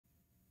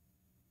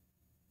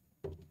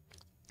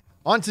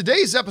On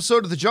today's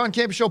episode of the John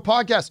Campea Show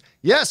podcast,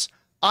 yes,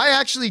 I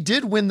actually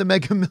did win the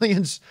Mega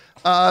Millions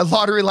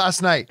lottery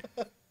last night.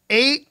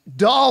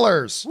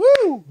 $8.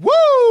 Woo!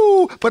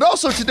 Woo! But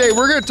also today,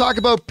 we're going to talk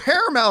about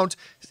Paramount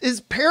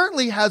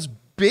apparently has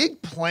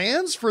big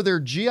plans for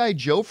their G.I.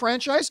 Joe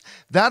franchise.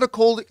 That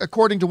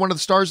according to one of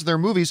the stars of their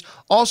movies.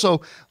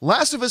 Also,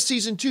 Last of Us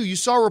Season 2, you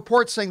saw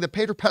reports saying that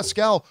Pedro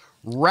Pascal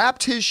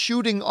wrapped his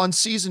shooting on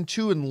Season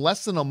 2 in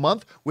less than a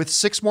month with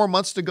 6 more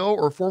months to go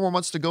or 4 more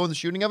months to go in the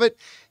shooting of it.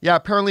 Yeah,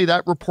 apparently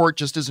that report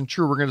just isn't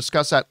true. We're going to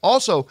discuss that.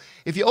 Also,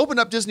 if you open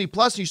up Disney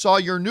Plus and you saw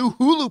your new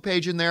Hulu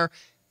page in there,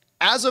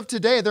 as of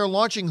today, they're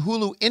launching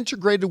Hulu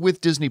integrated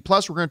with Disney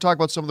Plus. We're going to talk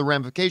about some of the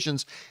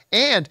ramifications.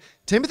 And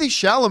Timothée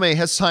Chalamet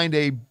has signed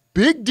a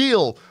big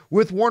deal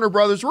with Warner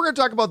Brothers. We're going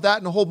to talk about that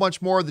and a whole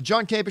bunch more. The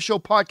John Campea Show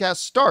podcast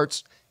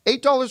starts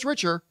 $8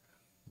 richer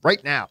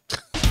right now.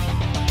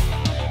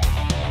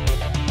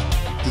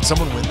 Did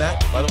someone win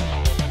that, by the way?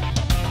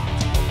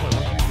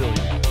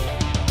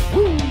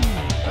 Woo!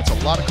 That's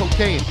a lot of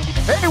cocaine.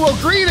 Hey, well,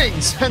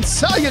 greetings and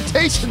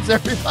salutations,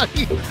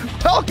 everybody.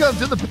 Welcome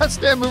to the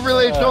best damn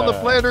movie-related show on the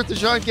planet Earth, the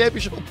John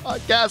Campea Show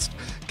podcast,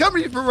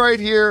 coming from right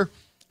here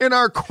in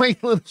our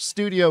quaint little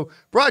studio,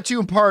 brought to you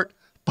in part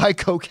by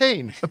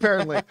cocaine,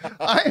 apparently.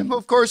 I am,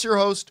 of course, your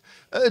host,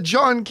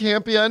 John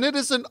Campea, and it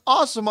is an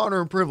awesome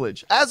honor and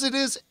privilege, as it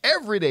is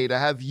every day, to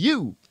have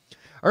you,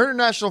 our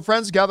international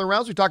friends, gather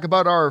around as we talk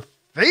about our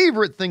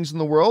favorite things in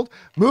the world,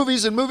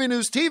 movies and movie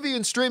news, TV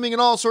and streaming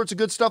and all sorts of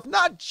good stuff,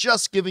 not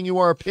just giving you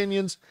our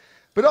opinions,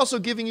 but also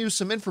giving you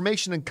some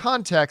information and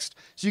context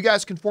so you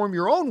guys can form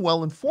your own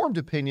well-informed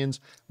opinions,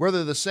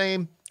 whether the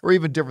same or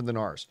even different than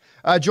ours.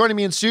 Joining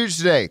me in studio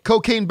today,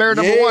 Cocaine Bear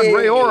number 1,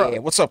 Ray Ora.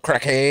 What's up,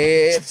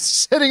 crackhead?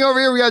 Sitting over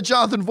here, we got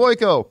Jonathan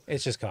Voico.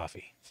 It's just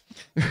coffee.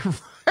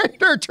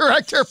 Writer,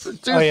 director,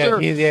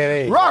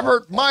 producer,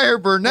 Robert Meyer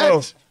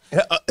Burnett.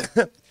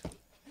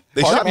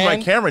 They shot me my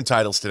Cameron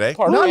titles today.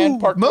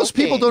 Most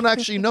people don't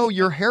actually know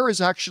your hair is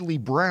actually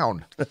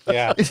brown.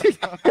 Yeah.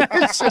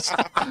 it's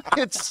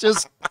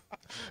just,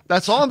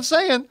 that's all I'm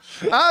saying.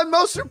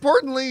 Most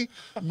importantly,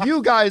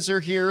 you guys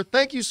are here.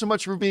 Thank you so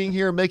much for being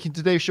here and making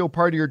today's show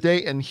part of your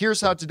day. And here's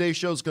how today's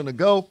show is going to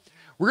go.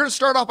 We're going to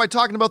start off by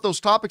talking about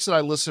those topics that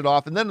I listed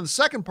off. And then in the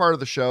second part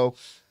of the show,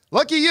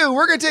 lucky you,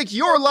 we're going to take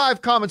your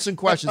live comments and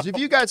questions. If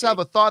you guys have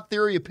a thought,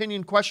 theory,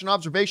 opinion, question,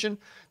 observation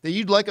that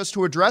you'd like us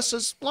to address,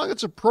 as long as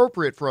it's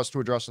appropriate for us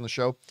to address on the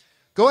show,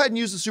 go ahead and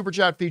use the super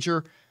chat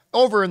feature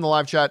over in the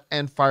live chat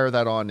and fire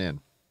that on in.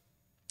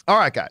 All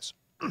right, guys.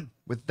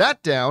 With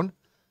that down,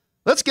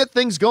 let's get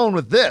things going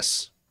with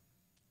this.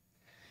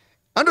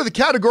 Under the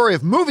category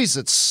of movies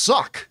that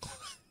suck,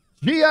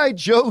 G.I.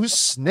 Joe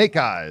Snake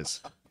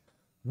Eyes.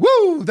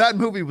 Woo, that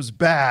movie was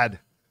bad.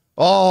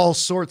 All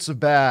sorts of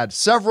bad.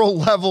 Several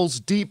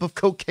levels deep of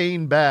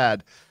cocaine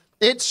bad.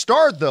 It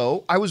starred,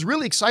 though, I was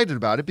really excited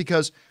about it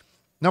because,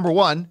 number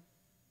one,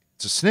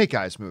 it's a Snake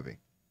Eyes movie.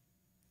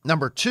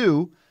 Number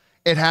two,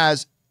 it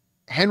has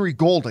Henry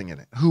Golding in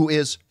it, who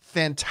is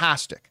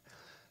fantastic.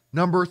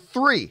 Number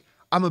three,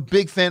 I'm a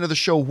big fan of the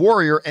show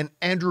Warrior, and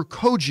Andrew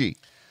Koji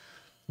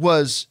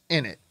was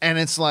in it. And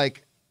it's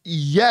like,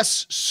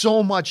 yes,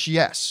 so much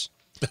yes.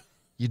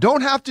 You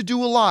don't have to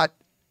do a lot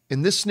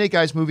in this Snake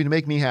Eyes movie to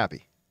make me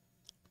happy.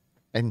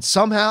 And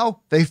somehow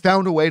they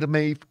found a way to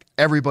make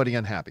everybody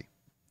unhappy.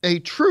 A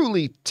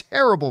truly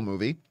terrible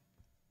movie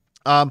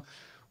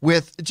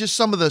with just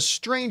some of the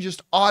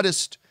strangest,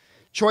 oddest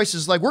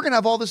choices. Like, we're going to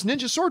have all this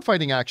ninja sword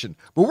fighting action,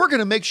 but we're going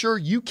to make sure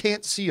you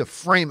can't see a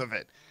frame of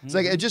it. It's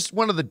like just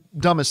one of the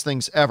dumbest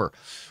things ever.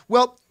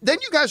 Well, then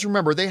you guys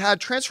remember they had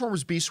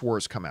Transformers Beast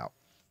Wars come out.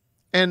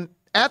 And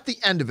at the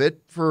end of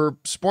it, for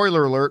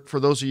spoiler alert for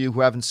those of you who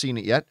haven't seen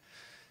it yet,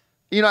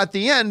 you know, at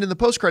the end in the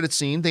post-credit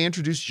scene, they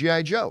introduced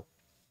G.I. Joe.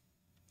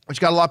 Which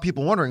got a lot of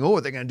people wondering, oh,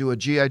 are they going to do a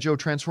G.I. Joe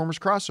Transformers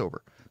crossover?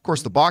 Of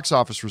course, the box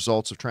office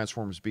results of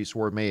Transformers Beast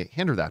War may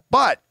hinder that.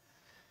 But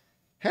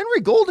Henry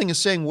Golding is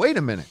saying, wait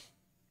a minute.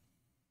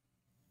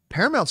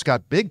 Paramount's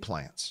got big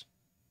plans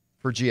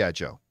for G.I.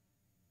 Joe.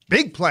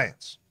 Big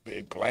plans.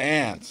 Big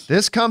plans.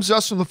 This comes to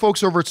us from the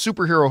folks over at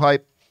Superhero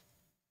Hype,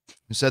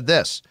 who said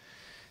this.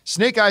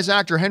 Snake Eyes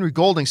actor Henry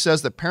Golding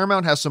says that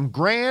Paramount has some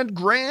grand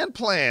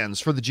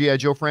plans for the G.I.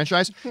 Joe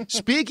franchise.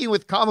 Speaking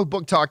with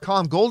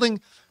comicbook.com, Golding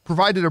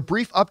provided a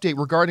brief update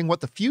regarding what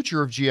the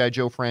future of G.I.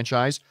 Joe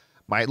franchise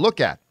might look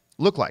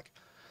like.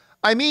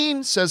 I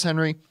mean, says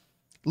Henry,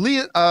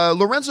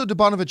 Lorenzo de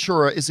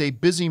Bonaventura is a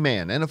busy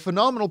man and a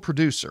phenomenal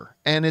producer,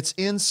 and it's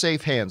in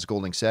safe hands,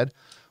 Golding said.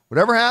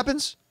 Whatever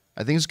happens,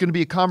 I think it's going to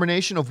be a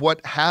combination of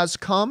what has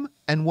come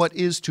and what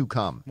is to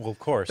come. Well, of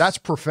course. That's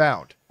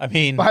profound. I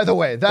mean, by the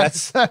way,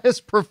 that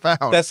is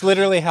profound. That's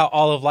literally how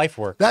all of life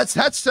works. That's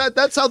how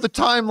the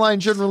timeline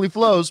generally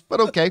flows, but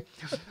okay.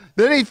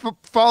 Then he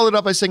followed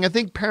up by saying, I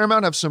think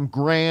Paramount have some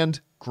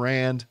grand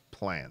plans.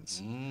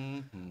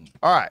 Mm-hmm.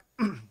 All right.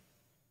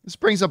 This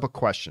brings up a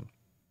question.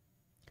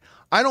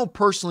 I don't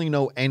personally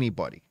know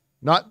anybody.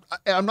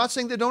 I'm not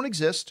saying they don't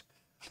exist.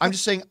 I'm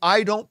just saying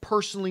I don't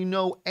personally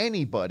know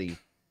anybody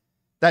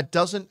that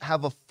doesn't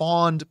have a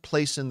fond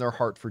place in their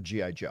heart for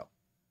G.I. Joe.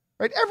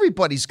 right?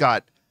 Everybody's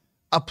got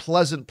a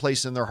pleasant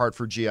place in their heart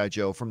for G.I.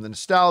 Joe, from the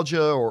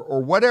nostalgia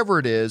or whatever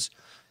it is.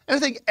 And I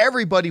think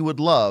everybody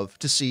would love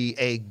to see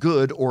a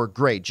good or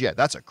great G.I.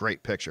 That's a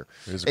great picture.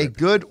 A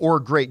good or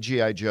great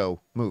G.I. Joe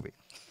movie.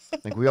 I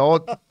think we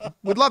all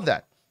would love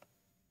that.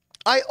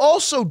 I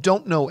also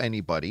don't know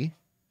anybody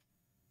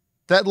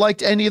that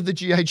liked any of the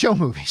G.I. Joe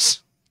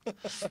movies,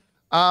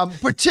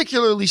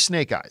 particularly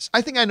Snake Eyes.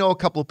 I think I know a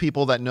couple of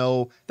people that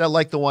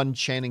like the one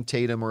Channing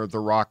Tatum or The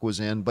Rock was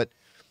in, but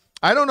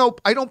I don't know.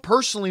 I don't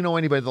personally know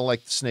anybody that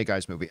liked the Snake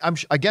Eyes movie.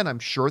 I'm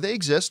sure they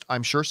exist.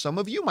 I'm sure some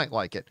of you might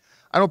like it.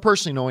 I don't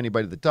personally know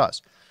anybody that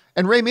does.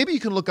 And Ray, maybe you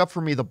can look up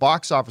for me the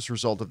box office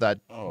result of that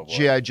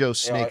G.I. Joe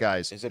Snake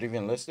Eyes. Is it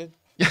even listed?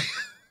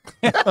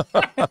 It's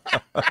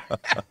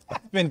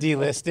been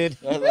delisted.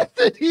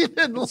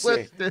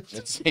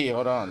 Let's see.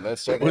 Hold on.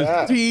 Let's check it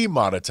out.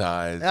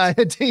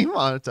 Demonetized.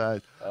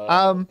 Demonetized.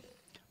 But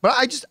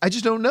I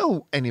just don't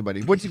know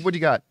anybody. What do you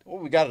got? Well,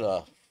 we got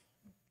a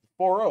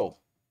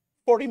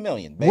 40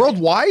 million. Baby.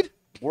 Worldwide?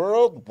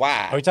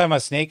 Worldwide. Are we talking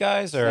about Snake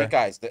Eyes or Snake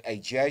Eyes? A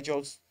G.I.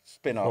 Joe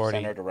spin-off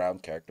centered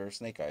around character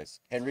Snake Eyes.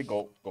 Henry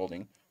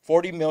Golding.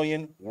 40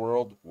 million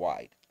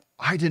worldwide.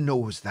 I didn't know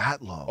it was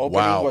that low.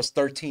 Opening was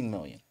 13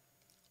 million.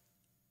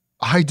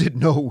 I didn't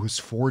know it was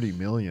 40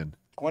 million.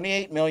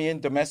 28 million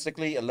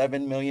domestically,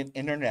 11 million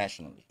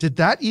internationally. Did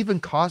that even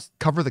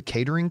cover the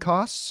catering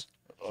costs?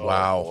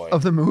 Wow.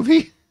 Of the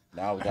movie?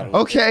 Now we got to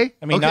okay.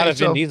 I mean, not if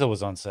Vin Diesel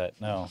was on set.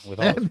 No, with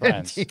all his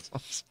friends.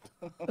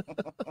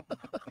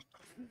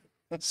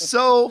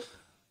 So,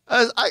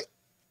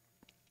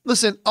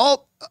 listen,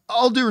 all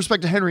due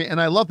respect to Henry,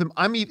 and I love him.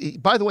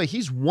 By the way,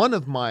 he's one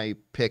of my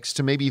picks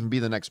to maybe even be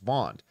the next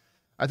Bond.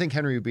 I think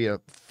Henry would be a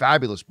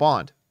fabulous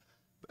Bond.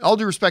 All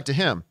due respect to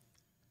him,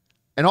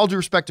 and all due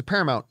respect to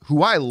Paramount,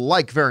 who I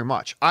like very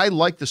much. I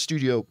like the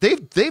studio.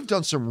 They've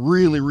done some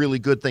really, really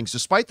good things,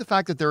 despite the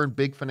fact that they're in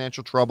big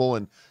financial trouble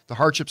and the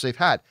hardships they've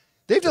had.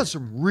 They've done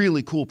some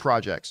really cool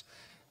projects,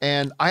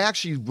 and I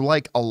actually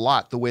like a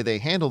lot the way they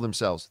handle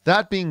themselves.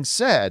 That being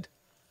said,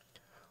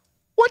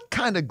 what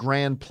kind of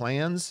grand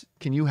plans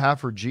can you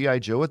have for G.I.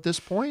 Joe at this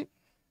point?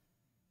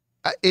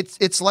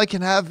 It's like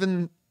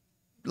having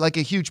like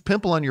a huge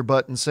pimple on your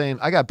butt and saying,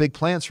 I got big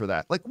plans for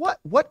that. Like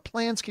what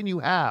plans can you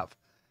have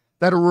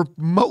that are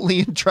remotely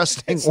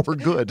interesting or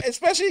good?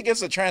 Especially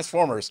against the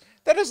Transformers.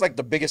 That is like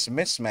the biggest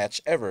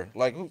mismatch ever.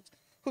 Like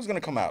who's going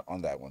to come out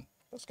on that one?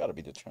 That's got to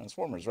be the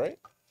Transformers, right?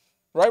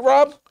 Right,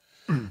 Rob?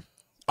 Look,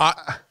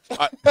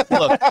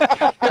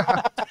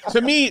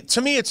 to me,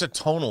 it's a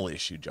tonal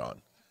issue,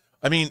 John.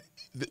 I mean,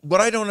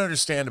 what I don't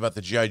understand about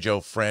the G.I.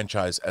 Joe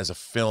franchise as a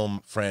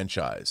film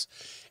franchise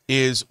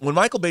is when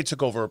Michael Bay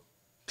took over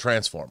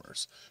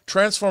Transformers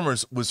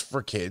was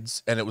for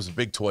kids, and it was a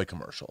big toy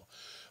commercial.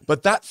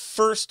 But that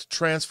first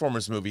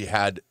Transformers movie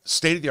had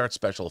state-of-the-art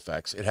special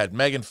effects. It had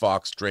Megan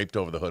Fox draped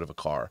over the hood of a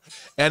car.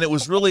 And it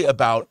was really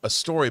about a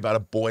story about a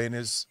boy in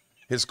his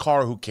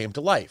car who came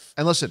to life.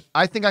 And listen,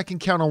 I think I can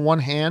count on one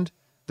hand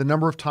the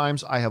number of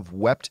times I have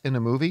wept in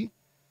a movie.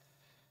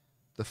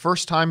 The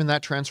first time in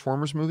that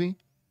Transformers movie,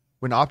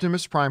 when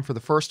Optimus Prime for the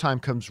first time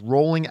comes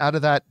rolling out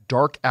of that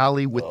dark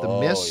alley with the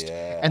mist,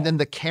 and then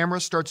the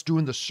camera starts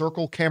doing the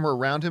circle camera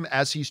around him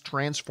as he's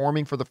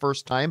transforming for the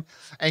first time,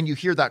 and you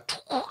hear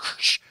that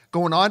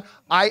going on.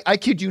 I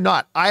kid you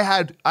not, I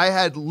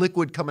had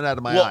liquid coming out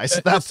of my eyes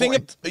at that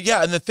point.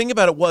 And the thing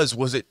about it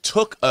was it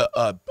took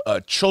a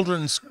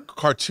children's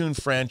cartoon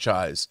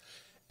franchise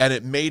and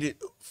it made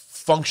it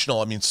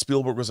functional. I mean,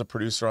 Spielberg was a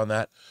producer on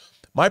that.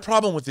 My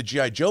problem with the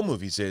G.I. Joe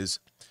movies is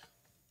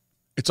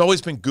it's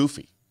always been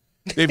goofy.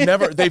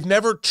 They've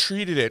never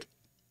treated it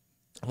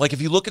like, if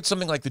you look at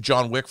something like the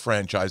John Wick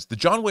franchise,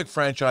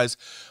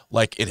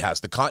 like, it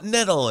has the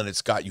Continental, and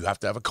you have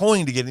to have a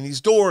coin to get in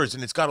these doors,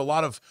 and it's got a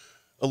lot of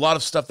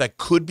stuff that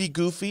could be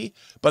goofy,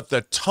 but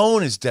the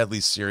tone is deadly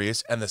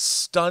serious, and the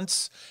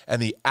stunts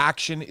and the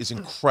action is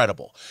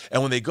incredible.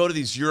 And when they go to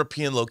these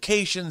European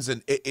locations,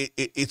 and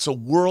it's a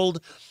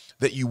world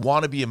that you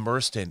want to be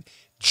immersed in.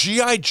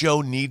 G.I.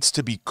 Joe needs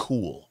to be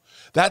cool.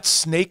 That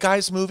Snake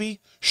Eyes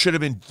movie should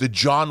have been the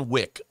John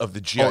Wick of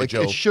the G.I. Joe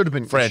franchise. It should have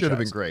been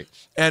great.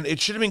 And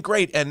it should have been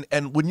great.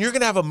 And when you're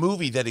going to have a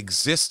movie that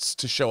exists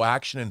to show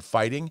action and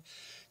fighting,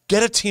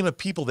 get a team of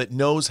people that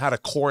knows how to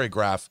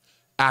choreograph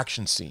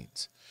action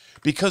scenes.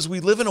 Because we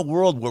live in a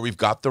world where we've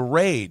got The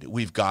Raid,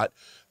 we've got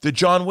the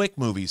John Wick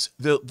movies,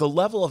 the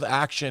level of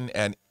action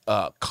and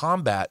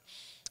combat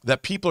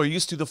that people are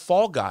used to. The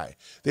Fall Guy.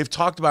 They've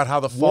talked about how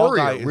the Fall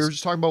Guy is... We were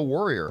just talking about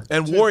Warrior.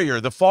 And too.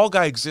 Warrior. The Fall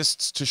Guy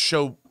exists to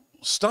show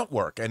stunt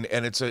work, and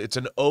it's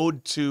an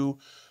ode to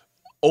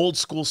old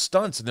school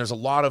stunts, and there's a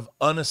lot of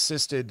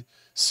unassisted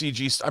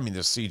CG. I mean,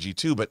 there's CG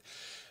too, but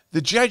the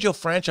G.I. Joe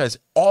franchise,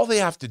 all they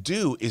have to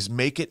do is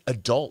make it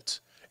adult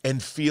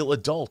and feel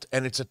adult,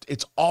 and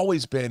it's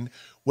always been,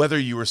 whether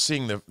you were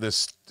seeing the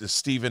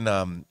Steven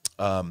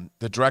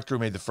the director who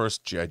made the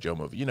first G.I. Joe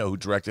movie, who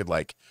directed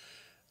like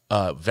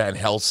Van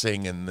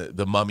Helsing and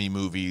the Mummy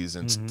movies,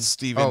 and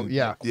Steven. Oh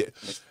yeah.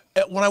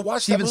 When I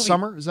watched Steven that movie,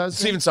 Summers, is that his name?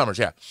 Steven Summers,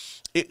 yeah.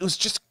 It was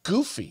just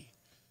goofy.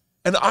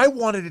 And I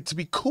wanted it to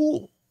be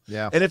cool.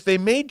 Yeah. And if they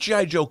made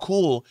G.I. Joe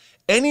cool,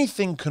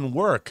 anything can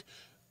work.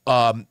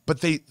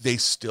 But they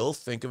still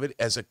think of it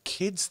as a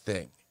kid's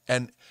thing.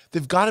 And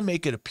they've got to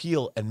make it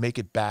appeal and make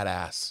it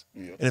badass.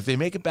 Yeah. And if they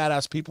make it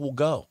badass, people will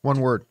go. One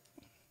word.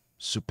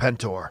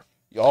 Supentor.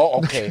 Oh,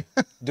 okay.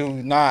 Do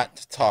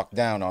not talk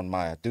down on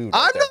my dude.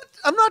 Right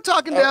I'm not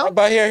talking down.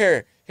 But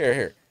here.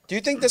 Do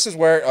you think this is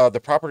where the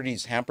property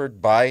is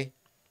hampered by,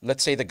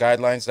 let's say, the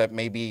guidelines that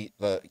maybe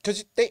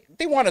because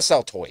they want to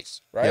sell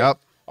toys, right? Yep.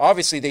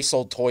 Obviously, they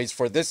sold toys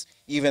for this,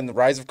 even the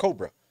Rise of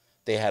Cobra.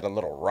 They had a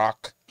little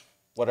rock,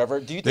 whatever.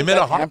 Do you think made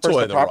that a hot hampers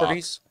toy, the the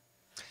properties?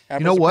 You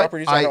know what?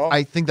 I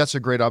I think that's a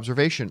great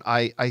observation.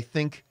 I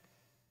think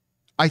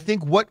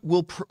what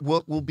will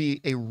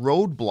be a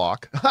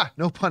roadblock,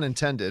 no pun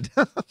intended,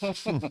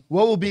 what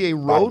will be a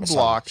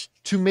roadblock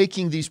to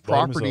making these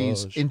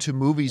properties into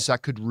movies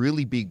that could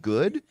really be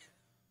good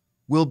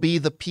will be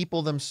the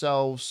people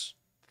themselves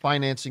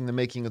financing the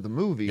making of the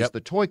movies, the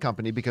toy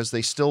company, because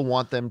they still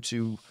want them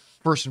to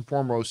first and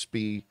foremost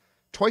be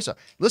toy stuff.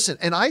 Listen,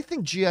 and I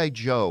think G.I.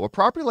 Joe, a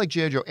property like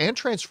G.I. Joe and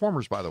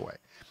Transformers, by the way,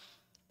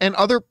 and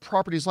other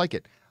properties like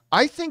it,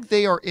 I think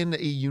they are in a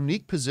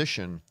unique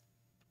position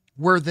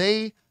where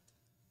they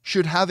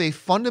should have a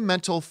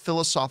fundamental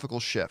philosophical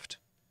shift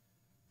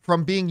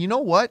from being, you know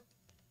what,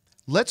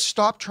 let's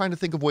stop trying to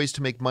think of ways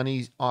to make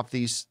money off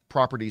these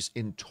properties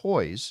in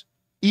toys,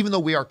 even though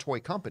we are toy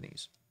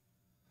companies.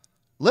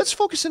 Let's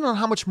focus in on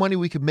how much money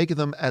we could make of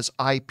them as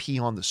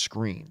IP on the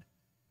screen.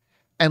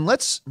 And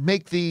let's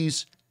make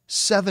these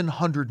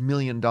 $700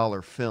 million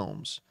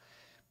films,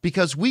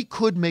 because we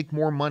could make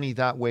more money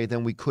that way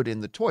than we could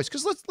in the toys.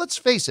 Because let's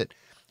face it,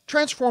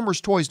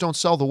 Transformers toys don't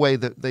sell the way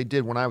that they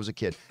did when I was a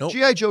kid. Nope.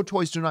 G.I. Joe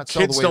toys do not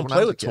sell the way when I was a kid. Kids don't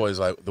play with toys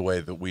like the way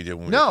that we did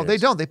when we were kids. No, they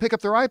don't. They pick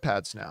up their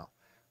iPads now,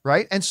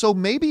 right? And so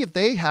maybe if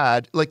they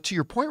had, like to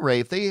your point, Ray,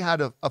 if they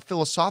had a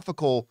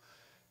philosophical,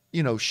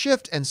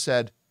 shift and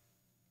said,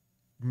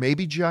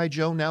 maybe G.I.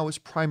 Joe now is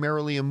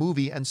primarily a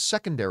movie and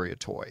secondary a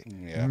toy.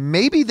 Yeah.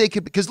 Maybe they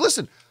could, because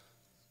listen,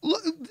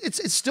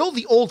 it's still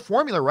the old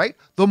formula, right?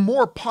 The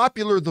more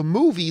popular the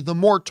movie, the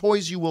more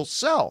toys you will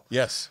sell.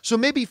 Yes. So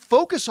maybe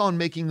focus on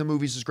making the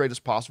movies as great as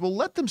possible.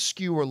 Let them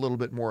skew a little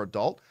bit more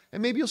adult,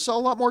 and maybe you'll sell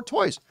a lot more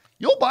toys.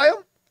 You'll buy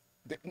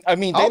them. I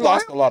mean, they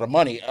lost a lot of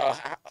money.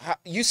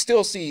 You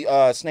still see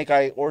Snake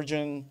Eye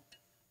Origin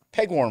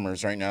peg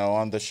warmers right now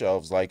on the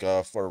shelves, like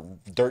for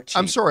dirt cheap.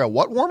 I'm sorry, a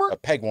what warmer? A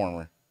peg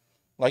warmer.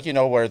 Like,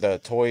 where the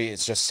toy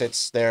just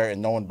sits there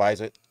and no one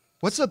buys it.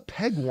 What's a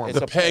peg warmer?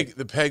 The pegs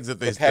that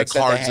the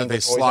cards that they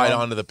slide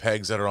onto the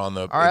pegs that are on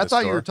the. All right, I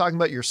thought you were talking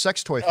about your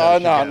sex toy. Oh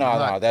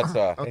no, that's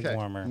Peg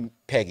warmer.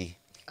 Peggy.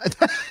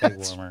 Peg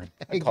warmer.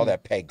 I call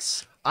that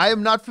pegs. I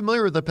am not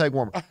familiar with the peg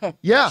warmer.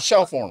 Yeah,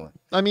 shelf warmer.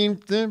 I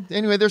mean,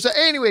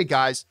 anyway,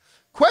 guys.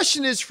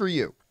 Question is for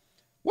you.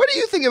 What do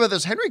you think about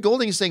this? Henry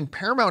Golding is saying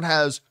Paramount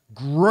has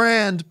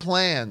grand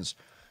plans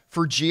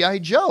for G.I.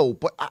 Joe,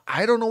 but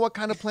I don't know what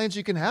kind of plans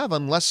you can have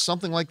unless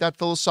something like that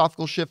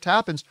philosophical shift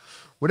happens.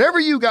 Whatever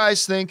you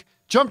guys think,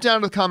 jump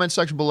down to the comment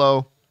section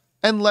below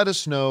and let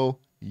us know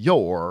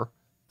your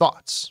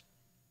thoughts.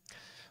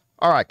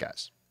 All right,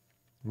 guys.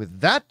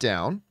 With that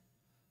down,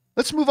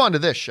 let's move on to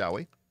this, shall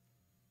we?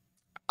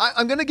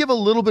 I'm going to give a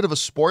little bit of a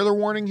spoiler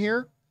warning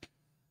here.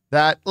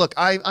 That, look,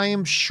 I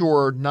am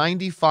sure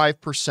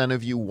 95%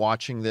 of you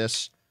watching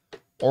this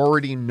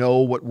already know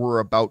what we're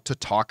about to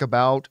talk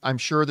about. I'm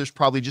sure there's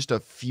probably just a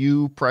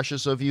few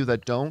precious of you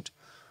that don't.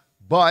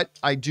 But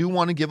I do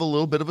want to give a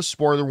little bit of a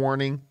spoiler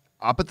warning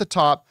up at the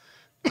top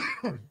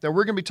that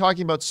we're going to be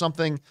talking about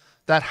something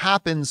that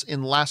happens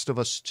in Last of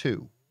Us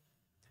 2.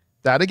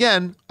 That,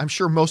 again, I'm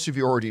sure most of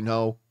you already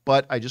know,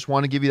 but I just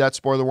want to give you that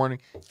spoiler warning.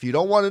 If you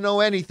don't want to know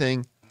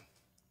anything,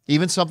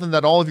 even something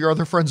that all of your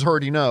other friends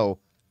already know,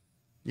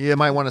 you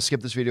might want to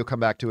skip this video, come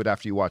back to it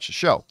after you watch the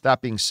show.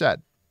 That being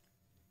said,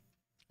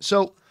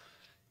 so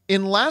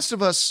in Last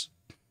of Us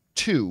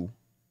 2,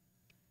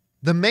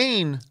 the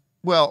main,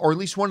 well, or at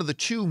least one of the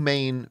two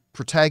main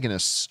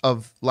protagonists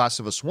of Last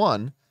of Us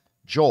 1,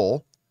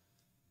 Joel,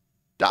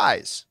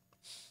 dies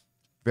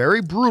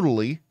very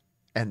brutally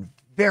and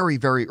very,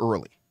 very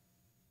early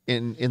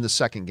in the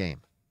second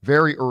game.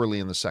 Very early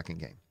in the second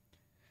game.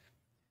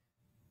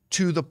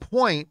 To the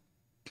point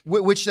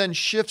which then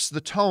shifts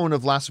the tone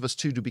of Last of Us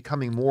 2 to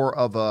becoming more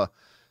of a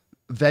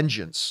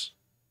vengeance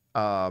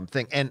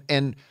thing.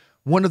 And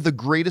one of the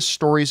greatest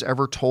stories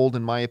ever told,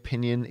 in my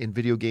opinion, in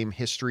video game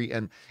history.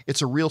 And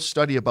it's a real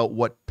study about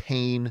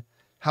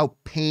how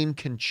pain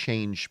can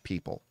change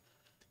people,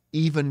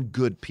 even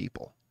good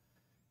people,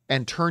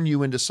 and turn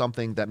you into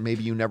something that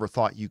maybe you never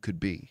thought you could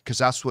be, because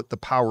that's what the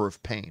power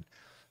of pain.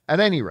 At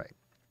any rate.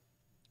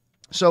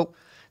 So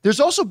there's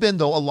also been,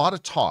 though, a lot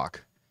of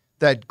talk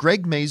that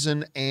Greg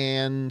Mazin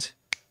and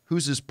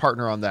who's his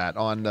partner on that?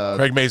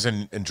 Greg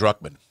Mazin and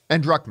Druckmann.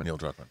 Neil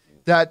Druckmann.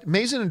 That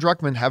Mazin and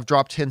Druckmann have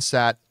dropped hints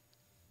that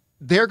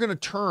they're going to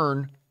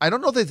turn, I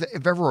don't know if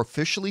they've ever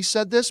officially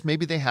said this,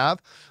 maybe they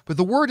have, but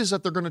the word is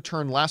that they're going to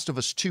turn Last of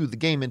Us 2, the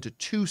game, into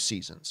 2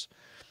 seasons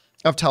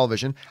of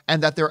television,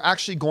 and that they're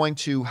actually going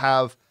to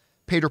have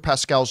Pedro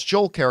Pascal's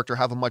Joel character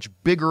have a much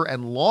bigger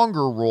and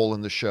longer role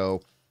in the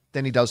show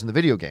than he does in the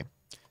video game.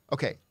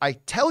 Okay, I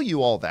tell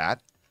you all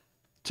that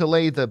to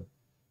lay the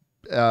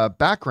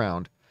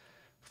background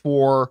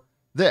for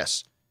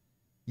this.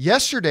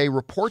 Yesterday,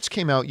 reports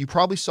came out, you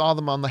probably saw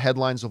them on the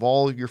headlines of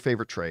all of your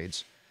favorite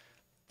trades,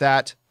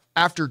 that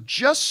after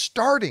just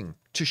starting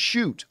to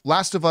shoot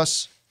Last of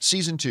Us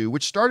Season 2,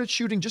 which started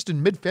shooting just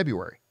in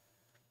mid-February,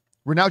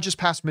 we're now just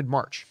past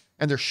mid-March,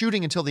 and they're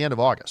shooting until the end of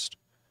August,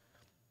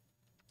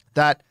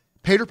 that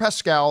Pedro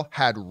Pascal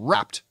had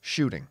wrapped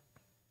shooting,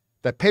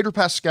 that Pedro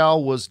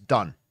Pascal was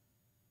done.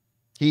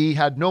 He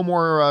had no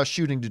more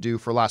shooting to do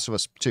for Last of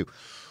Us 2,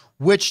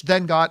 which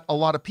then got a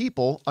lot of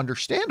people,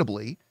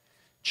 understandably,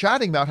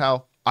 chatting about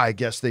how, I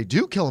guess they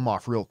do kill him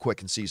off real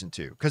quick in Season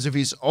 2, because if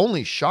he's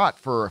only shot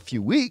for a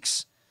few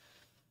weeks,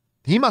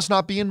 he must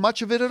not be in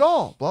much of it at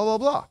all, blah, blah,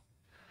 blah.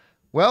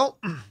 Well,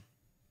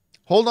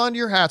 hold on to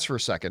your hats for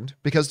a second,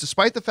 because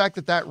despite the fact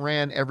that that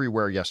ran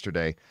everywhere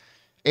yesterday,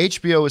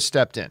 HBO has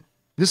stepped in.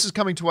 This is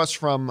coming to us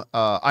from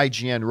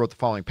IGN, who wrote the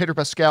following. Pedro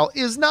Pascal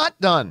is not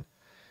done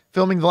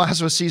filming The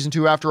Last of Us Season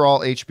 2 after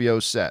all,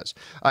 HBO says.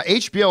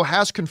 HBO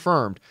has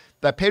confirmed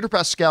that Pedro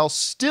Pascal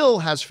still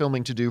has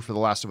filming to do for The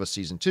Last of Us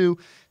Season 2,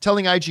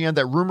 telling IGN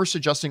that rumors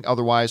suggesting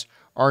otherwise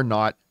are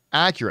not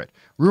accurate.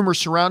 Rumors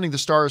surrounding the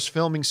star's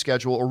filming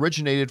schedule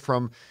originated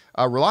from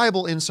a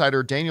reliable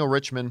insider, Daniel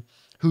Richman,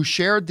 who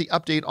shared the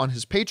update on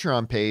his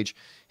Patreon page.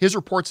 His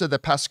report said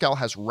that Pascal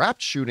has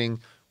wrapped shooting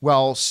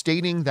while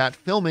stating that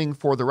filming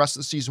for the rest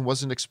of the season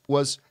wasn't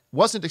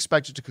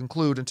expected to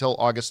conclude until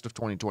August of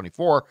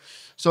 2024.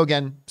 So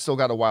again, still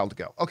got a while to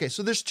go. Okay,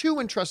 so there's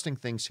two interesting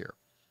things here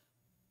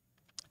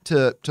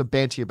to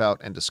banty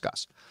about and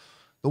discuss.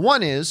 The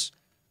one is,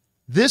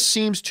 this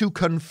seems to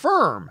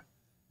confirm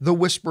the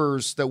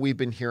whispers that we've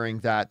been hearing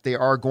that they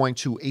are going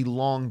to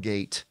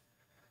elongate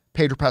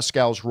Pedro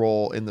Pascal's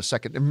role in the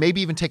second, and maybe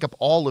even take up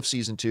all of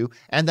Season 2,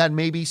 and that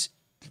maybe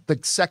the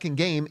second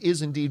game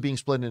is indeed being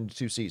split into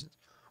 2 seasons.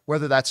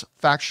 Whether that's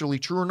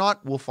factually true or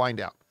not, we'll find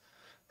out.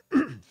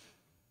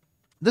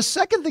 The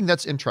second thing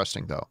that's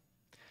interesting, though,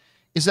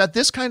 is that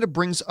this kind of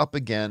brings up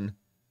again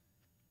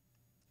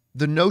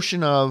the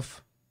notion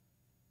of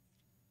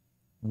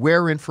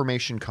where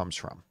information comes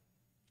from.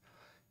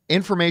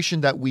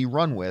 Information that we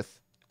run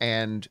with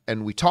and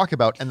we talk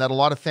about, and that a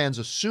lot of fans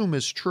assume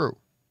is true.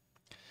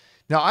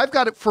 Now, I've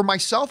got it for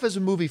myself as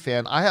a movie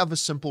fan. I have a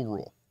simple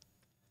rule.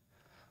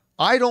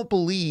 I don't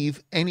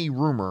believe any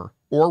rumor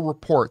or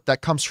report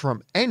that comes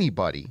from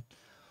anybody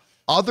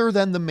other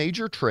than the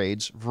major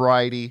trades,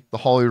 Variety, The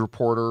Hollywood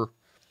Reporter,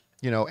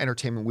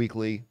 Entertainment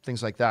Weekly,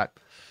 things like that.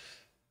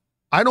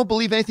 I don't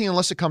believe anything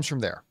unless it comes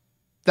from there.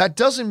 That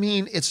doesn't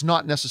mean it's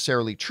not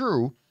necessarily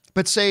true,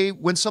 but say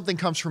when something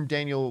comes from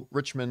Daniel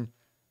Richman,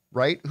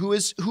 right, who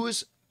is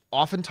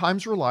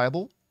oftentimes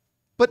reliable,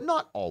 but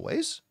not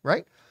always,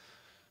 right?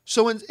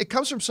 So when it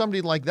comes from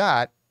somebody like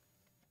that,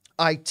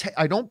 I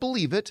don't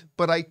believe it,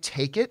 but I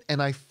take it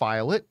and I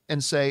file it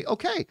and say,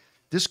 okay,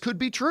 this could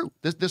be true.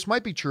 This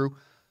might be true,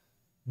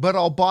 but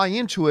I'll buy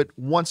into it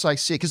once I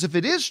see it. Because if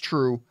it is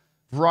true,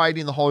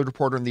 Variety and The Hollywood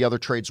Reporter and the other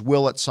trades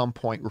will at some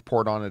point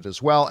report on it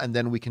as well, and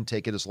then we can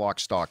take it as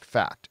lock, stock,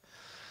 fact.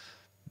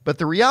 But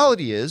the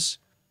reality is,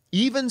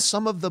 even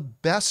some of the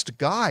best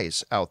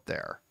guys out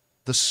there,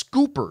 the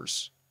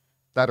scoopers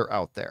that are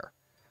out there,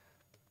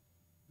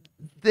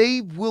 they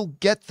will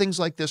get things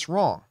like this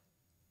wrong,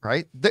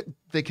 right?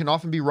 They can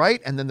often be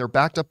right, and then they're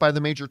backed up by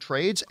the major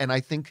trades, and I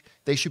think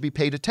they should be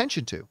paid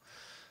attention to.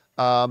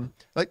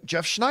 Like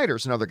Jeff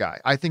Schneider's another guy.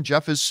 I think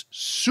Jeff is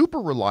super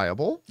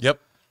reliable.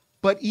 Yep.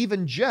 But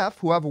even Jeff,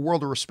 who I have a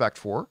world of respect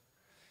for,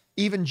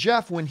 even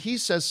Jeff, when he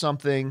says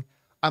something,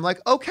 I'm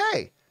like,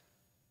 okay,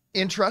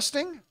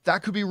 interesting.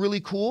 That could be really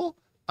cool.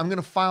 I'm going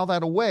to file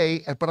that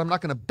away, but I'm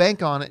not going to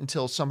bank on it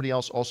until somebody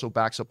else also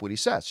backs up what he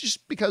says.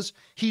 Just because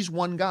he's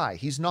one guy.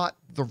 He's not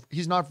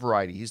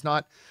Variety. He's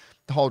not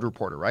The Hollywood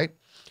Reporter, right?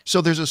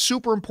 So there's a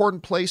super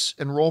important place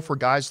and role for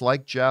guys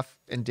like Jeff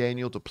and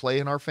Daniel to play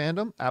in our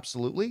fandom.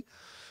 Absolutely.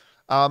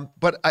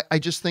 But I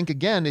just think,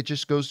 again, it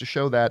just goes to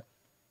show that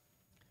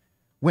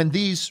when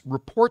these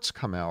reports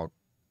come out,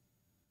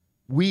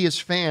 we as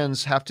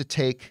fans have to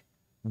take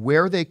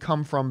where they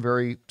come from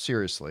very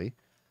seriously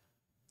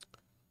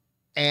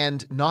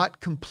and not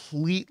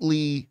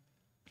completely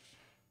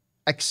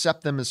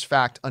accept them as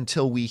fact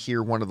until we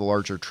hear one of the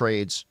larger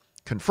trades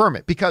confirm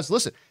it. Because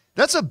listen,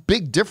 that's a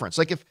big difference.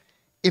 Like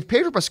if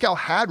Pedro Pascal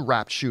had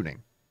wrapped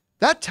shooting,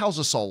 that tells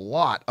us a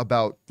lot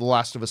about The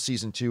Last of Us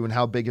Season 2 and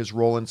how big his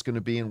role in it's going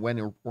to be and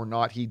when or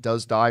not he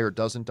does die or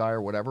doesn't die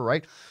or whatever,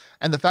 right?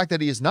 And the fact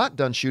that he is not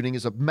done shooting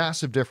is a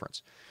massive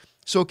difference.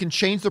 So it can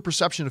change the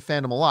perception of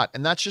fandom a lot.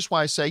 And that's just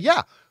why I say,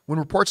 yeah, when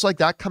reports like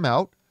that come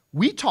out,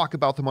 we talk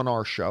about them on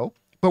our show,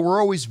 but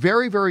we're always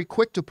very, very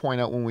quick to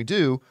point out when we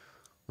do,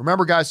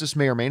 remember guys, this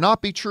may or may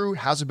not be true,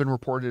 hasn't been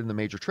reported in the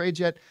major trades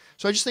yet.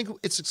 So I just think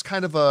it's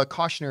kind of a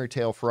cautionary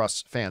tale for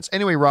us fans.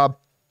 Anyway, Rob,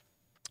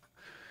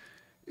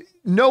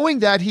 knowing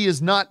that he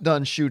is not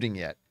done shooting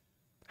yet,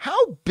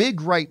 how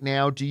big right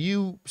now do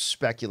you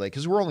speculate,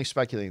 because we're only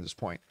speculating at this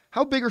point,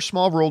 how big or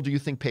small role do you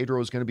think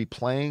Pedro is going to be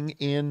playing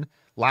in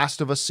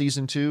Last of Us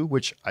Season 2,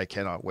 which I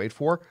cannot wait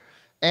for?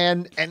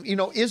 And you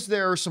know, is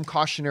there some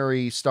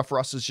cautionary stuff for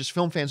us as just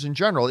film fans in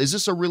general? Is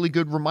this a really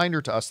good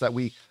reminder to us that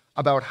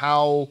about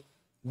how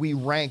we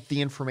rank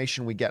the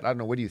information we get? I don't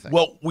know. What do you think?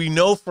 Well, we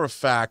know for a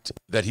fact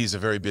that he's a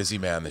very busy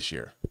man this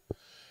year.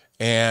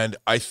 And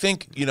I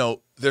think, you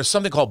know, there's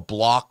something called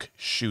block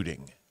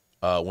shooting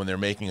when they're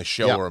making a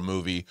show or a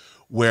movie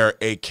where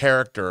a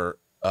character,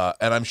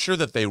 and I'm sure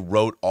that they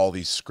wrote all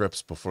these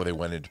scripts before they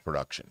went into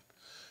production.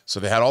 So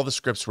they had all the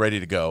scripts ready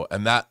to go,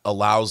 and that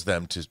allows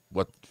them to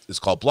what is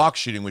called block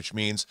shooting, which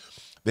means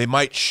they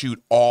might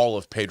shoot all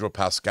of Pedro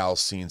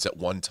Pascal's scenes at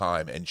one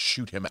time and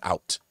shoot him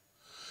out.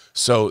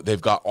 So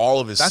they've got all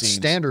of his That's scenes.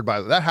 standard, by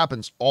the way. That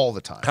happens all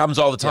the time. Happens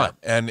all the time.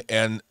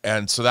 Yeah.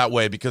 And so that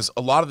way, because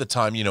a lot of the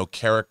time, you know,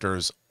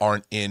 characters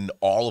aren't in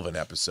all of an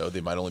episode.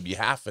 They might only be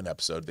half an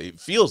episode. It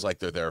feels like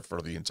they're there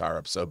for the entire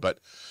episode. But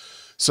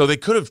so they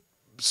could have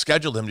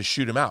scheduled him to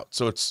shoot him out.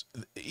 So it's,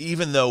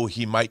 even though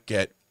he might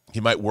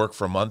work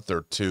for a month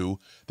or two,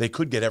 they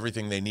could get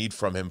everything they need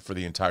from him for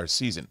the entire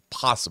season,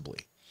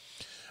 possibly.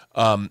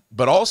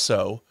 But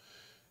also,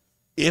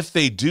 if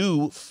they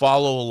do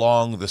follow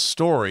along the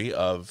story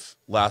of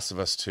Last of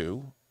Us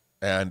 2,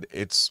 and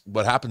it's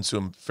what happens to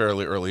him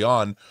fairly early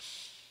on,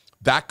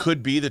 that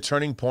could be the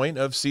turning point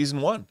of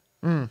season 1,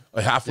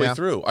 halfway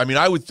through. I mean,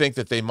 I would think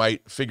that they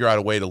might figure out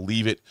a way to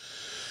leave it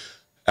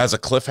as a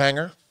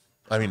cliffhanger.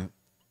 I mean,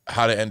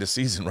 how to end a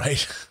season,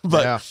 right?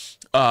 But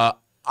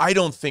I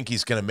don't think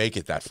he's going to make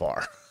it that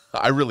far.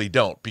 I really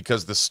don't,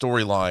 because the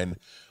storyline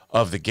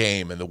of the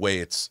game and the way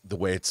it's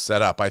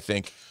set up, I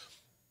think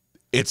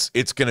it's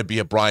going to be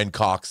a Brian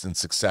Cox and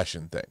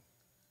Succession thing.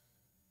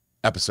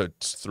 Episode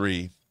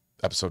 3,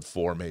 episode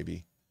 4,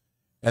 maybe.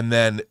 And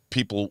then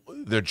people,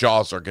 their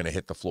jaws are going to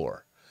hit the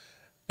floor.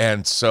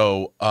 And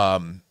so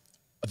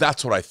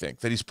that's what I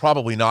think, that he's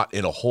probably not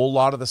in a whole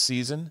lot of the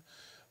season,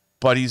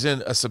 but he's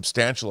in a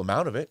substantial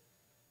amount of it,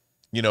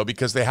 you know,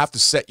 because they have to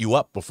set you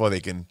up before they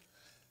can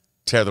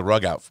tear the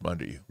rug out from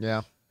under you.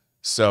 Yeah.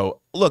 So,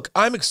 look,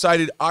 I'm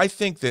excited. I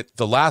think that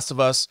The Last of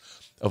Us,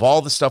 of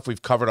all the stuff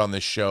we've covered on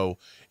this show,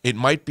 it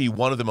might be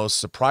one of the most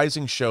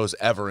surprising shows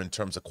ever in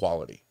terms of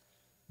quality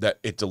that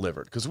it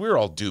delivered. Because we were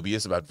all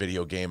dubious about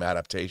video game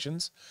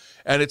adaptations.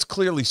 And it's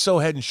clearly so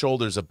head and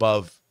shoulders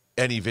above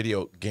any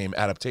video game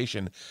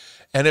adaptation.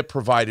 And it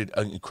provided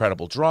an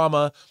incredible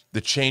drama.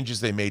 The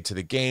changes they made to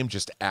the game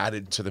just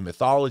added to the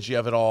mythology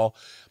of it all.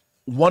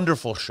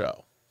 Wonderful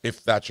show,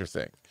 if that's your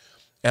thing.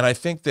 And I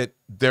think that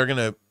they're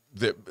going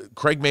to,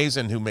 Craig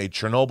Mazin, who made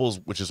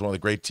Chernobyl, which is one of the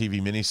great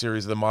TV miniseries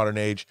of the modern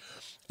age,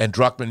 and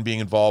Druckmann being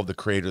involved, the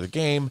creator of the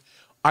game,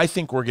 I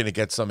think we're going to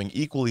get something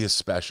equally as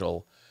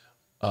special.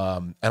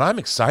 And I'm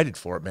excited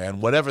for it, man,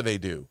 whatever they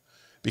do.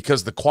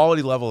 Because the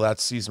quality level of that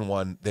season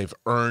 1, they've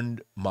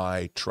earned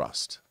my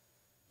trust.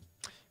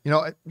 You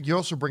know, you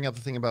also bring up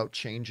the thing about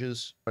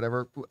changes,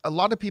 whatever. A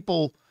lot of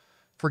people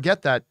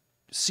forget that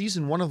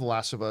season 1 of The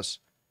Last of Us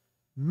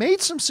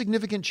made some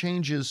significant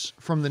changes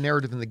from the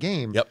narrative in the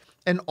game. Yep.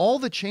 And all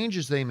the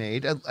changes they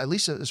made, at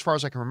least as far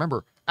as I can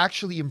remember,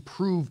 actually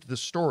improved the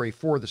story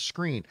for the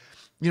screen.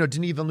 You know,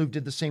 Denis Villeneuve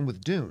did the same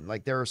with Dune.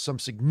 Like, there are some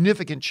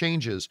significant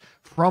changes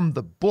from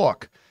the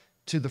book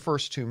to the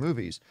first 2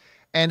 movies.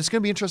 And it's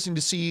going to be interesting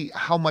to see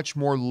how much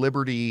more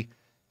liberty,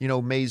 you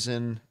know,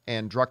 Mazin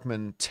and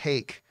Druckmann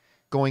take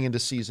going into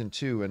season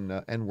 2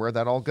 and where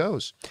that all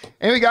goes.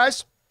 Anyway,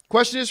 guys,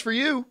 question is for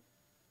you.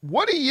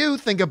 What do you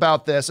think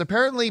about this?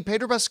 Apparently,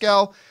 Pedro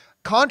Pascal,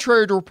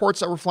 contrary to reports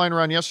that were flying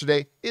around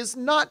yesterday, is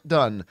not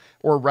done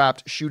or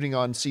wrapped shooting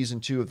on season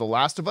 2 of The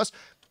Last of Us.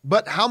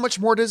 But how much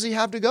more does he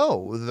have to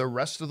go? The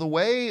rest of the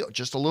way?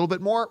 Just a little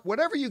bit more?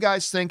 Whatever you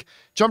guys think,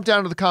 jump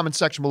down to the comment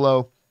section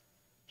below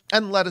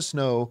and let us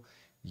know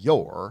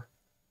your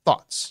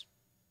thoughts.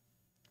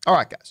 All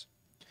right, guys.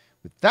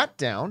 With that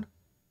down,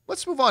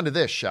 let's move on to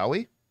this, shall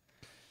we?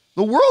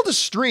 The world is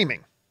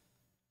streaming.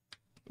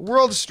 The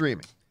world is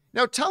streaming.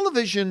 Now,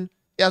 television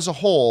as a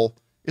whole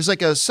is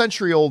like a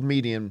century-old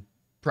medium,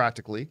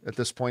 practically, at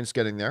this point. It's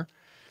getting there.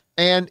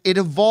 And it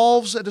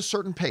evolves at a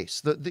certain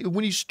pace.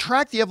 When you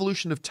track the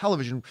evolution of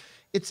television,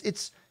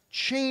 it's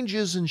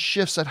changes and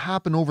shifts that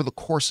happen over the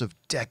course of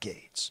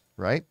decades,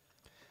 right?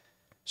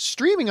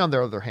 Streaming, on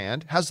the other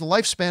hand, has the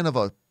lifespan of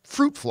a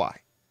fruit fly.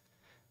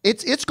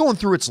 It's going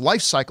through its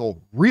life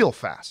cycle real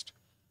fast.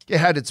 It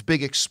had its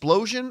big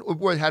explosion,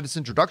 or it had its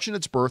introduction,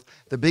 its birth,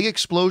 the big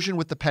explosion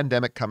with the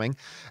pandemic coming.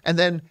 And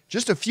then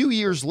just a few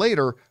years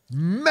later,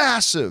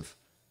 massive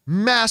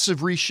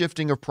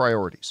reshifting of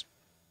priorities,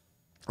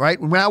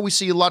 right? Now we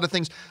see a lot of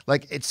things,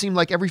 like it seemed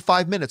like every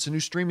 5 minutes a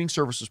new streaming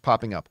service was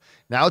popping up.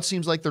 Now it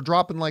seems like they're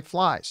dropping like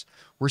flies.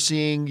 We're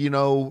seeing, you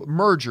know,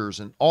 mergers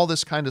and all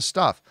this kind of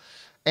stuff.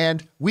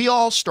 And we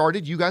all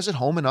started, you guys at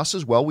home and us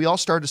as well, we all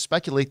started to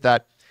speculate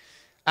that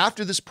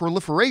after this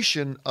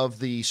proliferation of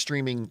the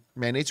streaming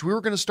mandates, we were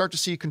going to start to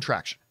see a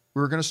contraction.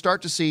 We were going to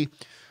start to see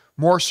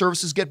more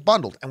services get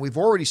bundled, and we've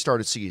already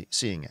started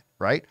seeing it,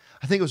 right?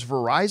 I think it was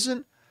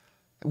Verizon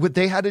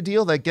They had a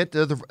deal that get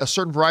a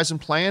certain Verizon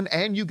plan,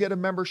 and you get a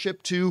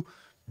membership to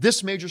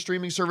this major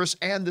streaming service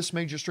and this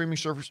major streaming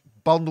service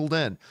bundled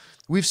in.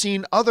 We've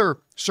seen other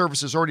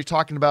services already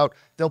talking about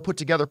they'll put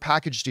together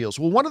package deals.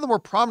 Well, one of the more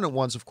prominent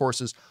ones, of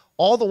course, is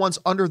all the ones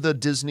under the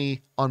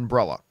Disney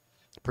umbrella,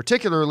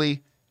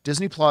 particularly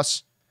Disney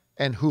Plus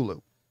and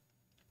Hulu.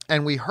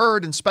 And we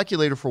heard and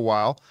speculated for a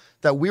while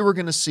that we were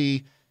going to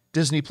see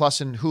Disney Plus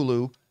and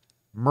Hulu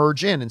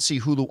merge in and see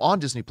Hulu on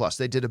Disney Plus.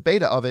 They did a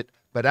beta of it,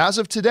 but as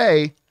of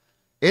today,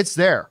 it's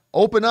there.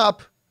 Open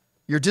up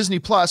your Disney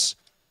Plus.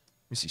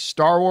 You see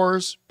Star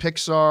Wars,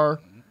 Pixar,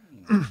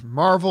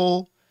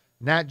 Marvel,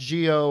 Nat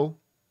Geo,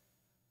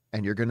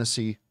 and you're going to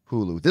see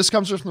Hulu. This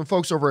comes from the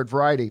folks over at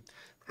Variety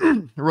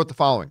who wrote the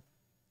following.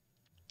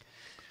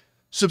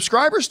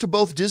 Subscribers to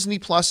both Disney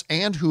Plus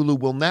and Hulu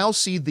will now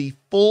see the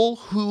full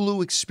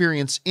Hulu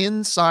experience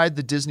inside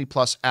the Disney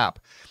Plus app.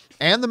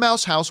 And the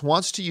Mouse House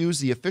wants to use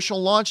the official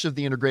launch of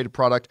the integrated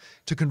product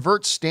to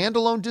convert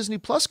standalone Disney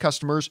Plus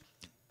customers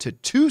to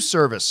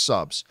 2-service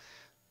subs.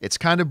 It's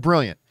kind of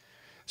brilliant.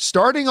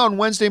 Starting on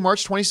Wednesday,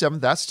 March 27th,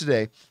 that's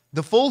today,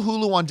 the full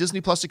Hulu on Disney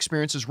Plus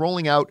experience is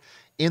rolling out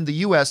in the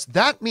U.S.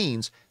 That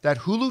means that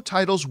Hulu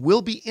titles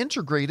will be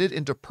integrated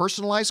into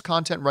personalized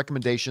content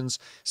recommendations,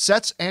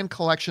 sets, and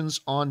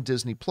collections on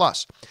Disney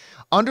Plus.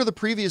 Under the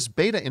previous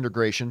beta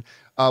integration,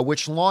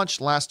 which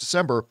launched last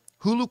December,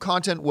 Hulu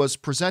content was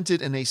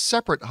presented in a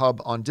separate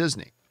hub on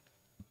Disney.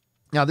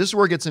 Now, this is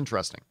where it gets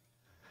interesting.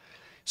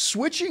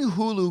 Switching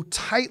Hulu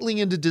tightly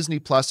into Disney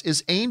Plus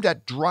is aimed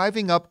at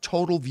driving up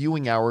total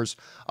viewing hours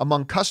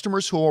among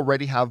customers who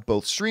already have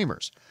both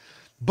streamers,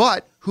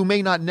 but who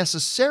may not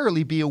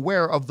necessarily be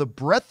aware of the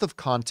breadth of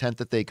content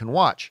that they can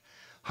watch.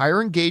 Higher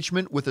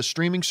engagement with a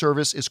streaming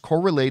service is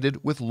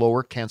correlated with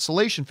lower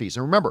cancellation fees.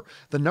 And remember,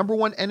 the number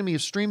one enemy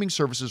of streaming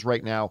services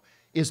right now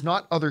is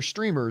not other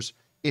streamers,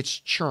 it's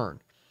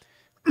churn.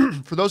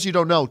 For those of you who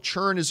don't know,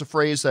 churn is a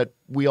phrase that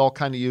we all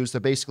kind of use that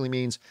basically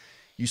means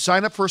you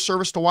sign up for a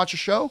service to watch a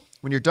show.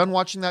 When you're done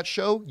watching that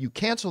show, you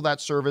cancel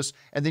that service,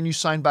 and then you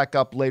sign back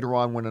up later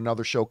on when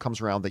another show comes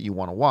around that you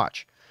want to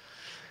watch.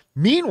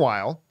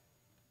 Meanwhile,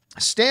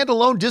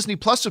 standalone Disney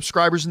Plus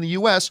subscribers in the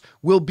U.S.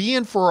 will be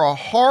in for a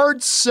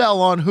hard sell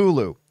on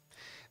Hulu.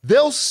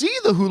 They'll see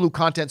the Hulu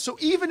content. So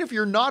even if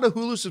you're not a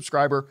Hulu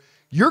subscriber,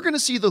 you're going to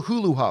see the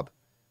Hulu hub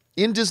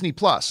in Disney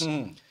Plus.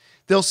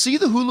 They'll see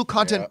the Hulu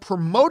content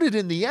promoted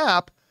in the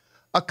app,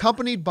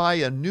 accompanied by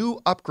a new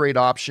upgrade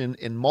option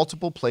in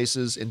multiple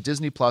places in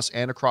Disney Plus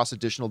and across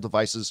additional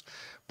devices,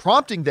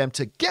 prompting them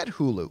to get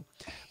Hulu.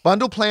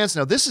 Bundle plans,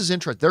 now this is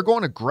interesting. They're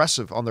going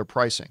aggressive on their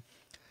pricing.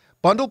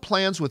 Bundle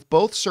plans with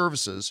both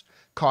services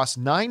cost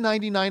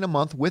 $9.99 a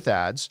month with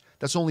ads.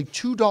 That's only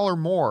 $2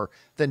 more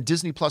than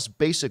Disney Plus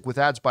Basic with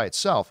ads by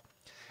itself,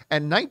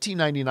 and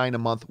 $19.99 a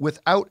month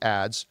without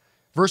ads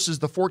versus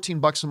the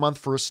 $14 a month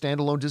for a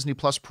standalone Disney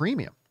Plus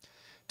Premium.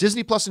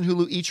 Disney Plus and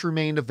Hulu each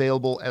remained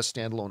available as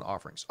standalone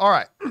offerings. All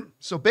right,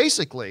 so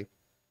basically,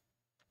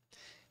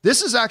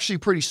 this is actually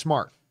pretty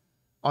smart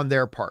on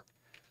their part.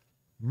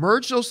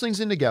 Merge those things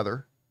in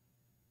together,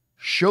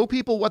 show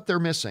people what they're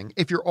missing.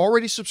 If you're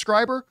already a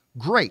subscriber,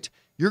 great.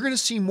 You're going to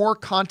see more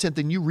content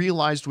than you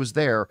realized was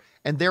there,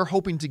 and they're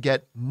hoping to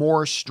get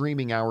more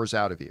streaming hours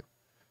out of you.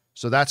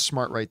 So that's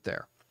smart right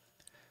there.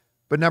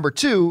 But number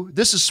two,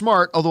 this is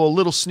smart, although a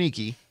little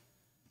sneaky.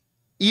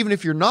 Even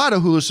if you're not a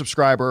Hulu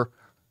subscriber,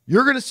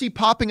 you're going to see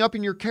popping up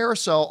in your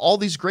carousel all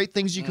these great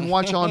things you can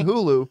watch on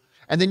Hulu.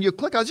 And then you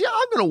click on, yeah,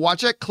 I'm going to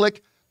watch that.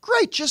 Click.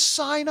 Great. Just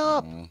sign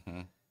up.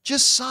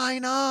 Just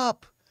sign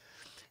up.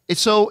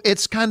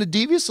 It's kind of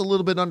devious, a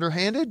little bit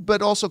underhanded,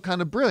 but also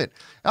kind of brilliant.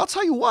 I'll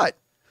tell you what,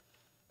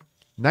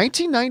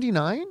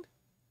 $19.99,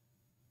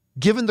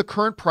 given the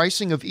current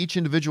pricing of each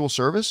individual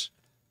service,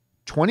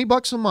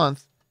 $20 a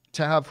month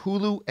to have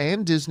Hulu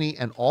and Disney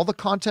and all the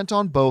content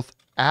on both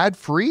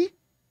ad-free.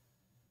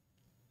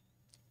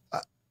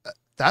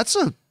 That's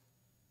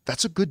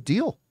a good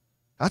deal.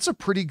 That's a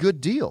pretty good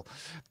deal.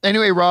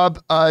 Anyway,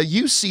 Rob,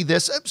 you see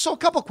this. So a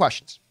couple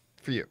questions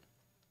for you.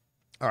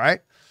 All right.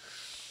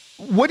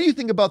 What do you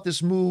think about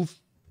this move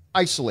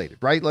isolated,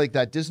 right? Like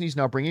that Disney's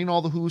now bringing in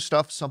all the Hulu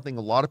stuff, something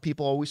a lot of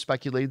people always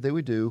speculated they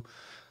would do.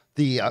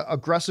 The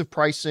aggressive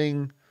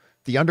pricing,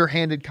 the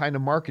underhanded kind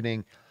of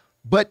marketing.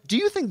 But do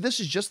you think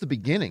this is just the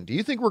beginning? Do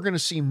you think we're going to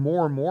see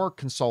more and more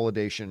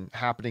consolidation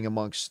happening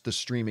amongst the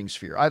streaming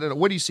sphere? I don't know.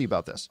 What do you see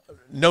about this?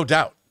 No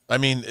doubt. I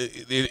mean,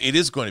 it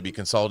is going to be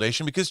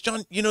consolidation because,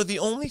 John, you know, the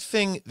only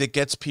thing that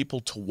gets people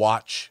to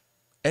watch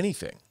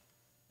anything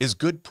is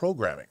good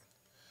programming.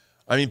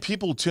 I mean,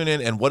 people tune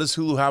in, and what does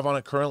Hulu have on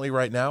it currently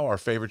right now? Our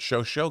favorite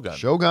show, Shogun.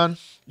 Shogun.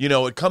 You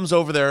know, it comes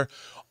over there.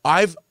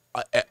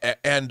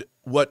 And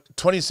what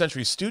 20th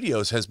Century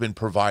Studios has been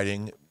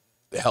providing,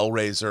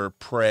 Hellraiser,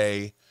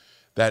 Prey,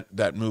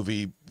 that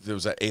movie, there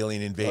was an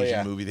alien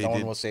invasion movie they did. No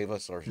One Will Save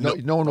Us. Or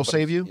no One Will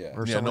Save You? Yeah.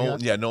 Or No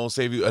One Will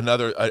Save You.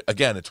 Another,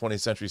 again, a 20th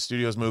Century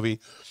Studios movie.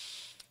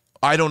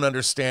 I don't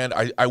understand.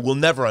 I will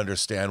never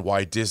understand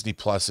why Disney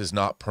Plus is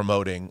not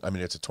promoting. I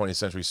mean, it's a 20th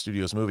Century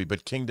Studios movie,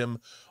 but Kingdom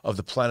of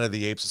the Planet of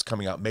the Apes is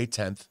coming out May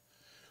 10th.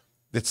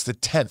 It's the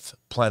 10th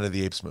Planet of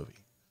the Apes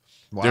movie.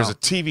 Wow. There's a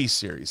TV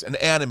series, an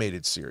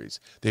animated series.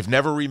 They've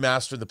never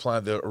remastered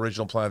the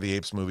original Planet of the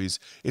Apes movies.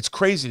 It's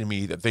crazy to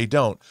me that they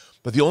don't.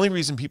 But the only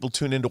reason people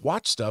tune in to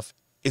watch stuff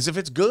is if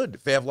it's good.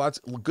 If they have lots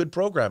of good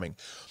programming.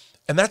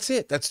 And that's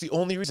it. That's the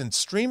only reason.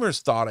 Streamers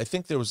thought, I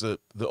think there was the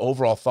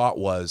overall thought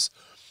was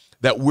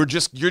that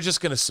you're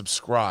just going to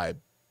subscribe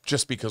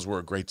just because we're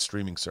a great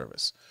streaming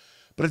service.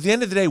 But at the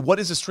end of the day, what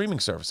is a streaming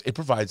service? It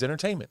provides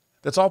entertainment.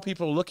 That's all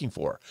people are looking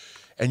for.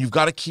 And you've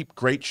got to keep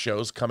great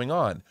shows coming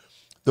on.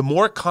 The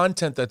more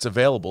content that's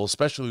available,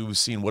 especially we've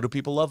seen, what do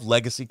people love?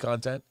 Legacy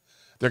content.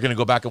 They're going to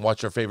go back and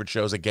watch their favorite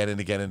shows again and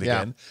again and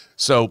again.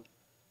 So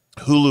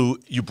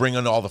Hulu, you bring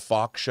in all the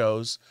Fox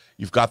shows.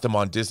 You've got them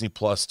on Disney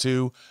Plus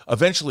too.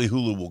 Eventually,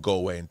 Hulu will go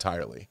away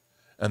entirely,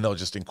 and they'll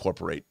just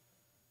incorporate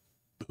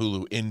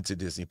Hulu into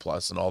Disney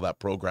Plus, and all that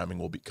programming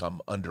will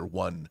become under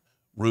one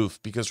roof.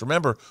 Because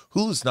remember,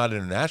 Hulu's not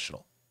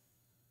international.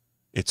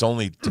 It's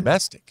only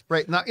domestic.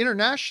 Right. Now,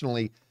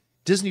 internationally,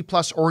 Disney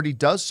Plus already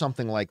does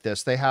something like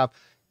this. They have,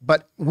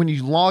 but when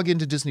you log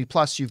into Disney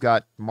Plus, you've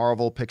got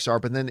Marvel,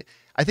 Pixar, but then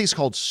I think it's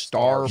called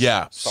Star.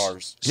 Yeah.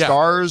 Stars.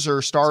 Stars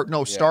or Star, no,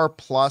 Yeah. Star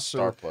Plus.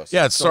 Star Or, Plus.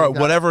 Yeah, it's Something like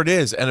that. whatever it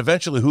is, and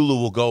eventually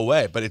Hulu will go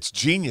away. But it's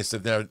genius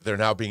that they're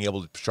now being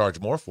able to charge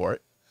more for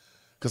it,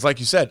 because like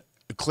you said,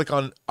 click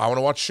on I want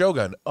to watch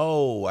Shogun.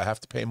 Oh, I have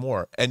to pay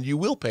more, and you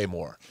will pay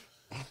more.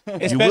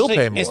 You will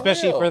pay more.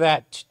 Especially for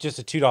that just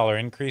a $2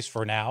 increase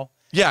for now.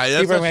 Yeah,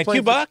 that's People are like,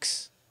 playing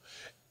 $2.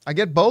 I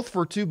get both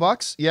for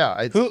 $2.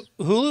 Yeah.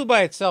 Hulu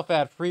by itself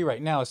ad free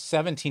right now is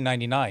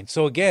 $17.99.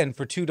 So again,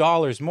 for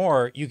 $2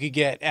 more, you could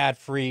get ad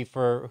free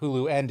for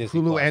Hulu and Disney.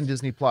 Hulu Plus. and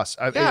Disney Plus.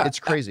 Yeah. It's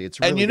crazy. It's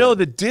really And you know,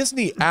 the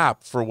Disney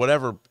app, for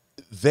whatever,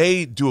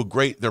 they do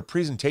their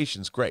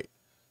presentation's great.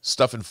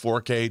 Stuff in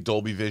 4K,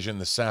 Dolby Vision,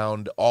 the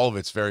sound, all of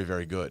it's very,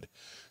 very good.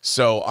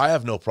 So I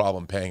have no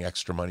problem paying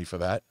extra money for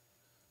that.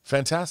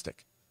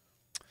 Fantastic.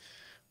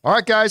 All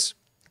right, guys.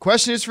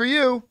 Question is for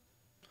you.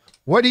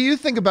 What do you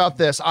think about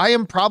this? I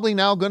am probably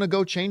now going to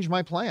go change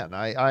my plan.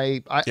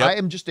 I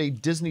am just a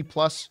Disney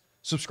Plus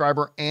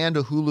subscriber and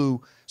a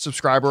Hulu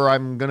subscriber.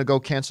 I'm going to go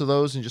cancel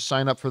those and just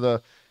sign up for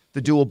the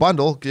dual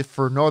bundle, if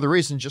for no other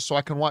reason, just so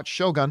I can watch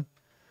Shogun,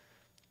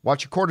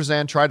 watch a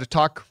courtesan try to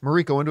talk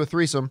Mariko into a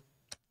threesome,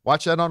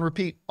 watch that on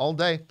repeat all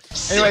day.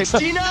 Anyway,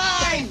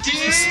 69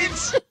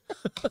 dudes.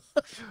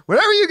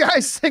 whatever you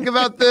guys think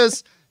about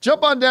this,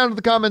 jump on down to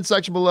the comment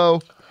section below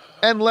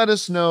and let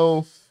us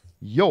know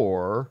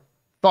your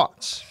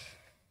thoughts.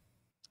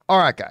 All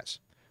right, guys.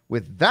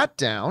 With that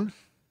down,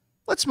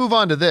 let's move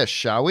on to this,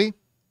 shall we?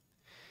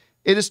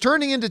 It is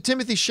turning into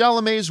Timothée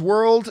Chalamet's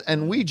world,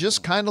 and we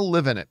just kind of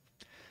live in it.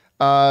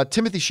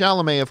 Timothée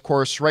Chalamet, of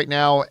course, right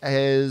now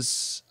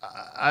is,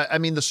 I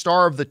mean, the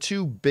star of the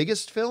two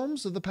biggest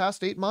films of the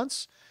past 8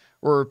 months,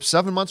 or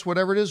 7 months,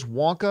 whatever it is.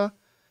 Wonka,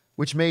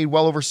 which made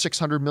well over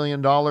 $600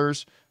 million.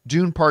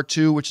 Dune Part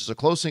 2, which is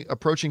approaching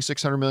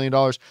 $600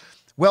 million.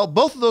 Well,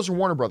 both of those are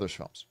Warner Brothers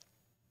films.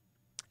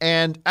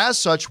 And as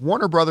such,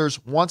 Warner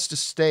Brothers wants to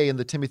stay in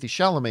the Timothée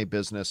Chalamet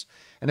business.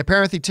 And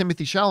apparently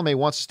Timothée Chalamet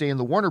wants to stay in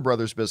the Warner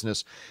Brothers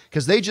business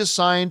because they just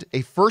signed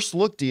a first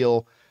look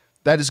deal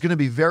that is going to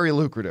be very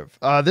lucrative.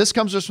 This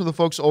comes just from the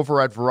folks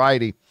over at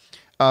Variety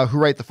who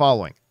write the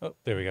following. Oh,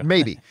 there we go.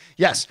 Maybe.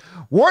 Yes.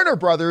 Warner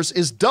Brothers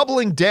is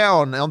doubling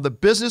down on the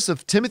business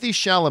of Timothée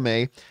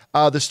Chalamet.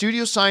 The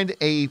studio signed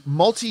a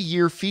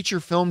multi-year feature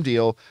film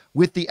deal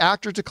with the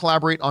actor to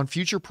collaborate on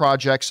future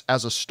projects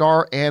as a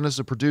star and as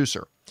a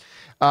producer.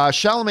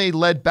 Chalamet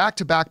led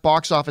back-to-back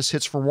box office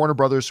hits for Warner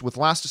Brothers with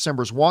last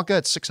December's Wonka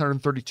at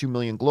 $632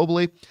 million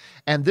globally,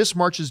 and this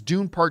March's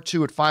Dune Part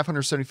 2 at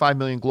 $575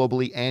 million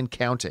globally and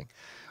counting.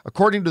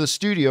 According to the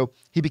studio,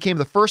 he became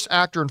the first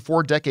actor in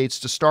 4 decades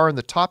to star in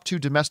the top 2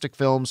 domestic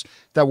films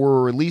that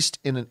were released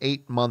in an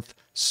 8-month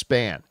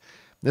span.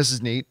 This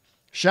is neat.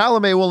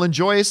 Chalamet will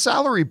enjoy a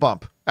salary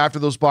bump after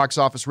those box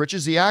office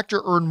riches. The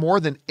actor earned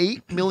more than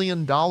 $8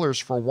 million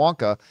for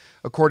Wonka,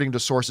 according to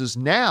sources.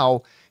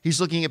 Now, he's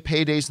looking at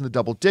paydays in the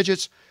double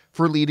digits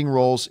for leading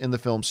roles in the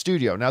film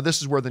studio. Now,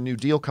 this is where the new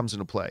deal comes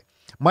into play.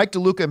 Mike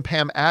DeLuca and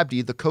Pam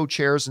Abdi, the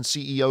co-chairs and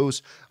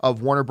CEOs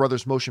of Warner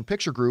Brothers Motion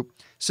Picture Group,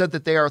 said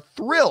that they are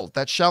thrilled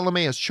that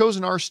Chalamet has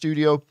chosen our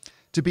studio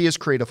to be his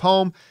creative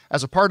home.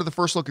 As a part of the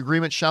first look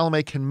agreement,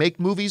 Chalamet can make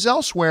movies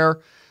elsewhere,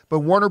 but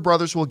Warner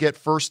Brothers will get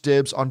first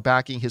dibs on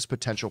backing his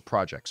potential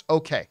projects.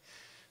 Okay,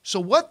 so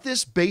what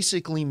this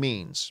basically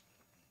means,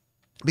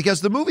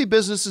 because the movie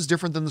business is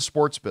different than the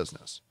sports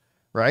business,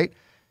 right?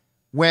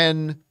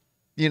 When,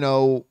 you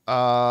know,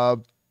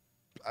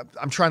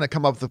 I'm trying to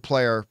come up with a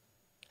player.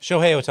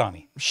 Shohei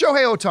Ohtani.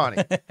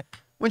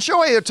 When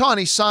Shohei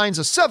Ohtani signs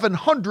a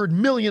 $700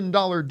 million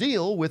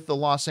deal with the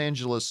Los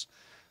Angeles,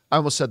 I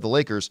almost said the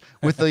Lakers,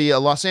 with the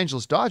Los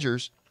Angeles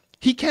Dodgers,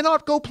 he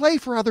cannot go play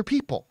for other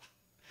people.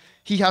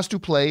 He has to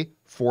play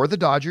for the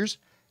Dodgers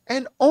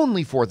and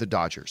only for the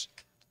Dodgers,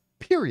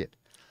 period.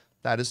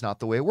 That is not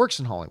the way it works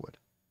in Hollywood.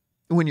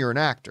 When you're an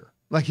actor,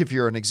 like if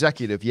you're an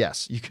executive,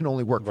 yes, you can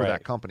only work for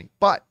that company.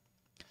 But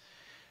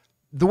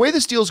the way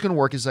this deal is going to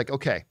work is like,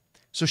 okay,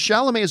 So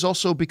Chalamet is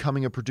also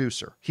becoming a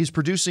producer. He's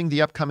producing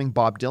the upcoming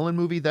Bob Dylan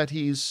movie that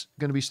he's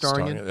going to be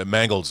starring in.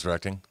 Mangold's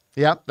directing.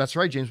 Yeah, that's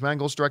right. James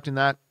Mangold's directing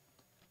that.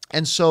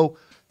 And so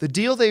the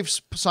deal they've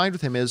signed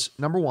with him is,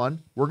 number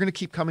one, we're going to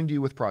keep coming to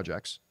you with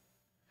projects.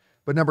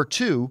 But number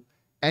two,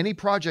 any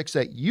projects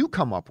that you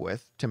come up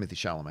with, Timothée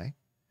Chalamet,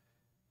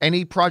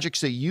 any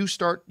projects that you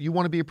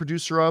want to be a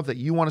producer of, that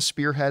you want to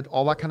spearhead,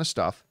 all that kind of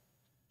stuff,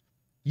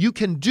 you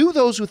can do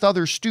those with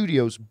other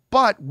studios,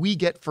 but we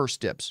get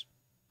first dibs.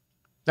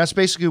 That's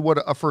basically what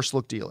a first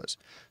look deal is.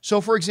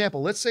 So, for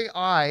example, let's say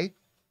I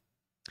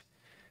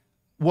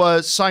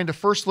signed a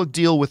first look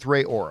deal with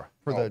Ray Ora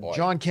for the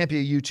John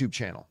Campea YouTube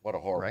channel. What a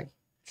horror. Right?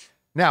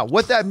 Now,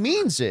 what that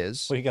means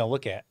is... What are you going to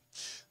look at?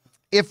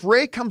 If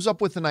Ray comes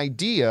up with an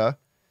idea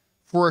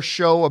for a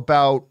show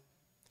about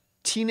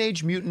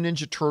Teenage Mutant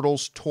Ninja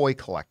Turtles toy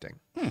collecting,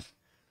 all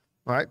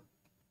right?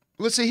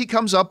 Let's say he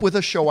comes up with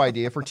a show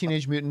idea for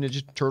Teenage Mutant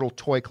Ninja Turtle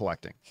toy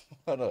collecting.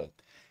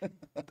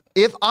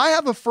 If I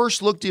have a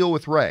first look deal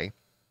with Ray,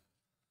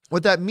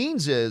 what that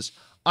means is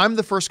I'm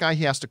the first guy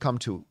he has to come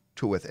to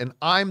with, and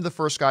I'm the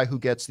first guy who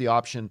gets the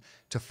option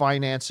to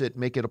finance it,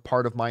 make it a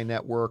part of my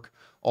network,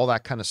 all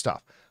that kind of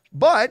stuff.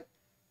 But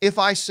if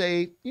I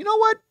say, you know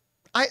what,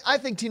 I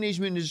think Teenage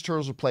Mutant Ninja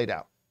Turtles are played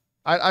out.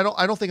 I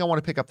don't think I want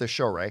to pick up this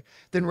show, Ray.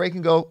 Then Ray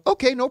can go,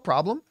 okay, no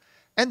problem,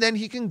 and then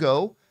he can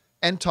go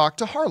and talk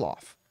to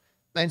Harloff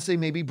and say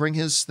maybe bring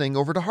his thing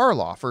over to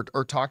Harloff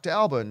or talk to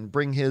Alba and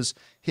bring his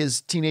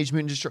Teenage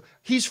Mutant Ninja Turtles.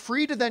 He's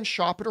free to then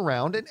shop it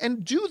around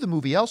and do the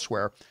movie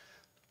elsewhere.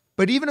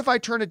 But even if I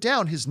turn it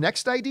down, his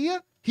next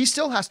idea, he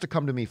still has to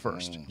come to me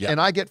first. And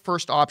I get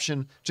first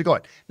option to go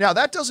in. Now,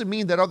 that doesn't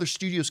mean that other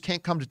studios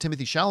can't come to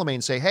Timothée Chalamet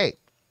and say, hey,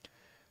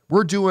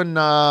 we're doing,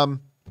 I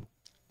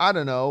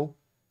don't know,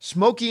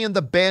 Smokey and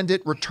the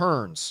Bandit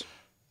Returns.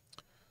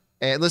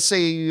 And let's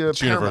say...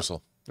 it's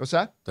Universal. What's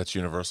that? That's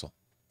Universal.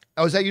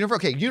 Oh, is that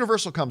Universal? Okay,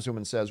 Universal comes to him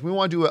and says, we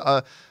want to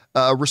do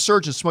a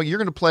resurgence. Smokey, you're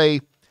going to play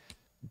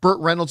Burt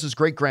Reynolds'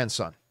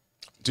 great-grandson.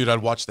 Dude,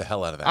 I'd watch the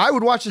hell out of that. I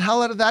would watch the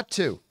hell out of that,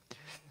 too.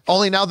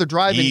 Only now they're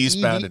driving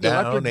eastbound and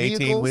down, 18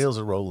 vehicles. wheels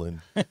are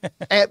rolling.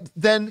 And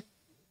then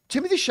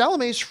Timothée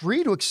Chalamet is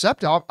free to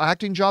accept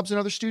acting jobs in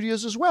other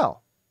studios as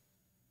well.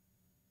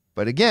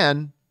 But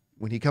again,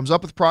 when he comes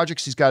up with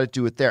projects, he's got to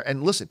do it there.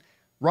 And listen,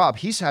 Rob,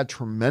 he's had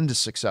tremendous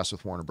success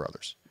with Warner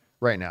Brothers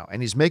right now,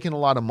 and he's making a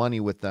lot of money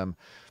with them.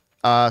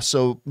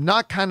 So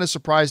not kind of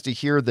surprised to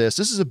hear this.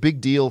 This is a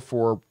big deal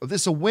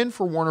this is a win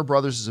for Warner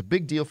Brothers. This is a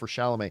big deal for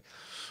Chalamet.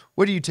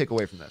 What do you take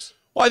away from this?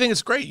 Well, I think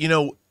it's great. You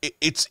know,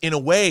 it's in a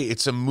way,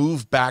 it's a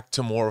move back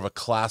to more of a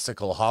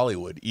classical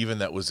Hollywood, even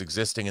that was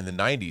existing in the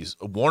 90s.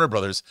 Warner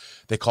Brothers,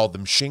 they called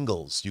them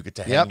shingles. You get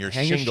to hang your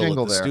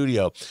shingle at the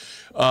studio.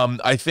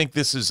 I think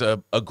this is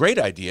a great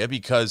idea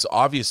because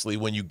obviously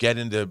when you get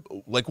into,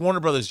 like Warner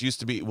Brothers used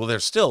to be, well, they're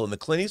still in the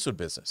Clint Eastwood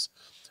business.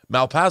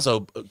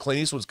 Malpazzo,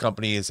 Clint Eastwood's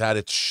company, has had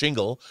its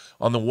shingle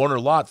on the Warner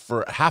lot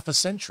for half a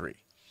century.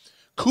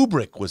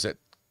 Kubrick was at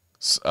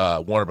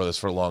Warner Brothers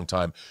for a long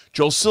time.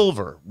 Joel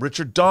Silver,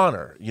 Richard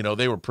Donner, you know,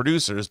 they were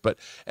producers,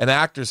 and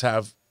actors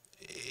have,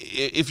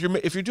 if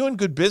you're doing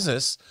good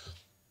business,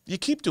 you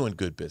keep doing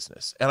good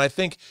business. And I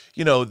think,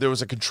 you know, there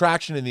was a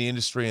contraction in the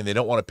industry and they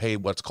don't want to pay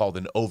what's called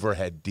an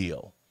overhead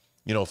deal.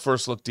 You know,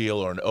 first look deal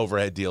or an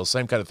overhead deal,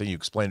 same kind of thing. You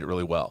explained it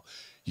really well.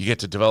 You get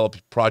to develop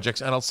projects.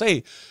 And I'll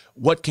say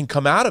what can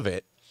come out of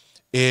it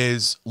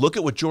is look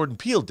at what Jordan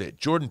Peele did.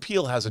 Jordan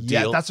Peele has a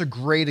deal. Yeah, that's a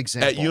great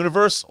example. At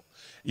Universal.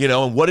 You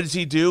know, and what does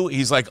he do?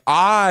 He's like,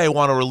 I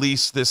want to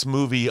release this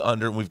movie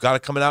we've got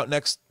it coming out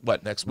next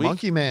week?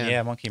 Monkey Man.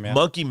 Yeah, Monkey Man.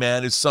 Monkey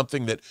Man is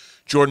something that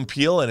Jordan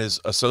Peele and his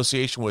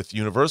association with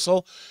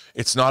Universal,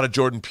 it's not a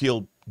Jordan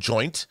Peele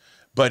joint,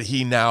 but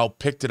he now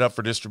picked it up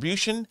for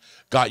distribution,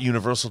 got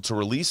Universal to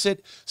release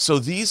it. So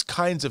these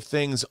kinds of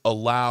things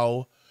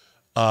allow,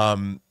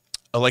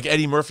 like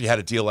Eddie Murphy had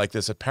a deal like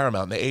this at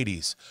Paramount in the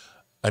 80s.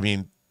 I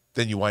mean,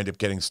 then you wind up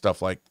getting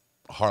stuff like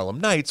Harlem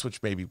Nights,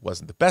 which maybe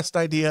wasn't the best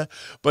idea,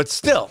 but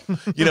still,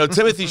 you know,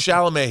 Timothée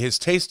Chalamet, his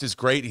taste is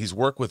great. He's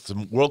worked with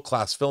some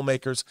world-class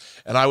filmmakers,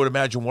 and I would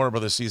imagine Warner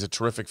Brothers sees a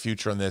terrific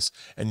future in this.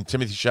 And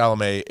Timothée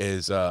Chalamet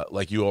is,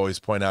 like you always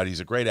point out, he's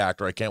a great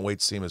actor. I can't wait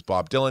to see him as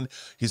Bob Dylan.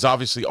 He's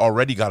obviously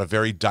already got a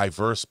very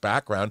diverse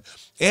background,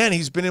 and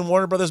he's been in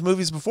Warner Brothers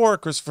movies before.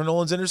 Christopher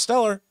Nolan's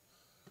Interstellar.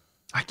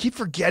 I keep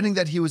forgetting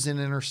that he was in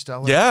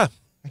Interstellar. Yeah,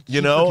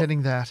 you know,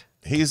 forgetting that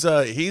he's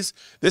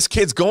this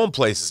kid's going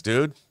places,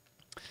 dude.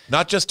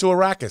 Not just to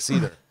Arrakis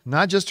either.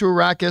 Not just to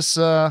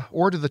Arrakis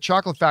or to the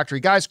Chocolate Factory.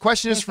 Guys,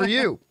 question is for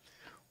you.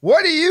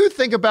 What do you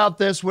think about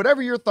this?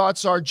 Whatever your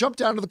thoughts are, jump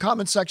down to the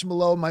comment section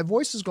below. My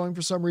voice is going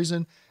for some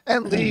reason,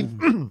 and leave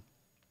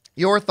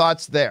your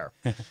thoughts there.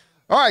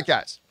 All right,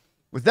 guys.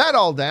 With that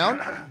all down,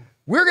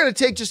 we're going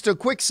to take just a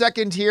quick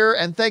second here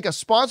and thank a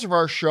sponsor of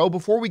our show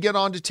before we get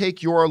on to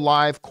take your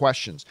live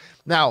questions.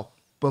 Now,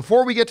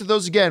 before we get to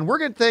those again, we're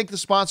going to thank the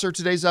sponsor of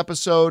today's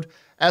episode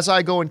as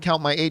I go and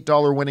count my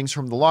 $8 winnings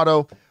from the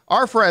lotto,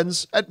 our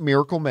friends at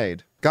Miracle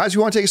Made. Guys,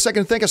 we want to take a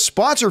second to thank a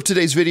sponsor of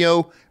today's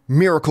video,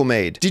 Miracle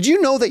Made. Did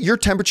you know that your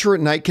temperature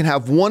at night can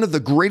have one of the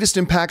greatest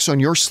impacts on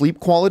your sleep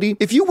quality?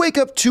 If you wake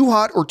up too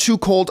hot or too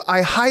cold,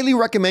 I highly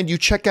recommend you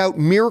check out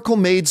Miracle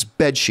Made's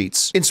bed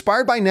sheets.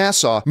 Inspired by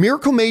NASA,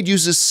 Miracle Made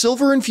uses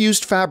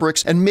silver-infused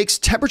fabrics and makes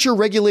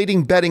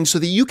temperature-regulating bedding so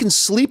that you can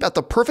sleep at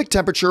the perfect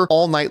temperature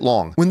all night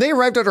long. When they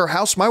arrived at our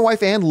house, my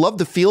wife Ann loved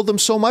the feel of them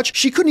so much,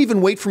 she couldn't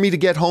even wait for me to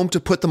get home to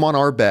put them on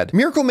our bed.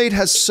 Miracle Made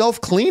has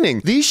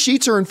self-cleaning. These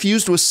sheets are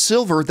infused with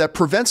silver that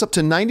prevents up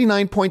to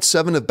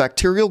 99.7% of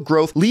bacterial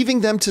growth,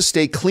 leaving them to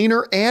stay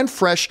cleaner and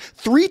fresh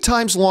 3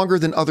 times longer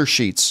than other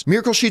sheets.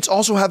 Miracle Sheets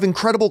also have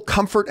incredible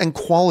comfort and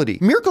quality.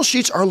 Miracle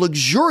Sheets are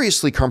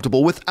luxuriously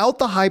comfortable without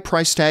the high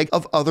price tag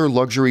of other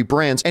luxury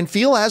brands and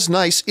feel as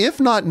nice, if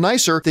not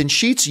nicer, than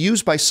sheets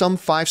used by some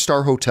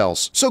 5-star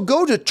hotels. So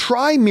go to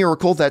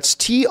TryMiracle, that's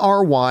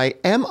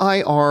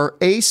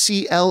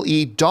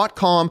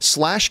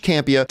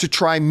TryMiracle.com/Campea to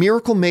try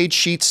Miracle Made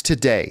sheets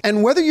today.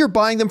 And whether you're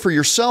buying them for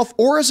yourself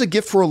or as a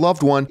gift for a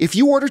loved one, if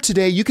you order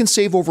today, you can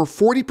save over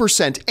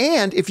 40%.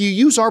 And if you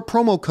use our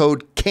promo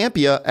code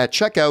Campea at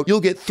checkout, you'll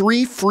get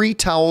 3 free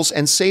towels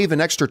and save an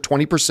extra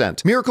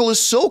 20%. Miracle is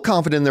so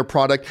confident in their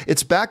product,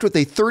 it's backed with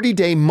a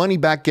 30-day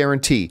money-back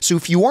guarantee. So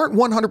if you aren't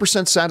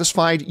 100%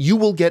 satisfied, you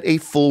will get a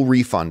full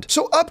refund.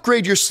 So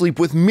upgrade your sleep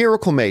with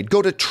Miracle Made.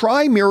 Go to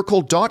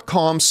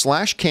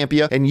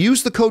TryMiracle.com/Campea and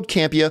use the code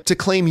Campea to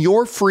claim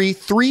your free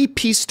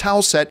 3-piece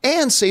towel set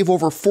and save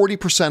over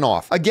 40%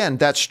 off. Again,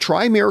 that's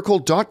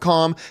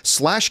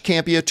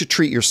TryMiracle.com/Campea to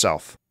treat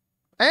yourself.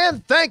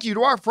 And thank you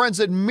to our friends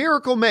at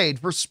Miracle Made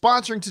for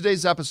sponsoring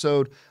today's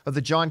episode of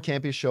the John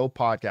Campea Show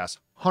podcast.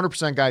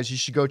 100% guys, you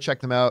should go check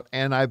them out.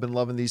 And I've been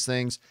loving these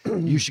things.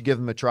 You should give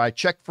them a try.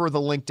 Check for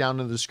the link down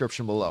in the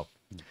description below.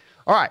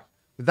 All right.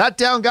 With that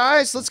down,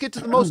 guys, let's get to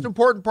the most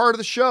important part of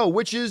the show,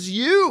 which is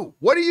you.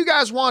 What do you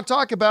guys want to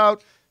talk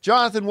about?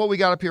 Jonathan, what we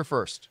got up here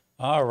first?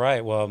 All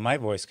right. Well, my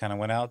voice kind of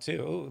went out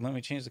too. Ooh, let me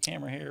change the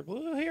camera here.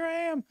 Ooh, here I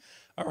am.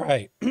 All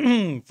right.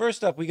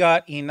 First up, we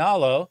got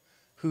Inalo,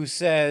 who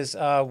says,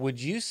 would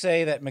you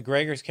say that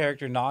McGregor's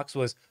character Knox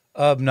was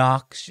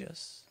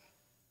obnoxious?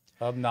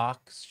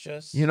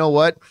 Obnoxious? You know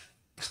what?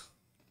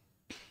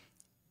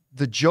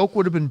 The joke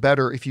would have been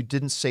better if you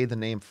didn't say the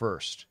name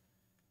first.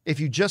 If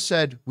you just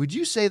said, would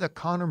you say that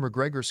Conor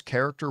McGregor's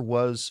character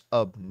was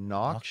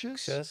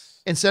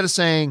obnoxious? Instead of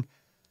saying,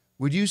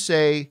 would you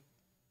say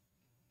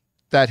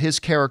that his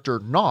character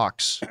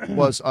Knox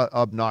was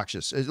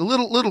obnoxious? A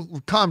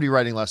little comedy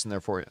writing lesson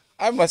there for you.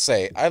 I must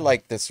say, I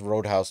like this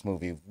Roadhouse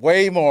movie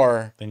way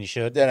more than you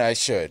should. Than I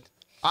should.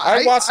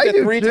 I watched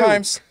it 3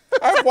 times.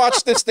 I've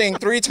watched this thing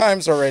 3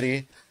 times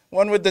already.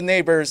 One with the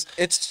neighbors.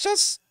 It's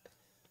just.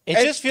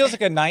 It just feels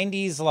like a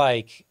 '90s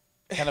like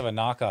kind of a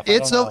knockoff.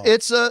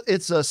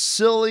 It's a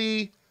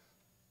silly,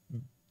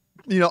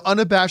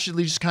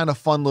 unabashedly just kind of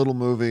fun little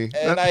movie.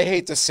 And I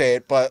hate to say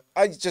it, but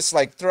I just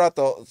like throughout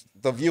the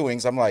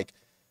viewings, I'm like,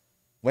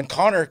 when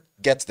Connor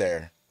gets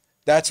there,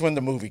 that's when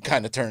the movie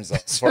kind of turns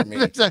up for me.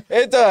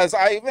 It does.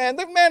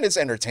 The man is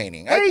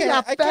entertaining. Hey,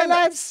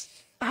 fellas.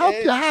 I hope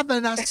you're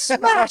having a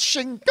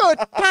smashing good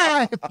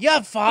time.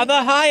 Your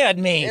father hired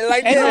me, and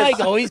I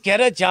always get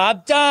a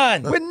job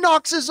done. When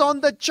Knox is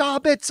on the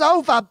job, it's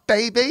over,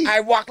 baby.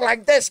 I walk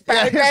like this,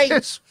 baby.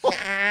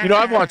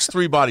 I've watched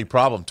 3 Body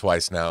Problem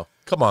twice now.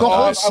 Come on, the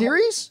whole guys.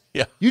 series?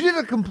 Yeah. You did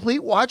a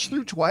complete watch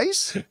through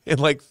twice? In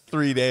like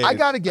 3 days. I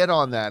got to get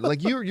on that.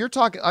 Like you're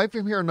talking, I've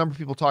been hearing a number of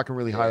people talking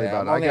really highly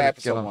about it. I got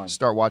to get on,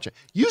 start watching.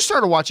 You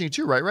started watching it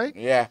too, right?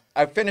 Yeah.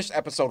 I finished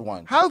episode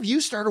 1. How have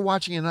you started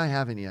watching it and I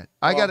haven't yet?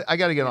 I got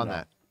to get on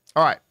that.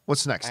 All right.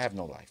 What's next? I have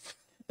no life.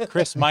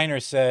 Chris Miner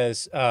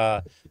says,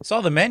 saw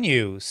the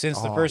Menu since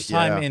the first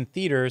time in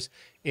theaters.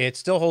 It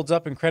still holds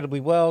up incredibly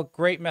well.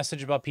 Great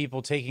message about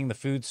people taking the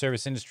food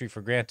service industry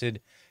for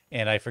granted.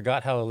 And I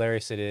forgot how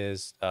hilarious it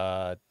is.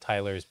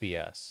 Tyler's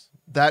BS.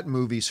 That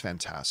movie's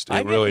fantastic.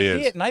 It really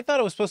is. And I thought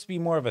it was supposed to be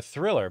more of a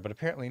thriller, but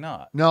apparently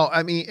not. No,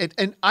 I mean,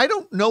 and I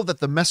don't know that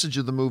the message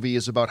of the movie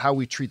is about how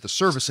we treat the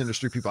service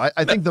industry people.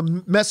 I think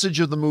the message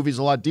of the movie is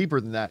a lot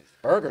deeper than that.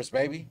 Burgers,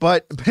 baby.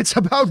 But it's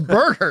about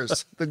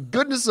burgers. The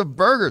goodness of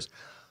burgers.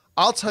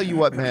 I'll tell you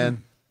what,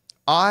 man.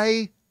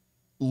 I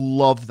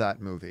love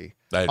that movie.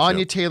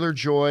 Anya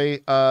Taylor-Joy,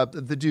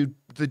 the dude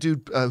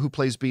who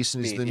plays Beast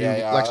and is the new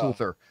Lex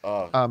Luthor.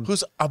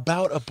 Who's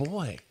about a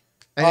boy.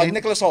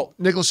 Nicholas Hoult.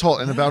 Nicholas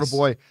Hoult and About a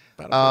Boy.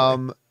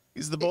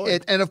 He's the boy.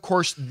 And of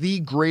course, the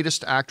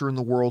greatest actor in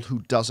the world who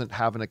doesn't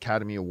have an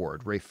Academy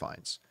Award, Ralph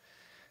Fiennes,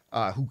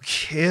 who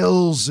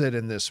kills it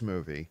in this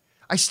movie.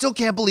 I still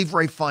can't believe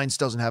Ralph Fiennes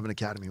doesn't have an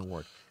Academy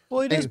Award.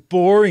 Well, he does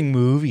boring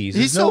movies.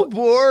 He's so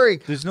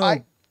boring. There's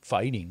no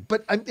fighting.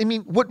 But I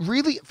mean, what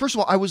really, first of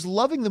all, I was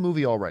loving the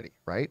movie already,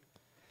 right?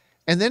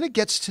 And then it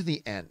gets to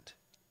the end.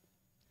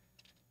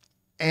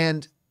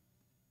 And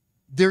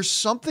there's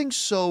something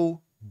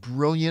so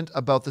brilliant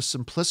about the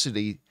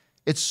simplicity.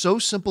 It's so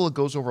simple, it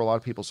goes over a lot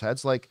of people's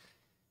heads. Like,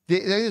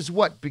 is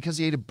what? Because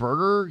he ate a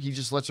burger, he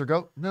just lets her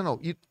go? No.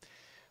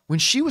 When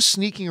she was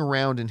sneaking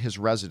around in his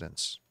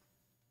residence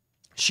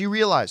she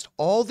realized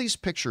all these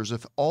pictures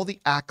of all the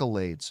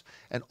accolades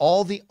and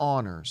all the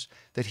honors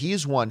that he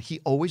has won, he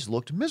always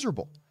looked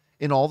miserable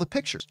in all the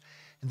pictures.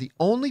 And the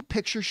only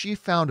picture she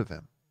found of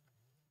him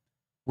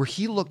where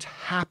he looked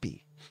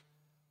happy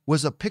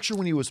was a picture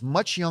when he was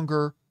much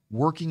younger,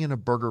 working in a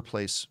burger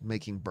place,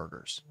 making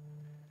burgers.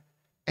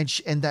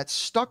 And that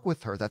stuck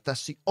with her,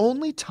 that's the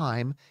only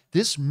time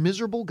this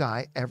miserable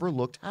guy ever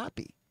looked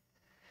happy.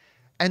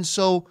 And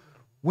so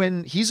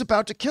when he's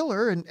about to kill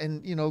her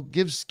and you know,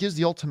 gives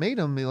the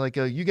ultimatum, like,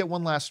 you get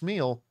one last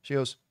meal, she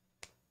goes,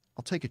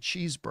 I'll take a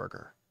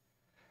cheeseburger.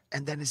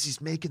 And then as he's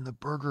making the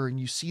burger and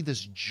you see this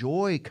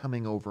joy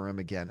coming over him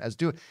again as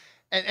doing,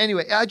 and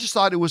anyway, I just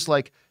thought it was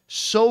like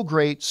so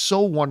great,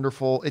 so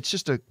wonderful. It's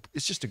just a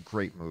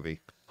great movie.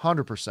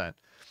 100%.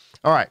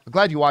 All right. I'm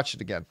glad you watched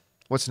it again.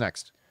 What's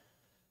next?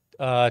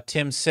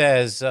 Tim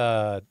says,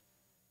 sorry,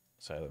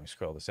 let me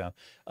scroll this down.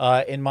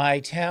 In my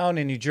town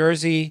in New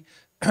Jersey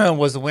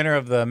was the winner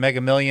of the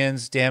Mega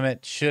Millions. Damn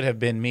it. Should have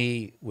been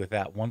me with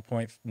that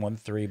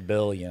 1.13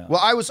 billion.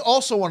 Well, I was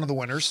also one of the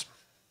winners.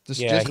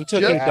 He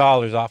took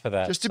 $8 off of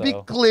that. Just to be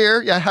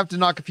clear, I have to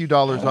knock a few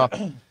dollars off.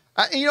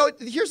 You know,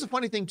 here's the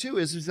funny thing too,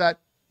 is that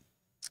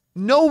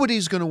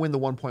nobody's going to win the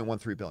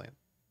 1.13 billion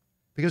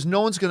because no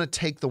one's going to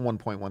take the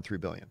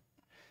 1.13 billion.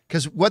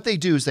 Because what they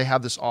do is they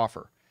have this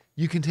offer.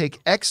 You can take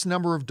X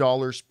number of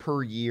dollars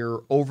per year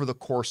over the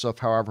course of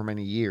however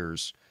many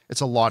years.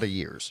 It's a lot of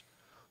years.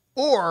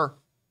 Or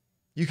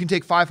you can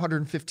take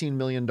 $515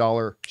 million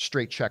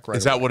straight check right away.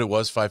 Is that what it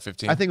was,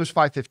 515? I think it was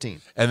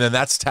 515. And then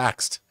that's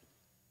taxed.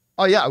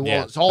 Oh, yeah.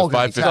 Well, it's all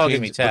going to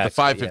be taxed.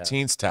 But the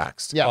 515's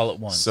taxed. Yeah. All at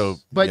once. So,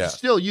 but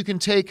still, you can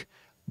take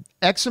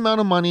X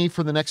amount of money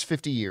for the next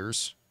 50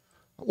 years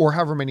or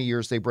however many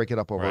years they break it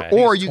up over. Right.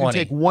 Or you can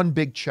take one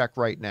big check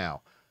right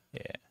now.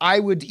 Yeah. I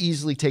would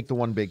easily take the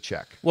one big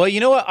check. Well, you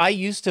know what? I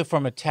used to,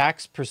 from a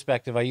tax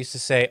perspective, I used to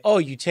say, oh,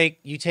 you take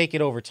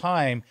it over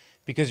time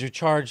because you're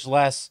charged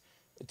less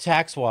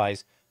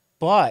tax-wise.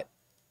 But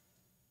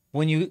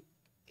when you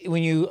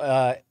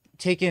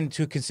take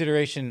into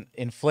consideration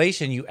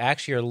inflation, you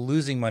actually are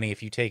losing money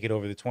if you take it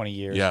over the 20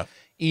 years. Yeah.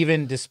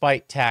 Even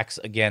despite tax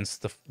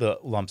against the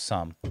lump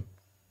sum.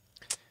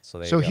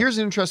 So here's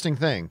an interesting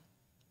thing.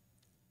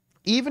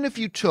 Even if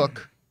you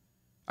took,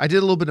 I did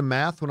a little bit of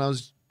math when I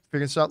was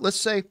figuring this out. Let's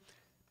say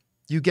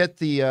you get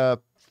the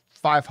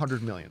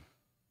 500 million.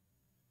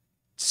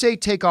 Say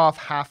take off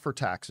half for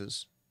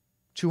taxes,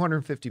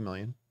 250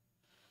 million.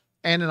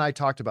 Ann and I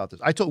talked about this.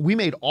 We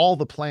made all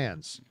the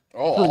plans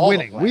for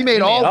winning. We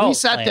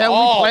sat down,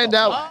 we planned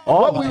out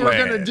what we were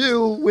going to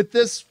do with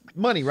this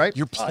money, right?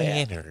 You're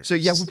planners. So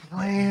yeah, we're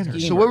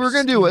planners. So what we're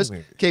going to do is,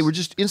 okay, we're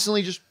just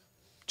instantly just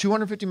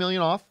 250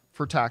 million off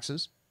for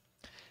taxes.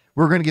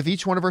 We're going to give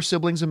each one of our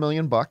siblings $1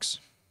 million.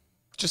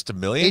 Just $1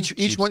 million?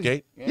 Each one.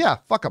 Yeah,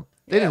 fuck them.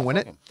 They didn't win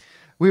it.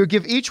 We would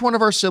give each one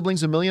of our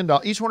siblings $1 million.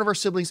 Each one of our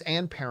siblings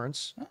and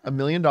parents $1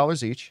 million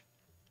each.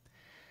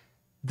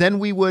 Then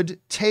we would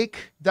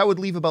that would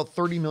leave about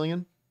 30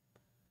 million,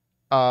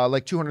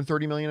 like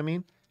 230 million, I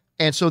mean.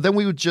 And so then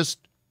we would just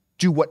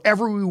do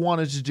whatever we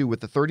wanted to do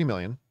with the 30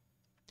 million.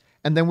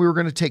 And then we were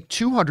going to take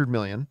 200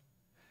 million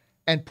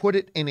and put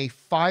it in a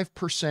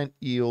 5%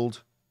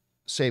 yield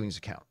savings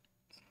account.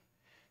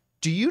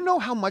 Do you know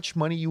how much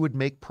money you would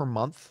make per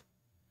month?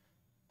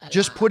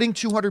 Just putting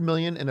 200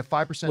 million in a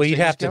 5%. Well, you'd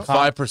have to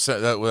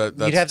 5%.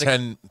 That's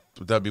 10.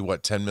 That'd be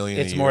what, 10 million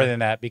a year? It's more than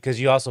that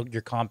because you're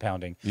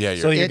compounding. Yeah.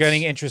 So you're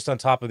getting interest on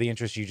top of the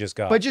interest you just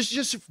got. But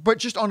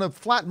just on a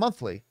flat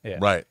monthly. Yeah.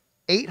 Right.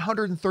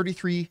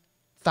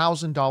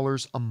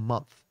 $833,000 a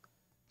month.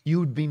 You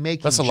would be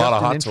making. That's a lot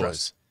of hot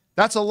toys.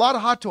 That's a lot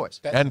of hot toys.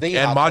 And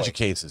Maji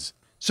cases.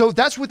 So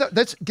that's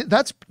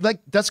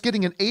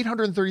getting an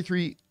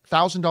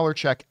 $833,000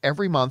 check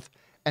every month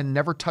and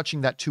never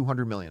touching that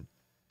 200 million.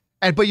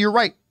 But you're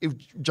right,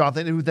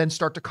 Jonathan, it would then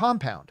start to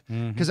compound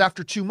because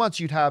after 2 months,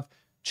 you'd have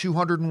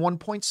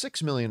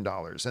 $201.6 million.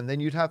 And then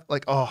you'd have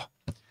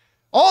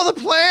all the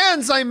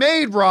plans I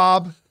made,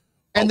 Rob.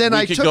 And then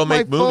I took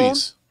my phone.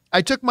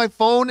 I took my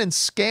phone and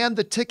scanned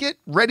the ticket,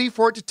 ready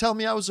for it to tell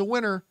me I was a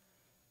winner.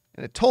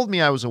 And it told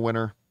me I was a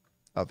winner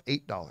of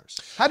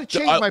 $8. Had to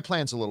change my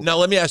plans a little bit. Now,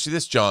 let me ask you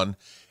this, John.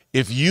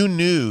 If you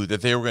knew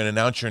that they were going to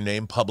announce your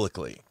name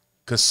publicly,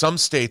 because some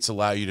states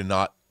allow you to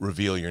not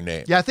reveal your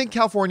name. Yeah, I think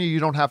California, you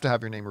don't have to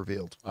have your name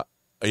revealed.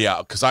 Yeah,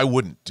 because I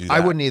wouldn't do that. I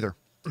wouldn't either.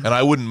 And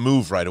I wouldn't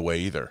move right away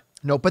either.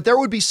 No, but there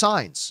would be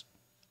signs.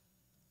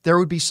 There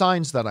would be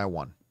signs that I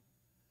won.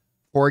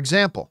 For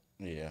example.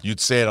 Yeah. You'd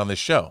say it on this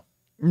show.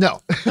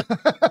 No.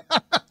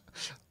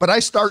 But I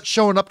start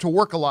showing up to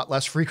work a lot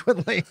less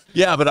frequently.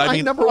 Yeah, but I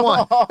mean, number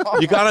one.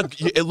 You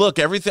gotta look,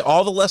 everything,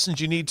 all the lessons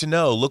you need to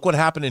know. Look what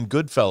happened in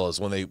Goodfellas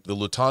when the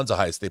Lufthansa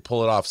heist. They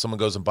pull it off. Someone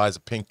goes and buys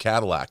a pink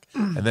Cadillac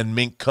and then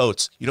mink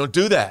coats. You don't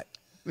do that.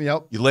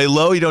 Yep. You lay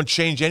low. You don't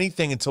change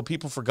anything until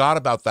people forgot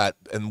about that,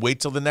 and wait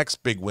till the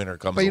next big winner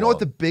comes. But you know what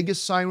the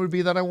biggest sign would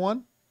be that I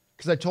won?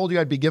 Because I told you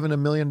I'd be given $1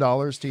 million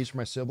to each of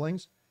my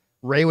siblings.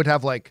 Ray would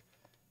have like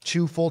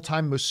 2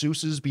 full-time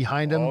masseuses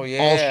behind him Oh, yeah.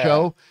 all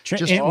show,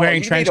 just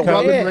wearing trench coats.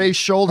 rubbing Ray's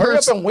shoulders. Hurry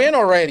up and win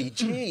already.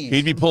 Jeez.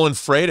 He'd be pulling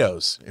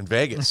Fredos in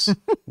Vegas.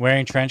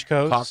 Wearing trench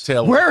coats.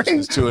 Cocktail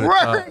wearing 2 at a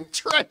time.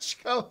 trench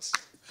coats.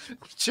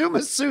 2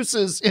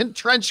 masseuses in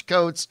trench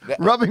coats,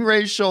 rubbing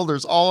Ray's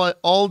shoulders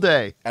all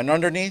day. And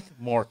underneath,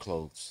 more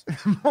clothes.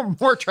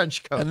 more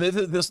trench coats. And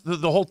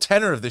the whole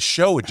tenor of the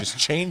show would just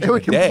change. It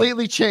would in a day.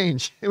 completely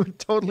change. It would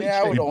totally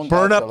Yeah, I would change. own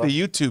Burn that up fella.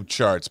 the YouTube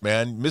charts,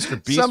 man.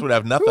 Mr. Beast would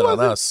have Who nothing on was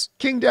it? us.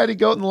 King Daddy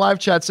Goat in the live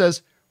chat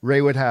says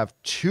Ray would have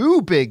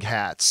 2 big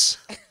hats.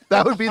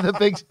 That would be the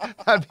big.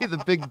 That'd be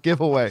the big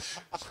giveaway.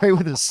 Ray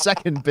with his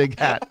second big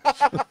hat.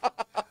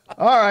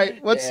 All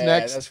right, what's Yeah,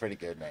 next? that's pretty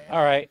good, man.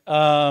 All right.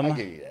 I'll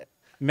give you that.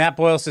 Matt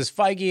Boyle says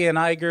Feige and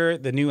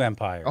Iger, the new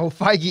empire. Oh,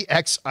 Feige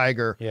X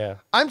Iger. Yeah.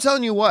 I'm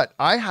telling you what,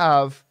 I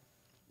have,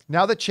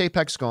 now that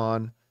Chapek's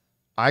gone,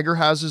 Iger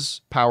has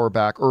his power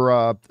back,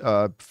 or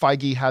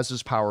Feige has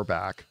his power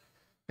back,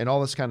 and all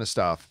this kind of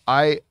stuff.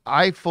 I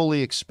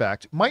fully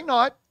expect, might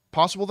not,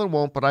 possible that it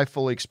won't, but I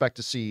fully expect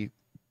to see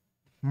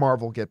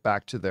Marvel get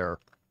back to their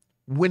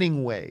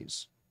winning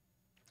ways.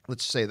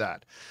 Let's say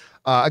that.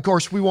 Of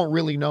course, we won't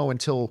really know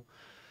until,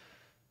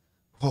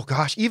 oh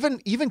gosh,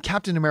 even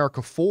Captain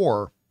America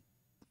 4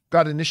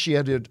 got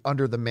initiated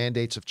under the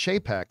mandates of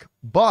Chapek,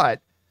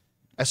 but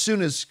as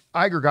soon as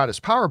Iger got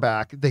his power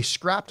back, they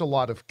scrapped a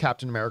lot of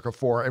Captain America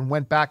 4 and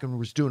went back and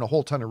was doing a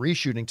whole ton of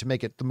reshooting to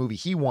make it the movie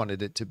he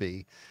wanted it to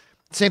be.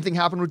 Same thing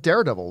happened with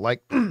Daredevil.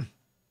 Like,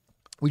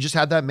 we just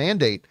had that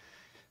mandate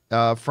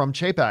from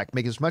Chapek.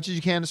 Make as much as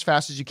you can, as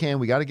fast as you can.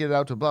 We got to get it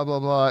out to blah, blah,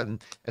 blah.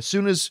 And as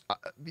soon as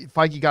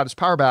Feige got his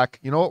power back,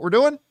 you know what we're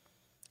doing?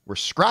 We're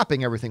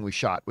scrapping everything we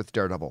shot with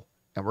Daredevil.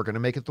 And we're going to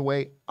make it the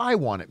way I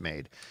want it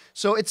made.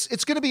 So it's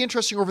going to be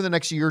interesting over the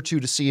next year or two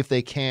to see if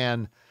they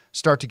can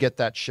start to get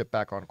that ship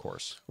back on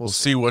course. We'll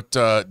see what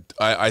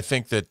I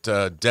think that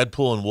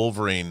Deadpool and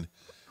Wolverine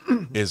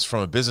is,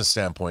 from a business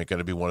standpoint, going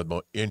to be one of the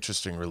most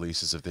interesting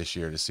releases of this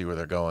year to see where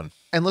they're going.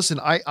 And listen,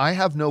 I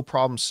have no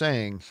problem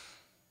saying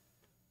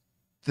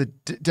the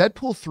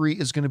Deadpool 3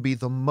 is going to be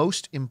the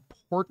most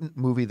important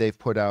movie they've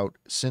put out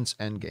since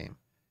Endgame,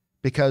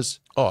 because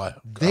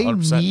they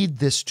 100%. need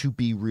this to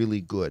be really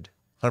good.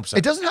 100%.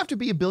 It doesn't have to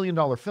be $1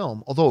 billion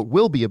film, although it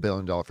will be $1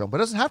 billion film, but it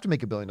doesn't have to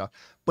make $1 billion,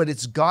 but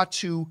it's got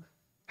to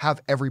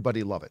have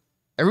everybody love it.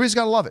 Everybody's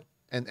got to love it.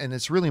 And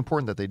it's really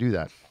important that they do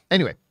that.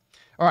 Anyway.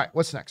 All right.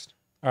 What's next?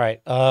 All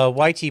right.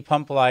 YT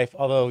Pump Life,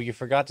 although you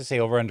forgot to say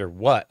over under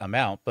what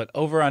amount, but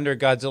over under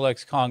Godzilla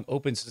X Kong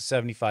opens to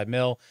 75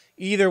 mil.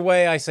 Either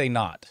way, I say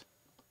not.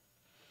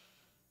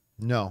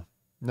 No.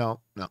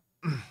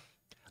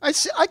 I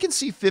can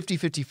see 50,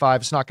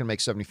 55. It's not going to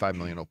make 75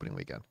 million opening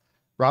weekend.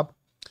 Rob?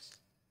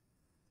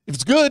 If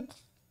it's good,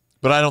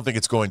 but I don't think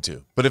it's going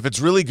to. But if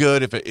it's really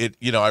good, if it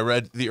I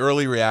read the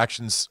early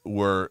reactions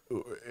were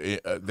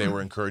they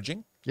were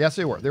encouraging. Yes,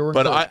 they were. They were.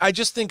 But I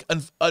just think,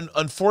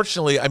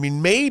 unfortunately, I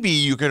mean, maybe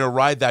you're going to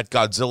ride that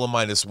Godzilla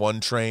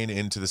 -1 train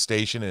into the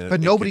station. And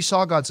but nobody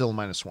saw Godzilla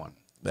 -1.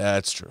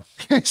 That's true.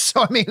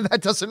 So, I mean,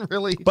 that doesn't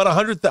really. But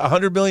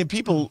 100 million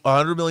people,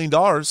 $100 million,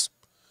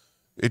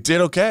 it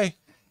did okay.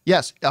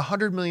 Yes,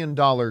 $100 million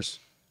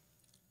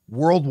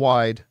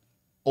worldwide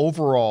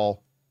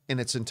overall in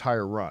its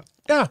entire run.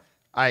 Yeah.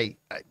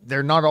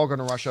 They're not all going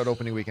to rush out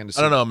opening weekend to see.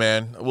 I don't know,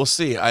 man. We'll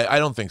see. I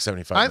don't think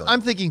 75 million.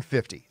 I'm thinking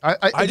 50.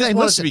 I just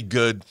want it to be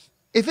good.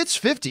 If it's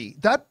 50,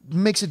 that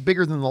makes it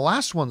bigger than the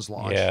last one's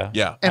launch.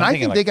 Yeah. And I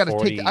think like they got to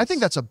 40s. take. I think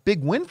that's a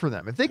big win for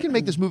them if they can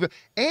make this movie.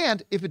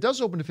 And if it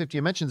does open to 50,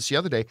 I mentioned this the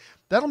other day,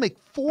 that'll make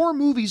 4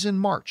 movies in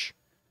March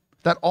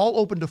that all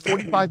open to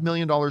 $45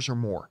 million or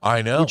more.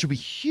 I know. Which would be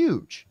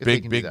huge. If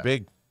they can do that.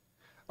 Big.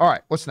 All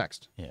right, what's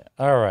next? Yeah.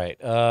 All right.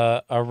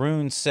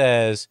 Arun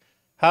says,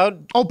 how...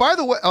 Oh, by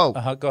the way,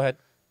 go ahead.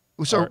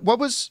 So what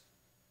was...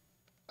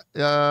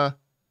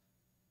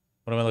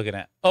 What am I looking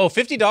at? Oh,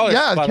 $50.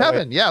 Yeah, by the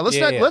Kevin. way. Yeah,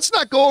 let's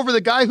not go over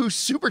the guy who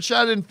super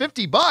chatted in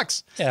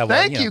 $50. Yeah, well,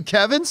 Thank you,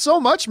 Kevin, so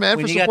much, man,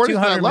 when for you got supporting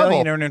that 200 level.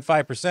 million earning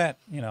 5%,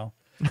 you know.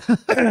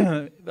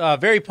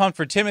 Very pumped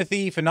for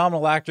Timothy,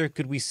 phenomenal actor.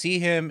 Could we see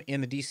him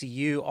in the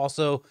DCU?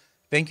 Also,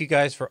 thank you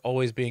guys for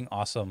always being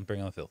awesome. Bring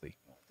on the filthy.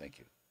 Thank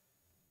you.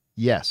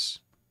 Yes.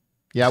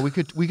 Yeah, we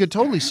could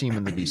totally see him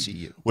in the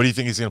DCU. What do you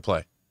think he's going to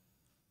play?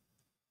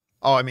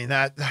 Oh, I mean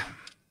that.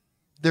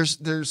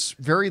 There's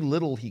very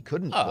little he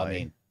couldn't play. I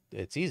mean,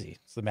 it's easy.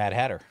 It's the Mad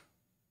Hatter.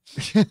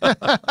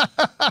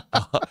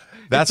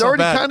 That's it's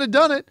already not bad. kind of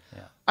done it.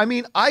 Yeah. I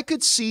mean, I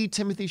could see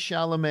Timothy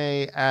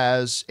Chalamet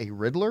as a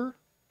Riddler.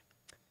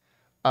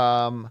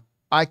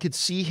 I could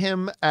see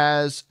him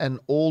as an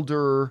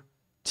older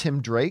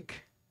Tim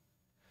Drake.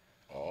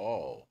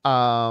 Oh.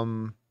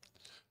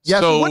 Yeah.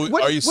 So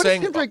what are you what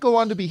saying did Tim Drake go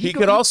on to be? He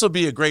could also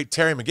be a great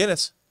Terry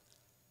McGinnis.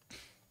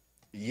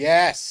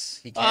 Yes,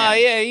 he can.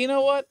 Yeah, you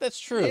know what? That's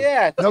true.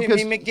 Yeah, No, Timmy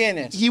 'cause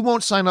McGinnis. He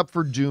won't sign up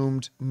for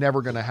doomed,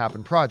 never going to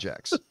happen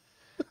projects.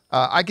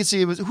 I could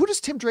see it was, who does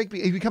Tim Drake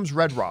be? He becomes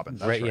Red Robin.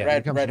 That's Right, right. yeah. He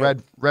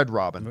becomes Red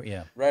Robin.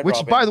 Yeah. Red Which,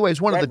 Robin. by the way,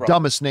 is one of Red the Robin.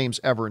 dumbest names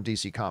ever in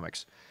DC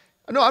Comics.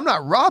 No, I'm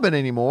not Robin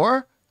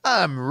anymore.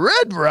 I'm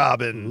Red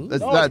Robin. No,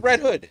 it's Red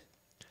Hood.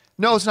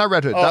 No, it's not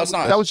Red Hood. Oh, it's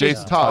not. That was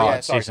Jason Todd. Oh, yeah,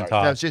 sorry. Jason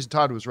Todd. That was Jason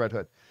Todd who was Red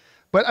Hood.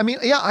 But I mean,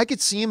 yeah, I could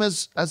see him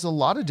as a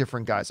lot of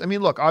different guys. I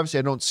mean, look, obviously,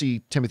 I don't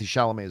see Timothy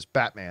Chalamet as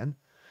Batman.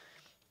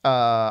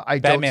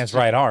 Batman's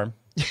right arm.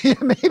 Yeah,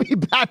 maybe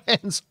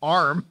Batman's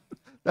arm.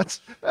 That's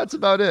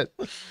about it.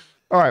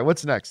 All right,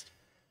 what's next?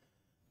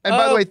 And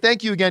by the way,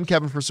 thank you again,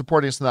 Kevin, for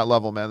supporting us on that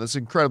level, man. That's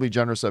incredibly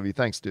generous of you.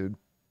 Thanks, dude.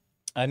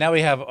 Now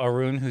we have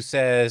Arun who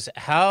says,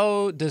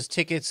 how does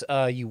tickets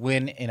you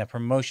win in a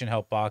promotion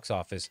help box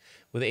office?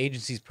 Will the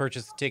agencies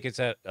purchase the tickets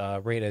at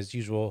rate as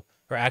usual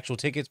or actual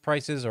tickets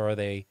prices, or are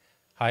they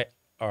high?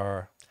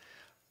 Or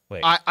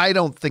wait, I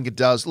don't think it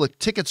does. Look,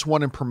 tickets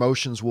won in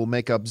promotions will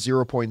make up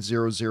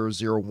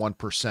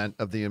 0.0001%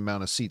 of the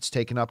amount of seats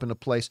taken up in a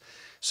place.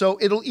 So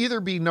it'll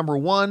either be, number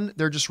one,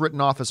 they're just written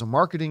off as a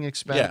marketing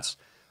expense.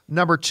 Yeah.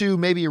 Number two,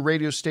 maybe a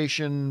radio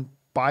station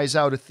buys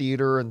out a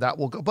theater and that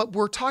will go. But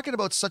we're talking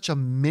about such a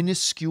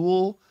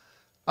minuscule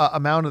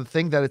amount of the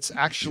thing that it's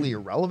actually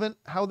irrelevant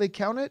how they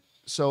count it.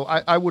 So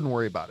I wouldn't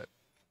worry about it.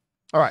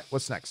 All right,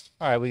 what's next?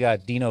 All right, we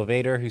got Dino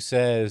Vader who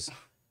says,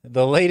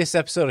 the latest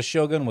episode of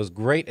Shogun was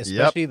great,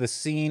 especially the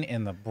scene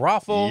in the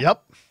brothel.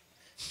 Yep.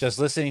 Just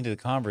listening to the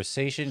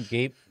conversation,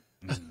 Gabe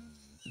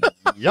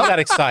got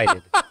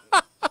excited.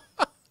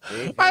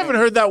 I haven't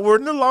heard that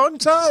word in a long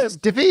time.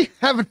 Stiffy,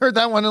 haven't heard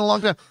that one in a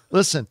long time.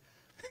 Listen,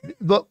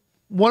 but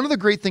one of the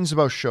great things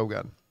about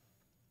Shogun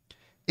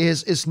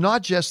is it's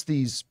not just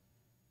these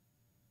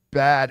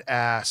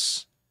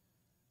badass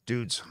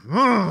dudes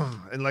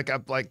and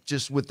like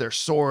just with their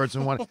swords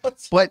and one,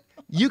 but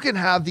you can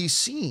have these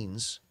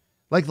scenes.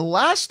 Like the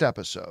last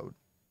episode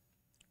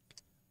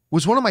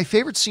was one of my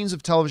favorite scenes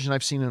of television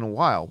I've seen in a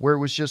while, where it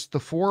was just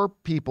the four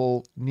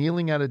people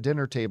kneeling at a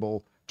dinner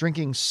table,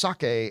 drinking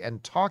sake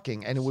and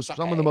talking. And it was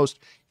some of the most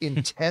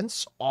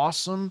intense,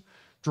 awesome,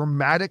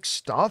 dramatic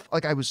stuff.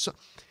 Like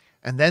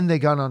and then they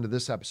got onto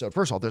this episode.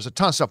 First of all, there's a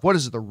ton of stuff. What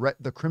is it?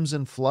 The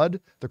Crimson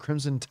Flood, the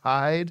Crimson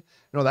Tide.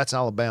 No, that's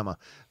Alabama.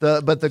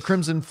 But the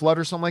Crimson Flood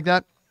or something like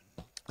that.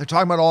 They're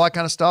talking about all that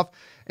kind of stuff.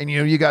 And,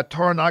 you got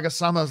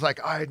Toranaga-sama's like,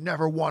 I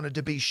never wanted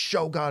to be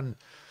Shogun,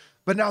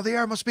 but now the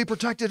air must be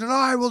protected and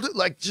I will do,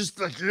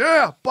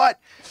 yeah. But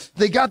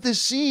they got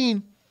this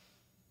scene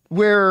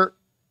where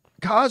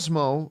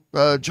Cosmo,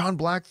 John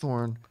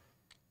Blackthorne,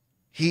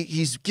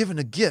 he's given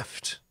a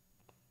gift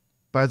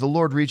by the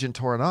Lord Regent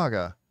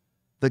Toranaga,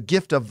 the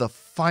gift of the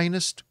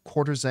finest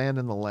courtesan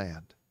in the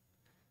land.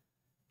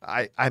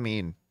 I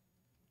mean,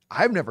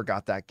 I've never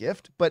got that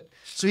gift, but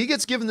so he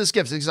gets given this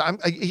gift.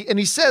 And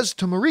he says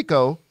to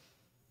Mariko,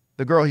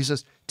 the girl, he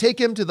says, take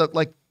him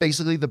to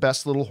basically the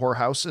best little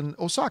whorehouse in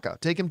Osaka.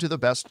 Take him to the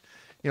best,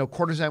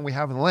 courtesan we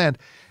have in the land,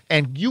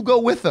 and you go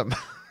with them.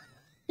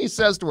 He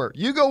says to her,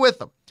 you go with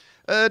them.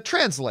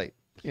 Translate,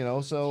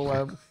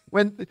 so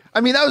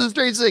that was a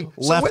strange thing.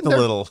 Left a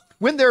little.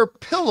 When they're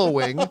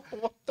pillowing,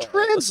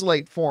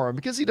 translate for him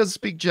because he doesn't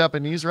speak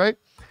Japanese, right?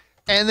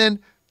 And then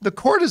the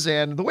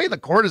courtesan,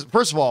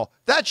 first of all,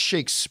 that's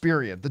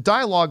Shakespearean. The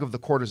dialogue of the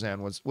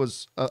courtesan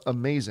was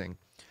amazing.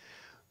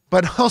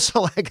 But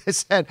also, like I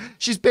said,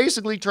 she's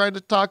basically trying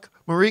to talk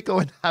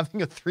Mariko into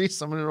having a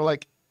threesome, and we're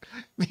like,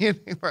 yeah,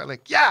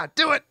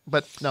 do it.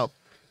 But no.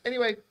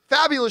 Anyway,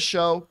 fabulous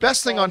show.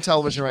 Best thing on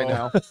television right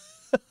now.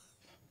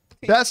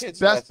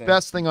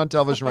 Best thing on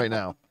television right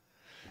now.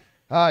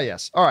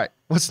 Yes. All right.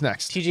 What's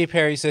next? TJ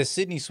Perry says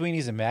Sydney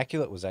Sweeney's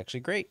Immaculate was actually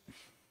great.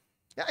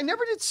 Yeah, I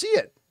never did see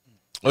it.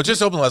 Oh, it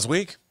just opened last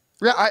week.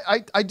 Yeah,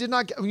 I did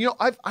not.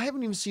 I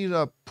haven't even seen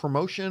a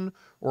promotion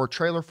or a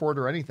trailer for it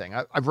or anything.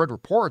 I've read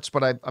reports,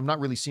 but I'm not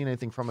really seeing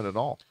anything from it at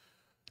all.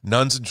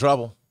 Nuns in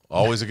Trouble,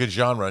 always a good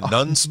genre.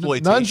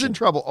 Nunsploitation. Nuns in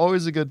Trouble,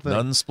 always a good thing.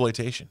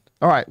 Nunsploitation.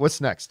 All right,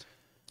 what's next?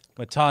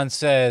 Matan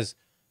says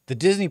the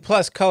Disney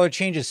Plus color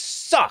changes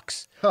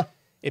sucks. Huh.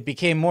 It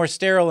became more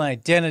sterile and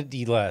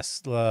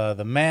identity-less.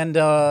 The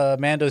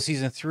Mando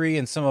season 3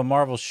 and some of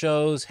Marvel's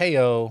shows.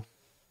 Heyo,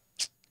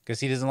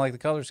 guess he doesn't like the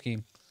color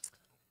scheme.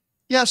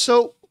 Yeah,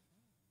 so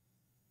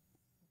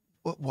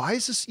why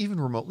is this even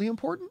remotely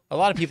important? A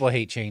lot of people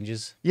hate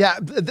changes. Yeah,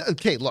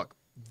 okay, look,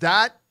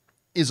 that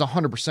is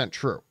 100%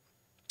 true.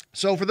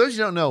 So for those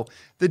who don't know,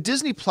 the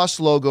Disney Plus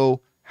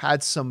logo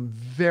had some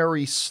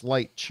very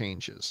slight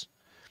changes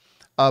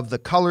of the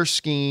color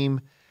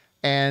scheme,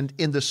 and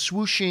in the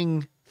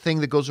swooshing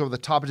thing that goes over the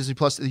top of Disney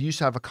Plus, they used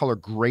to have a color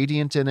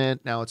gradient in it.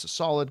 Now it's a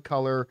solid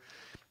color.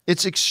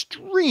 It's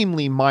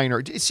extremely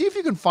minor. See if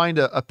you can find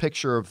a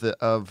picture of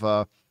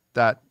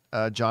that.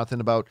 Jonathan,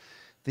 about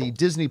the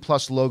Disney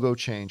Plus logo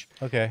change.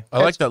 Okay, I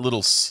like that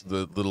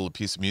little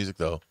piece of music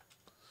though.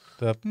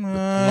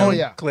 Oh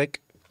yeah,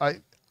 click.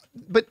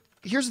 But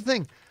here's the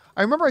thing: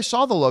 I remember I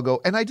saw the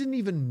logo and I didn't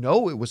even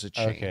know it was a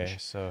change. Okay,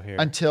 so here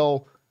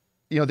until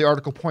the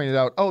article pointed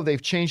out, oh,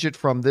 they've changed it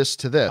from this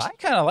to this. I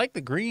kind of like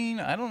the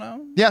green. I don't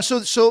know. Yeah,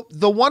 so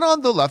the one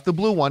on the left, the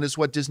blue one, is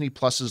what Disney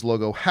Plus's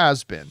logo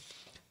has been.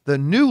 The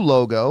new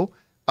logo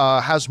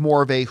has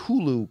more of a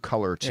Hulu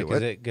color to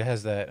it. It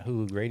has that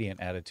Hulu gradient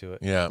added to it.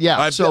 Yeah. Yeah.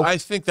 I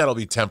think that'll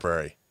be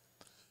temporary.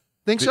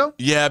 Think so?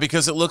 Yeah,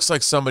 because it looks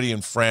like somebody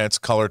in France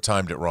color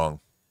timed it wrong.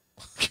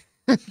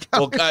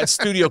 Well,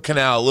 Studio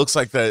Canal looks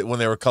like that when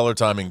they were color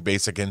timing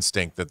Basic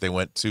Instinct that they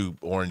went to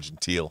orange and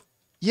teal.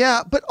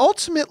 Yeah, but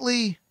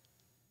ultimately,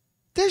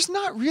 there's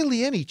not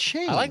really any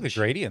change. I like the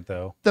gradient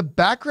though. The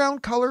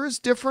background color is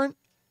different,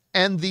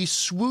 and the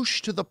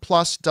swoosh to the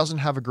plus doesn't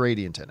have a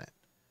gradient in it.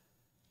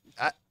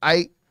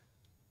 I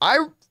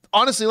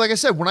honestly, like I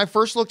said, when I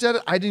first looked at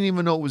it, I didn't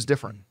even know it was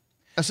different.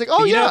 I was like,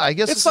 oh yeah, I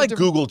guess it's like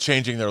Google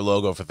changing their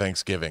logo for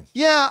Thanksgiving.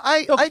 Yeah,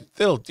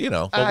 they'll, you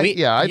know.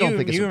 I don't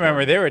think it's you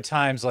remember there were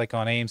times like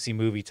on AMC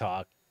Movie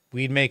Talk,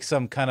 we'd make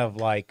some kind of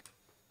like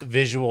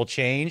visual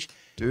change,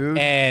 dude,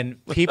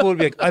 and people would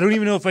be like, I don't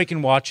even know if I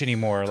can watch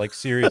anymore. Like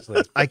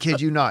seriously, I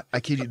kid you not. I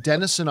kid you.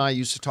 Dennis and I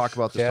used to talk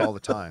about this all the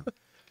time.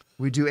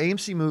 We do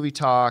AMC Movie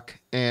Talk,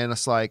 and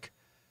it's like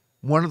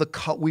one of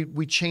the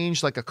we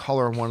changed like a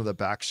color on one of the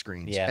back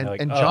screens. Yeah,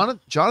 and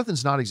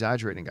Jonathan's not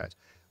exaggerating, guys.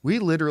 We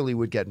literally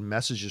would get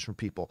messages from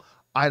people.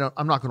 I'm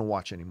not going to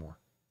watch anymore.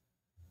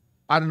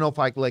 I don't know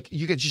if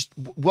you could just,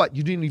 what?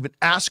 You didn't even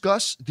ask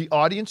us, the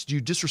audience? Do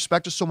you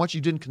disrespect us so much you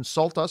didn't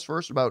consult us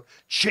first about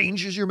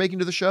changes you're making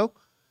to the show?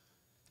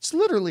 It's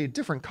literally a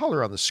different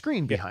color on the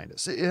screen behind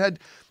us. It had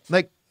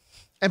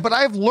but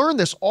I've learned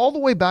this all the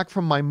way back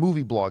from my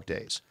movie blog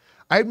days.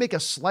 I'd make a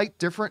slight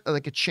different,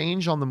 like a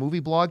change on the movie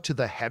blog to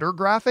the header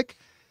graphic,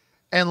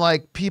 and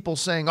like people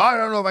saying, I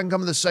don't know if I can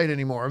come to the site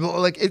anymore.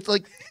 Like, it's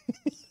like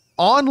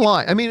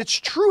online. I mean, it's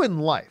true in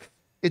life.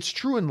 It's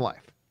true in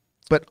life,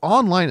 but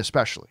online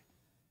especially,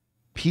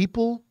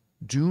 people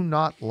do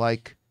not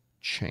like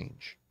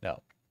change.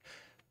 No,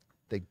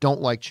 they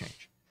don't like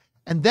change.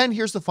 And then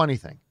here's the funny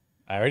thing.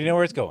 I already know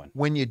where it's going.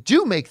 When you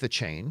do make the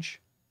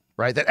change,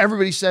 right, that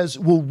everybody says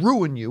will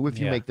ruin you if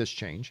you make this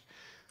change,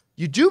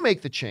 you do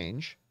make the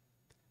change.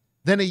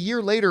 Then a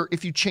year later,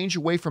 if you change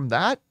away from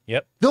that,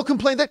 they'll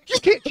complain that you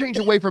can't change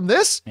away from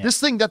this. This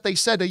thing that they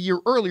said a year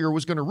earlier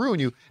was going to ruin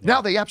you.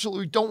 Now they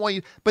absolutely don't want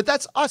you. But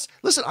that's us.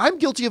 Listen, I'm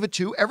guilty of it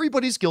too.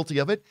 Everybody's guilty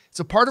of it. It's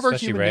a part of our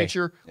human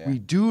nature. Yeah. We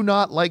do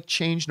not like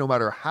change, no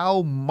matter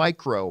how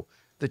micro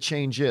the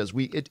change is.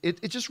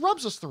 It just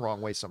rubs us the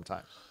wrong way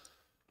sometimes.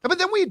 But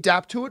then we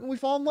adapt to it and we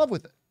fall in love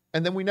with it.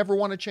 And then we never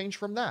want to change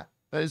from that.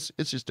 It's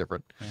just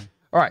different. Yeah.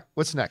 All right,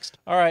 what's next?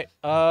 All right,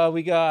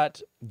 we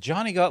got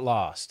Johnny Got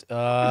Lost.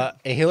 A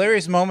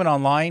hilarious moment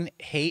online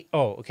hate.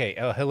 Oh, okay.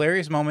 A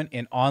hilarious moment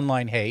in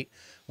online hate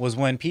was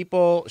when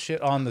people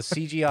shit on the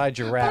CGI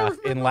giraffe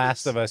in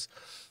Last of Us,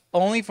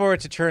 only for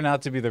it to turn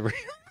out to be the real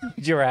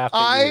giraffe.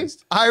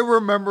 I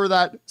remember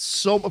that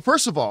so.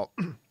 First of all,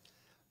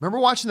 remember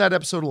watching that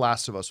episode of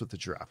Last of Us with the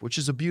giraffe, which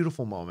is a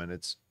beautiful moment.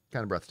 It's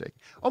kind of breathtaking,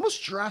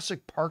 almost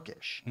Jurassic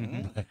Park-ish,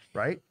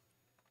 right?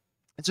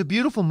 It's a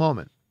beautiful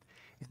moment.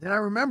 And then I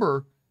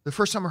remember the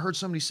first time I heard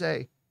somebody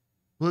say,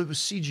 well, it was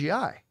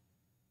CGI.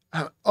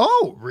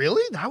 Oh,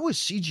 really? That was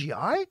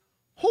CGI?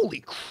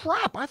 Holy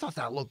crap. I thought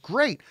that looked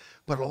great.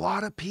 But a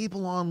lot of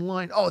people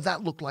online, oh,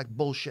 that looked like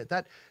bullshit.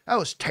 That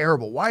was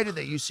terrible. Why did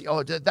they use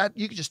that?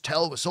 You could just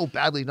tell it was so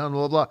badly done,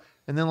 blah, blah.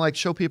 And then like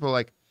show people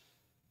like,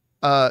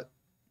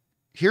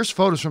 here's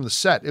photos from the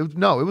set. It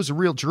was a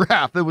real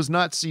giraffe. It was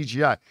not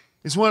CGI.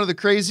 It's one of the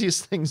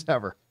craziest things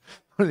ever.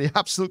 One of the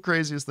absolute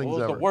craziest things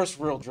ever. The worst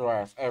real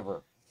giraffe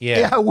ever.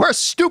 Yeah, we're a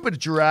stupid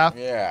giraffe.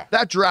 Yeah.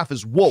 That giraffe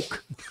is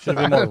woke. Should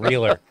have been more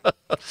realer.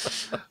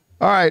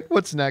 All right,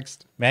 what's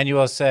next?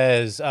 Manuel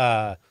says,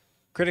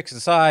 critics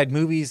aside,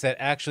 movies that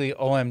actually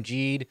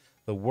OMG'd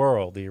the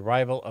world. The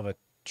Arrival of a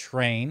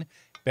Train,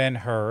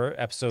 Ben-Hur,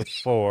 Episode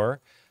 4,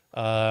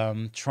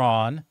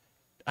 Tron.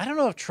 I don't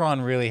know if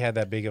Tron really had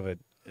that big of a...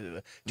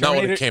 Not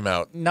when it came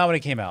out. Not when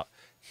it came out.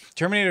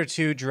 Terminator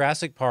 2,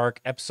 Jurassic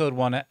Park, Episode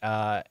 1,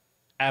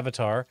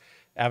 Avatar,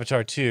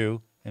 Avatar 2,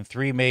 and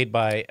 3 made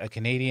by a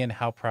Canadian.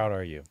 How proud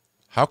are you?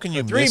 How can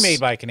you 3 made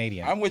by a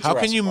Canadian. I'm with How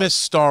can you miss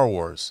Star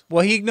Wars?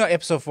 Well,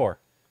 Episode 4.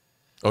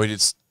 Oh, he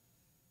did.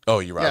 Oh,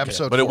 you're right. Yeah, okay.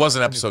 episode But 4. It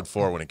wasn't episode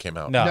 4 when it came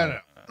out. No.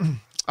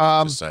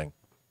 Just saying.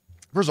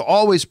 First of all,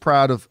 always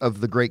proud of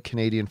the great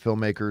Canadian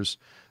filmmakers.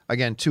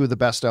 Again, 2 of the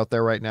best out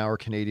there right now are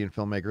Canadian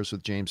filmmakers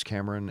with James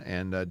Cameron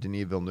and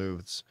Denis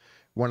Villeneuve. It's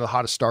one of the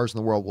hottest stars in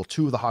the world. Well,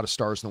 2 of the hottest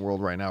stars in the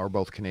world right now are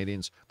both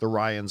Canadians. The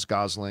Ryans,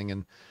 Gosling,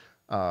 and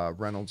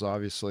Reynolds,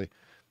 obviously.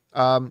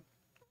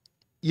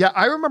 Yeah,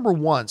 I remember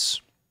once,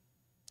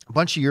 a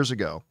bunch of years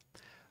ago,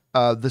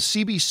 the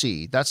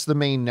CBC, that's the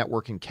main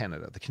network in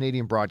Canada, the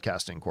Canadian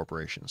Broadcasting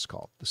Corporation is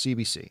called, the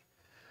CBC.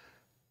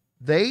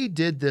 They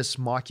did this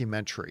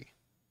mockumentary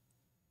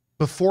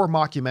before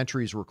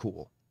mockumentaries were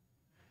cool.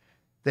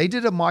 They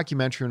did a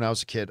mockumentary when I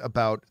was a kid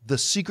about the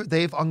secret,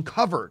 they've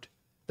uncovered,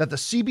 that the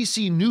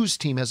CBC News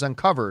team has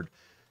uncovered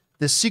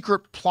the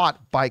secret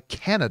plot by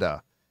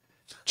Canada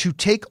to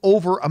take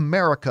over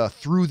America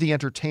through the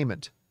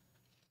entertainment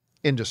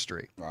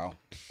industry. Wow.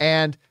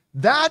 And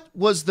that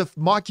was the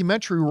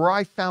mockumentary where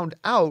I found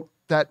out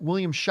that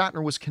William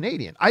Shatner was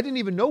Canadian. I didn't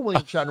even know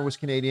William Shatner was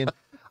Canadian.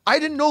 I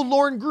didn't know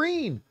Lauren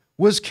Green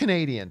was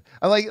Canadian.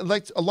 I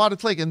liked a lot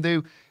of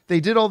and they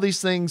did all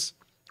these things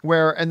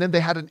and then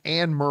they had an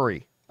Anne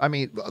Murray. I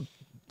mean,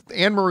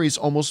 Anne Murray's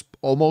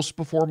almost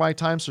before my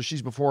time, so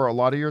she's before a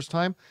lot of yours'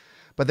 time.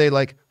 But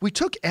we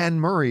took Anne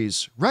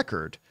Murray's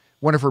record,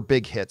 one of her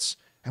big hits,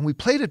 and we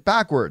played it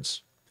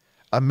backwards.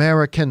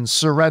 American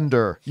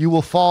surrender, you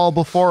will fall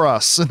before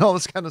us, and all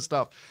this kind of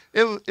stuff.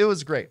 It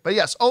was great. But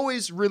yes,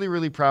 always really,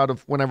 really proud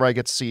of whenever I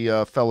get to see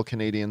fellow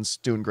Canadians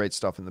doing great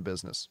stuff in the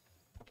business.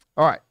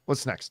 All right,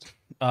 what's next?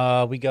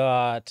 We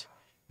got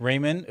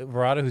Raymond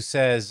Verada, who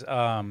says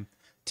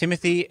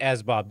Timothy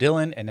as Bob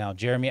Dylan, and now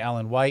Jeremy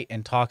Allen White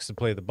and talks to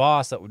play the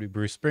boss. That would be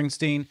Bruce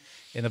Springsteen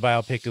in the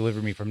biopic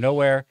Deliver Me From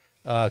Nowhere.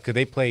 Could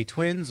they play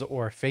twins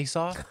or face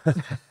off?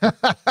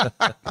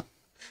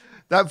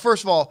 That,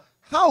 first of all,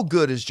 how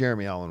good is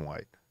Jeremy Allen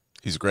White?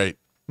 He's great.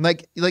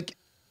 Like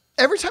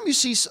every time you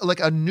see like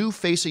a new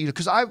face,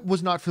 because I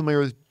was not familiar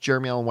with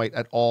Jeremy Allen White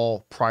at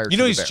all prior. You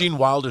know, to he's The Bear. Gene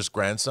Wilder's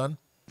grandson.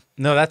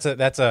 No, that's a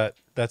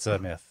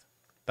myth.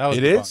 That was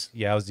It debunked. is?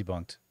 Yeah, it was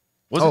debunked.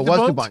 Was it it was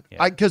debunked? debunked.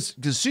 Yeah. Because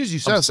as soon as you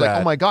said it, I'm it's like,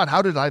 sad. oh my God,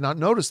 how did I not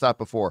notice that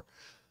before?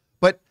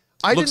 But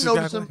I Looks didn't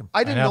notice exactly him. like him.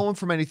 I didn't I know. know him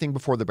from anything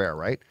before The Bear,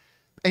 right?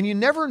 And you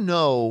never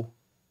know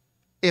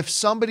if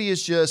somebody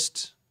is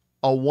just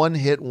a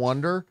one-hit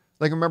wonder.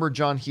 Like, remember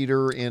John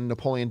Heater in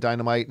Napoleon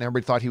Dynamite, and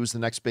everybody thought he was the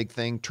next big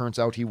thing. Turns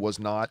out he was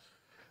not.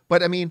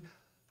 But I mean,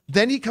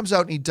 then he comes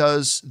out and he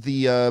does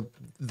the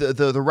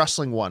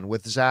wrestling one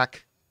with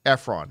Zac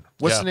Efron.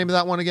 What's Yeah. the name of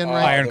that one again?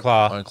 Right? Iron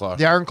Claw. Iron Claw.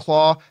 The Iron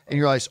Claw, and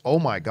you realize, oh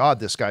my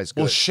God, this guy's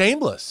good. Well,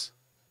 Shameless.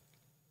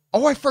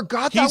 Oh, I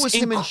forgot that He's was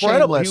him in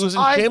incredible. Shameless. He was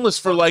in I Shameless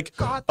for like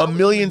forgot a that was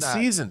million in that.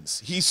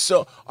 seasons.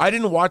 I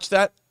didn't watch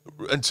that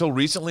until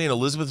recently, and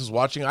Elizabeth was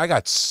watching. I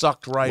got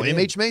sucked right William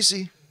in. H.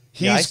 Macy.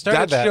 Yeah, I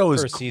started that show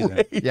is first season.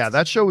 great. Yeah,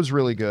 that show was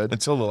really good.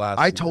 Until the last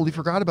I season. totally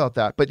forgot about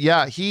that. But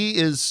yeah,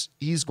 he's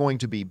going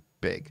to be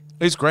big.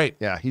 He's great.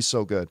 Yeah, he's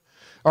so good.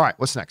 All right,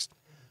 what's next?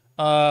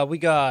 We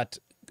got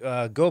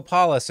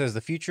Gopala says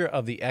the future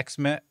of the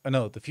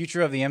the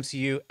future of the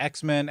MCU,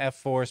 X-Men,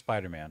 F4,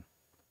 Spider-Man.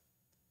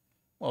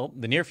 Well,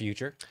 the near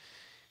future.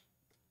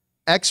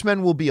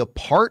 X-Men will be a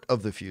part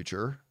of the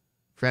future.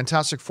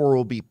 Fantastic Four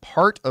will be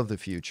part of the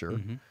future.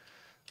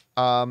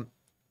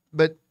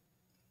 But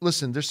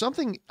listen, there's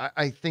something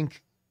I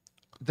think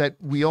that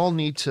we all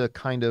need to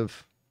kind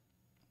of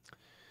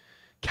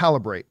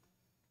calibrate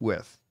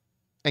with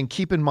and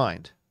keep in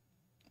mind.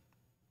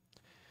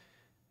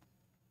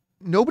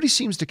 Nobody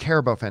seems to care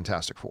about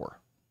Fantastic Four.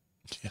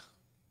 Yeah.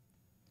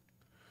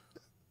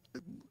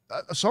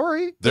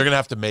 Sorry. They're gonna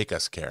have to make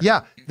us care.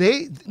 Yeah,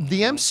 the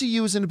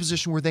MCU is in a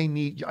position where they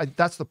need.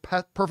 That's the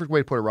perfect way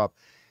to put it, Rob.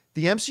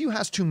 The MCU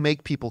has to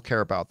make people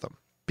care about them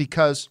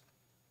because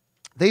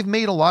they've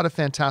made a lot of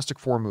Fantastic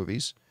Four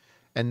movies,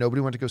 and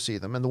nobody went to go see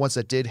them. And the ones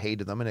that did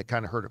hated them, and it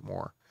kind of hurt it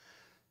more.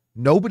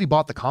 Nobody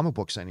bought the comic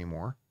books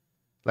anymore.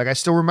 Like, I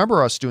still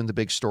remember us doing the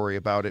big story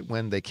about it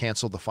when they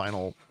canceled the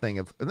final thing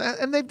of,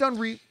 and they've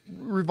done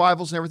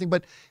revivals and everything.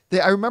 But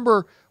I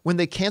remember when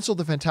they canceled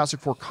the Fantastic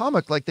Four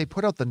comic, like they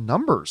put out the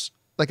numbers,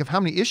 like of how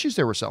many issues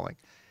they were selling.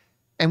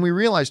 And we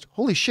realized,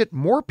 holy shit,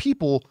 more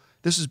people,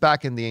 this is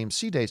back in the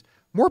AMC days,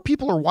 more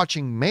people are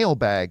watching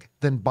Mailbag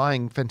than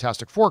buying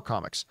Fantastic Four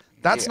comics.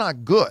 That's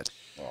not good.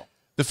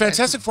 The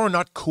Fantastic Four are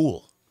not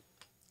cool.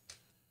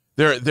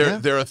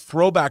 They're a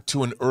throwback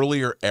to an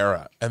earlier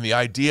era, and the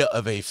idea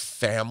of a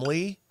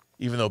family,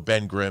 even though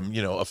Ben Grimm,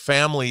 a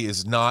family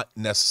is not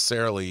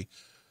necessarily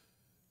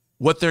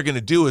what they're going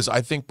to do. Is I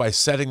think by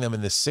setting them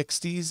in the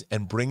 '60s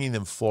and bringing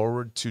them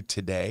forward to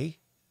today,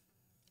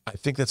 I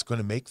think that's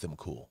going to make them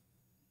cool.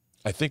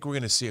 I think we're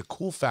going to see a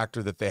cool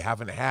factor that they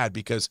haven't had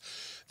because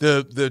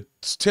the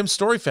Tim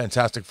Story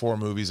Fantastic Four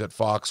movies at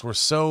Fox were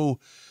so,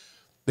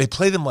 they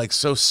play them like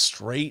so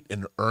straight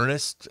and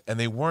earnest, and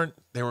they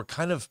were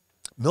kind of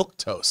milk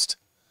toast.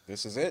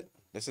 This is it.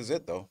 This is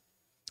it, though.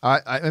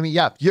 I mean,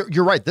 yeah,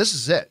 you're right. This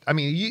is it. I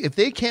mean, if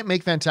they can't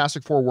make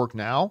Fantastic Four work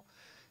now,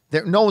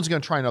 no one's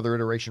going to try another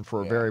iteration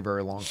for a very,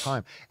 very long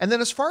time. And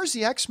then as far as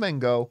the X-Men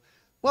go,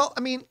 well,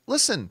 I mean,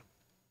 listen,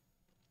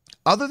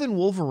 other than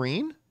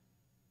Wolverine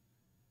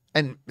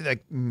and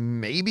like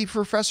maybe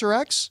Professor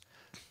X,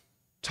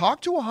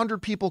 talk to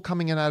 100 people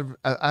coming in out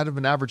of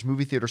an average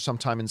movie theater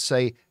sometime and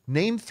say,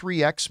 name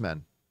 3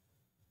 X-Men.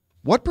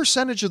 What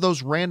percentage of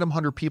those random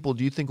 100 people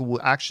do you think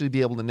will actually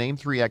be able to name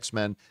 3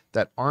 X-Men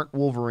that aren't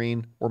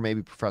Wolverine or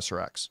maybe Professor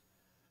X?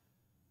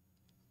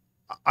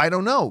 I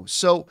don't know.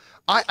 So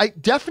I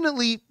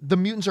definitely, the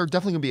mutants are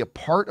definitely going to be a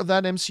part of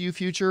that MCU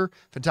future.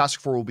 Fantastic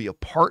Four will be a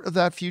part of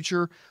that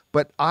future.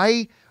 But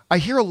I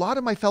hear a lot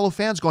of my fellow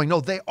fans going,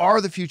 no, they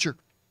are the future.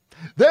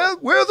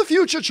 We're the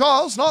future,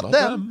 Charles, not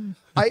them.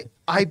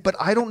 But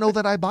I don't know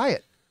that I buy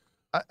it.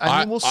 I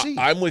mean, we'll see.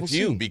 I'm with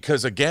you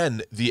because,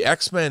 again, the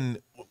X-Men,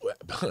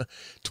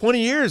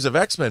 20 years of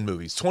X-Men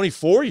movies,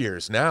 24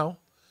 years now.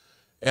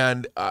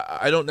 And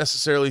I don't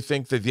necessarily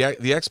think that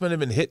the X-Men have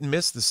been hit and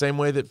miss the same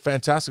way that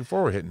Fantastic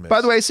Four were hit and miss.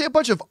 By the way, I see a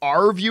bunch of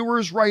our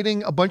viewers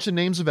writing a bunch of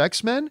names of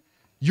X-Men.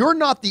 you're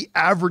not the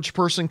average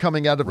person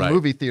coming out of a Right.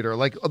 movie theater.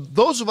 Like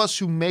those of us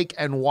who make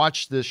and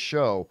watch this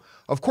show,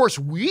 of course,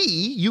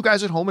 you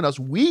guys at home and us,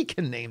 we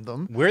can name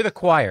them. We're the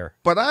choir.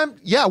 But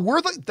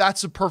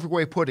that's a perfect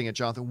way of putting it,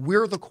 Jonathan.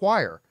 We're the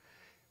choir.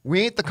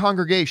 We ain't the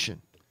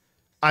congregation.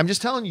 I'm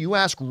just telling you,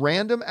 ask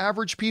random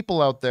average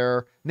people out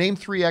there, name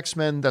 3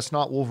 X-Men that's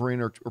not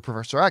Wolverine or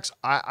Professor X.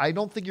 I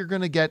don't think you're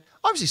going to get,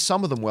 obviously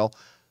some of them will.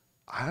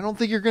 I don't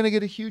think you're going to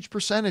get a huge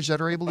percentage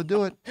that are able to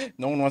do it.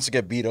 No one wants to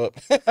get beat up.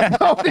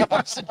 Nobody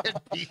wants to get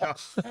beat up.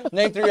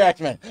 Name 3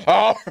 X-Men.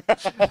 Oh, we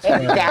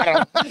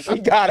got him. We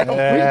got him. We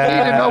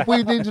need to know if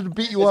we need to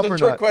beat you up It's a or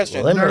trick not.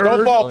 question. Well,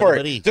 Don't fall for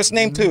buddy. it. Just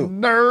name 2.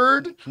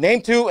 Nerd. Name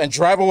 2 and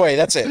drive away.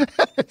 That's it.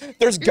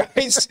 There's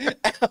guys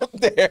out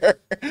there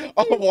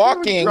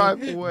walking,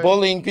 Drive away.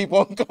 bullying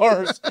people in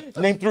cars.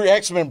 Name 3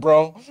 X-Men,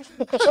 bro.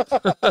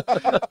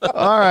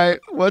 All right.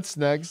 What's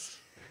next?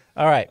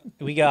 All right.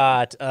 We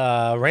got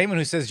Raymond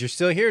who says, "You're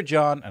still here,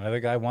 John." Another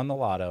guy won the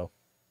lotto.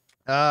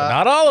 But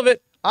not all of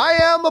it. I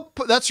am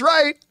that's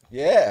right.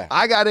 Yeah.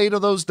 I got 8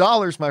 of those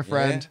dollars, my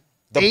friend.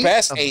 The 8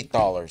 best of-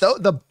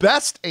 $8. The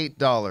best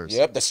 $8.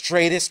 Yep, the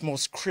straightest,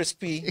 most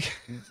crispy.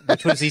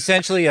 Which was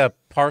essentially a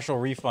partial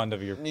refund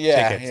of your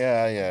tickets.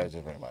 Yeah,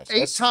 very much.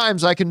 8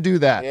 times I can do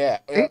that. Yeah.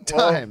 8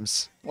 well-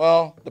 times.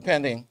 Well,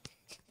 depending.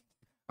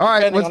 All right,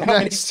 Depending what's on how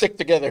many next? stick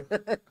together.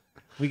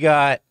 We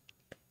got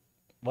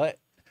what?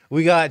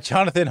 We got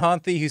Jonathan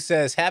Hunthy who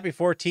says, "Happy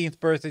 14th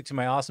birthday to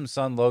my awesome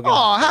son Logan."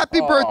 Oh, happy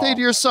birthday to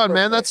your son,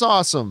 man. That's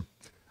awesome.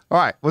 All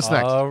right, what's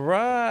next? All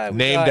right. we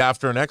Named got-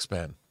 after an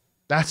X-Man.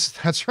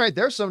 That's right.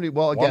 There's somebody.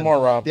 Well, again,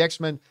 more, Rob. the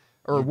X-Men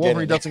or You're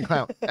Wolverine getting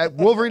doesn't count.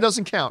 Wolverine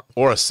doesn't count.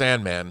 Or a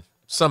Sandman.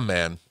 Some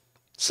man.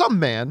 Some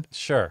man.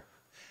 Sure.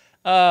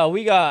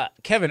 We got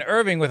Kevin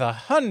Irving with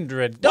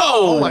 $100.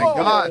 Oh my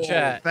God!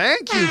 Chat.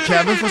 Thank you,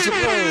 Kevin, for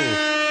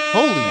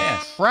Holy Man.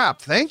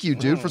 crap! Thank you,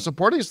 dude, for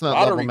supporting us on that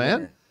level, Lottery man.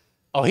 winner.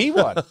 Oh, he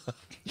won.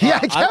 Yeah,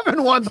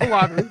 Kevin won the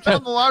lottery. He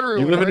won the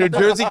lottery. You live in New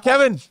Jersey,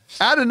 Kevin?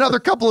 Add another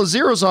couple of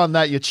zeros on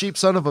that, you cheap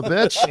son of a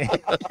bitch.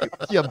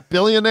 You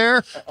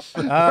billionaire.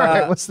 All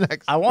right, what's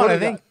next? I What want do to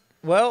we thank.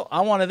 Well,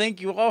 I want to thank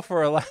you all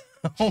for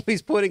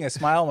always putting a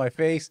smile on my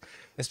face,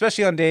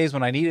 especially on days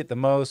when I need it the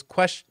most.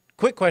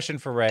 Quick question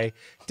for Ray: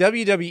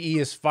 WWE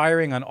is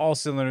firing on all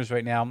cylinders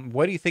right now.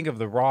 What do you think of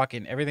The Rock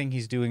and everything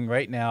he's doing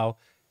right now,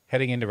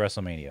 heading into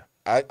WrestleMania?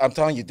 I'm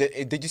telling you,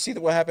 did you see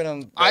what happened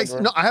on? I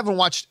haven't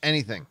watched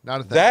anything. Not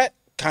a thing. That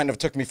kind of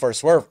took me for a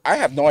swerve. I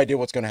have no idea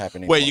what's going to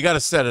happen anymore. Wait, you got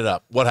to set it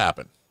up. What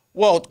happened?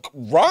 Well,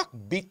 Rock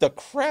beat the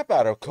crap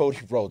out of Cody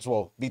Rhodes.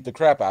 Well, beat the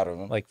crap out of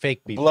him. Like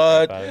fake beat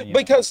blood. you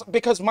know.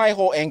 Because my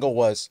whole angle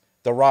was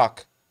The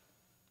Rock.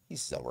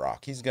 He's The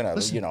Rock. He's gonna,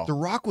 Listen, The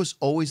Rock was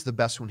always the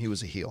best when he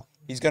was a heel.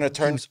 he's gonna He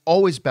turn. was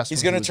always best.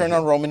 He's when gonna he was a turn heel.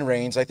 on Roman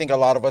Reigns. I think a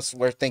lot of us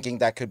were thinking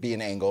that could be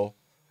an angle,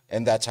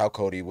 and that's how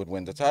Cody would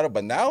win the title.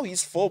 But now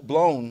he's full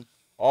blown,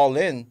 all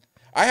in.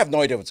 I have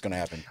no idea what's gonna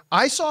happen.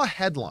 I saw a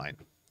headline,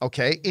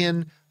 okay,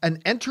 in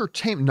an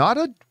entertainment,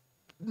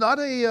 not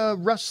a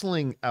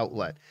wrestling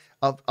outlet,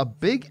 a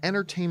big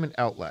entertainment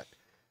outlet,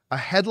 a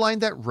headline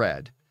that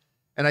read,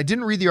 and I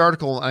didn't read the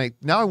article, and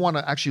now I want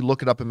to actually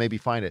look it up and maybe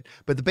find it.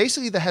 But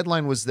basically the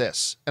headline was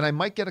this, and I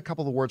might get a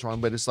couple of the words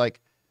wrong, but it's like,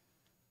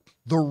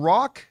 The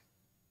Rock,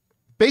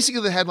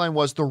 basically the headline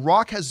was, The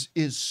Rock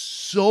is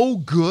so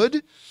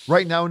good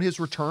right now in his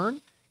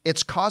return,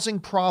 it's causing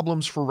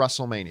problems for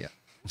WrestleMania.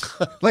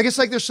 Like, it's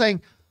like they're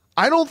saying,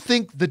 I don't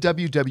think the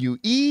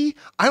WWE,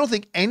 I don't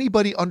think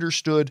anybody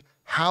understood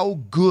how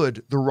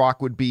good The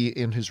Rock would be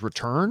in his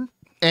return.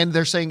 And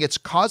they're saying it's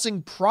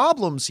causing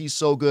problems. He's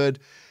so good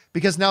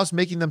because now it's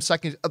making them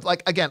second.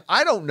 Like, again,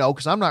 I don't know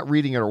because I'm not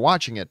reading it or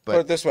watching it. Put it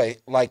But this way,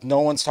 like no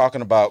one's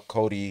talking about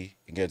Cody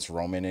against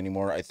Roman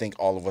anymore. I think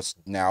all of us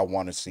now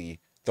want to see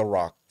The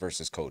Rock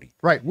versus Cody.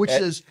 right, which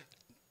is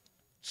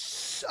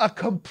a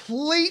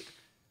complete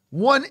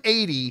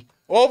 180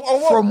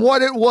 from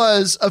what it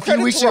was a few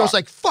Credit weeks to ago. Rock. It's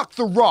like, fuck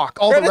The Rock.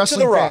 All Credit the to wrestling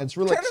The Rock. fans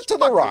were like, Credit to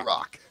fuck The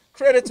Rock.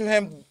 Credit to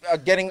him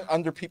getting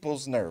under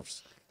people's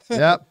nerves.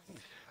 Yep.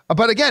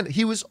 But again,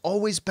 he was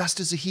always best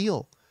as a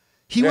heel.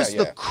 He was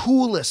the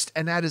coolest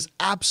and at his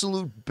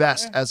absolute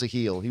best as a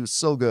heel. He was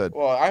so good.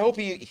 Well, I hope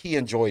he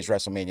enjoys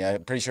WrestleMania.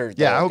 I'm pretty sure.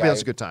 Yeah, the I hope he guy-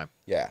 has a good time.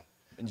 Yeah.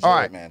 Enjoy All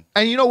right, it, man.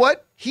 And you know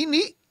what?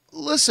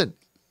 Listen,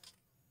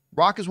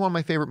 Rock is one of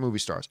my favorite movie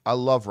stars. I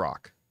love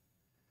Rock.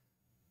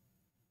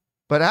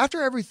 But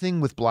after everything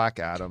with Black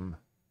Adam,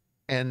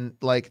 and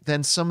like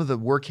then some of the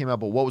word came out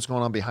about what was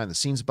going on behind the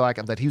scenes of Black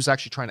Adam, that he was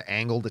actually trying to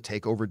angle to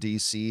take over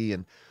DC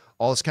and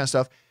all this kind of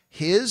stuff.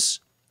 His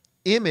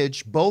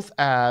image, both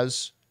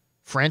as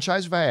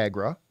franchise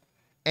Viagra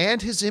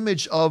and his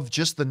image of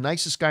just the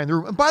nicest guy in the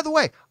room. And by the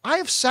way, I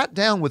have sat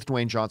down with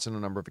Dwayne Johnson a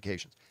number of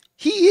occasions.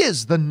 He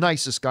is the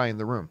nicest guy in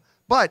the room.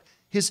 But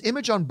his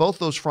image on both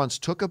those fronts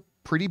took a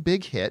pretty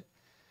big hit.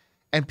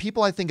 And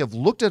people, I think, have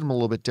looked at him a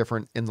little bit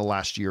different in the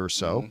last year or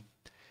so. Mm-hmm.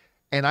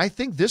 And I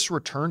think this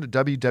return to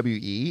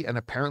WWE and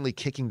apparently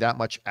kicking that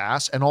much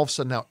ass, and all of a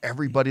sudden now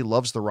everybody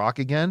loves The Rock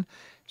again,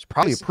 it's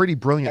probably a pretty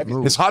brilliant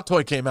move. His hot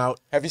toy came out.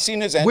 Have you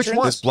seen his entrance? Which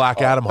one? This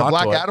Black Adam The hot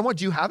Black toy. Adam one?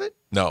 Do you have it?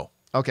 No.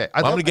 Okay.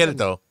 I'm gonna get it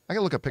though. I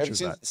gotta look at Have you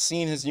pictures of that.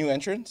 seen his new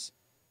entrance?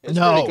 It's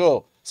No. pretty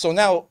cool. So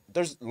now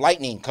there's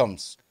lightning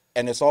comes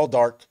and it's all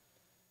dark,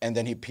 and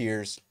then he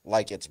appears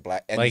like it's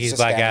black. And Like he's he's just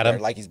Black standing Adam?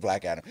 there like he's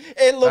Black Adam.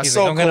 It looks He's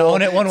so like, I'm gonna cool.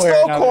 own it one way or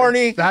So another.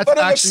 corny, That's but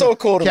it actually looks so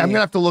cool to okay, me. I'm gonna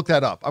have to look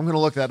that up. I'm gonna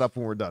look that up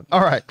when we're done.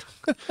 All right.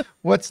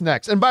 What's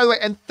next? And by the way,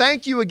 and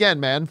thank you again,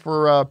 man,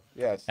 for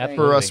Yes,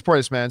 Absolutely. for supporting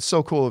us, man.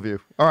 So cool of you.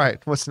 All right.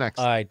 What's next?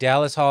 All right,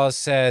 Dallas Hollis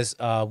says,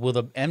 will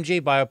the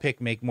MJ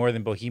biopic make more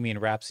than Bohemian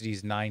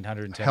Rhapsody's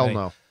 910 Hell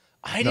million? no.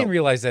 I didn't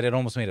realize that it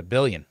almost made $1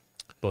 billion,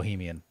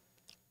 Bohemian.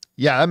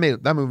 Yeah,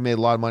 that movie made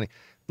a lot of money.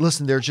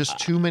 Listen, there's just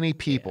too many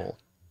people.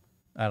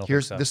 I don't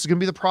Here's think so. this is gonna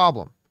be the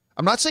problem.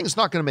 I'm not saying it's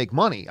not gonna make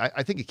money.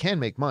 I think it can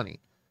make money.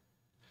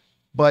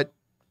 But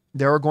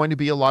there are going to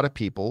be a lot of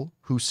people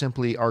who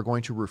simply are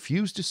going to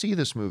refuse to see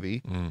this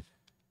movie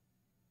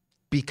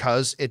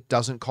because it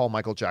doesn't call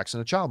Michael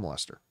Jackson a child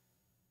molester.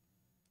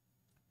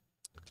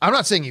 I'm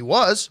not saying he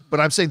was, but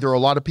I'm saying there are a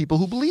lot of people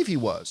who believe he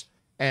was.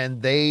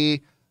 And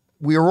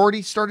we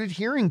already started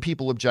hearing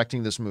people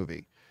objecting this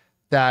movie,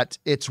 that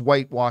it's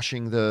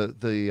whitewashing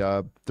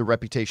the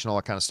reputation, all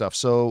that kind of stuff.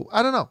 So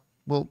I don't know.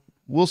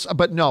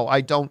 But no,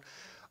 I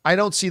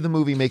don't see the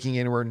movie making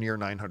anywhere near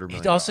 $900 million.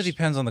 It also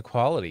depends on the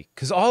quality.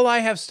 Because all I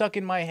have stuck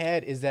in my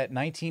head is that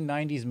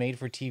 1990s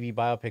made-for-TV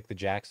biopic, The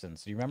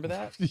Jacksons. Do you remember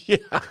that? Yeah,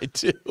 I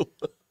do.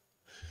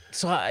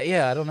 So,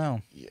 I don't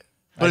know. Yeah.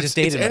 I But just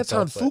it's dated Anton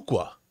myself, but-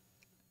 Fuqua.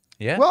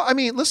 Yeah. Well, I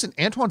mean, listen,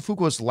 Antoine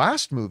Fuqua's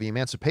last movie,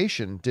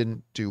 Emancipation,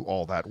 didn't do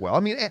all that well. I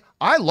mean,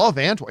 I love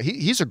Antoine.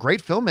 He's a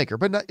great filmmaker,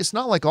 but it's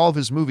not like all of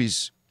his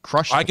movies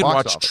crushed I the can box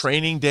watch office.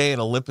 Training Day and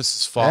Olympus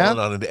Has Fallen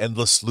on an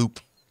endless loop.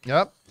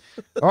 Yep.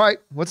 All right,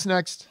 what's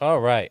next? All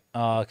right.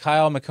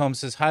 Kyle McComb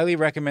says, highly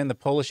recommend the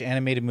Polish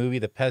animated movie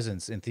The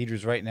Peasants in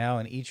theaters right now,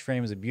 and each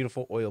frame is a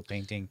beautiful oil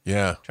painting.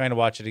 Yeah. Trying to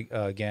watch it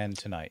again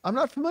tonight. I'm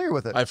not familiar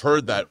with it. I've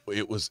heard that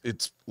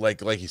it's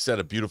like you said,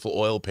 a beautiful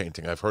oil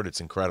painting. I've heard it's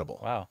incredible.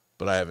 Wow.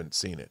 But I haven't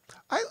seen it.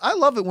 I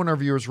love it when our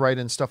viewers write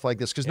in stuff like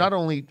this, because not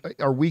only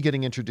are we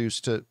getting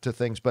introduced to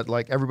things, but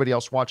like everybody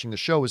else watching the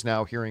show is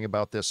now hearing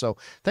about this. So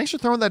thanks for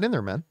throwing that in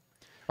there, man.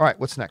 All right,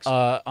 what's next?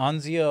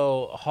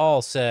 Anzio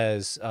Hall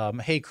says,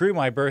 hey crew,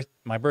 my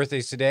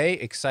birthday's today.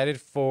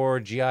 Excited for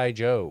G.I.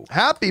 Joe.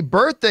 Happy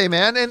birthday,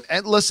 man.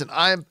 And listen,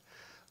 I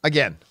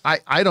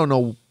don't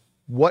know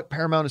what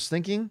Paramount is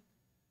thinking.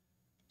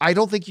 I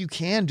don't think you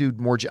can do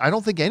more. I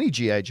don't think any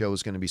G.I. Joe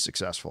is going to be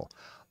successful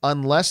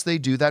unless they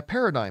do that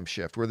paradigm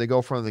shift where they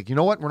go from like, you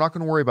know what, we're not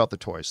going to worry about the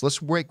toys. Let's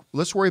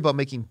worry about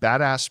making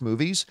badass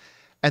movies,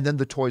 and then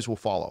the toys will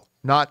follow.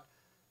 Not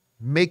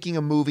making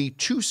a movie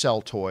to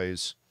sell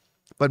toys,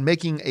 but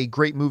making a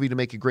great movie to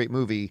make a great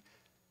movie,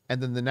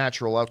 and then the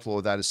natural outflow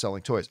of that is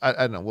selling toys. I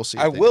don't know. We'll see.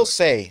 I will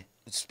say,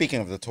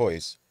 speaking of the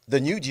toys, the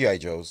new G.I.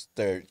 Joes,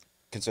 they're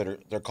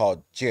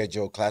called G.I.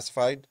 Joe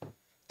Classified.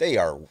 They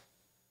are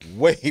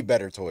way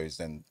better toys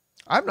than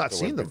I've not the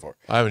seen ones them. before.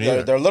 I haven't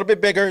either. They're a little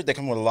bit bigger. They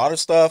come with a lot of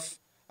stuff.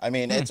 I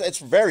mean, it's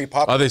very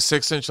popular. Are they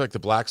 6-inch like the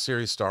Black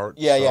Series Star?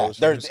 Yeah. Wars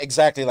They're series?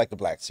 exactly like the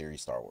Black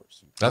Series Star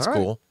Wars. That's All right.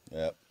 cool.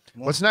 Yeah.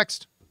 What's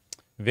next?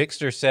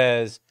 Vixter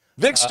says,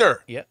 Vixter.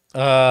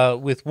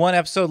 with one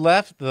episode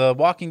left, the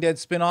Walking Dead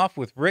spinoff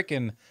with Rick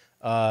and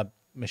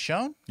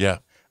Michonne Yeah.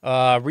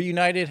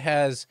 reunited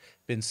has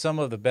been some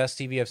of the best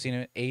TV I've seen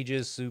in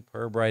ages.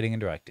 Superb writing and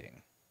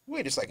directing.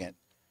 Wait a second.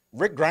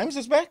 Rick Grimes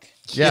is back?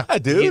 Yeah.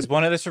 dude. He's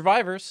one of the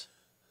survivors.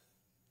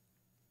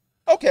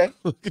 Okay.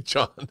 Look at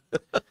John.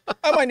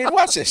 I might need to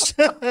watch this.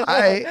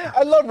 I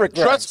I love Rick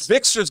Grimes. Trust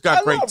Vixter's got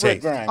I great love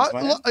Rick taste. Grimes,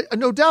 man.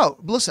 no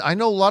doubt. Listen, I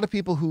know a lot of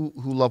people who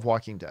love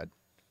Walking Dead,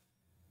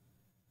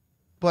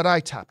 but I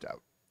tapped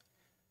out.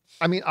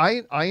 I mean,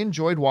 I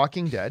enjoyed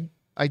Walking Dead.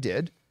 I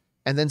did.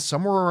 And then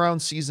somewhere around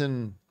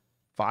season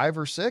 5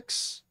 or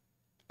 6,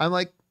 I'm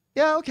like,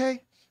 yeah,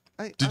 okay.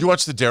 Did you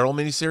watch the Daryl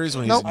miniseries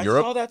when he's Nope. in I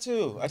Europe? saw that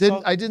too. I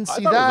didn't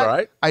see thought it was that. all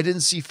right. I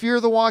didn't see Fear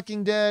the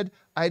Walking Dead.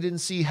 I didn't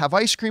see Have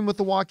Ice Cream with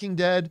the Walking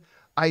Dead.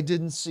 I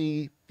didn't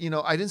see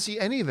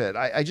any of it.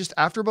 I just,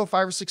 after about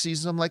 5 or 6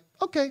 seasons, I'm like,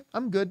 okay,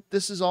 I'm good.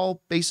 This is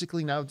all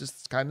basically now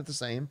just kind of the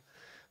same.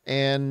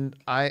 And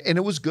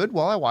it was good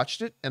while I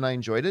watched it and I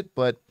enjoyed it,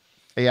 but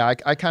yeah,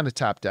 I kind of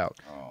tapped out.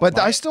 But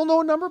I still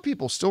know a number of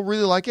people still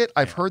really like it.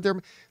 I've heard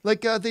them,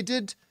 like they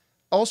did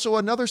also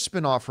another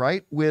spinoff,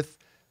 right? With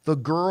the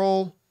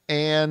girl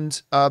and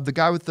the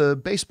guy with the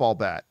baseball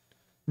bat,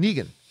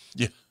 Negan.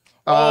 Yeah.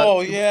 Oh,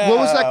 yeah. What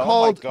was that Oh, my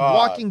called? God.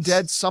 Walking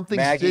Dead something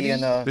Maggie City?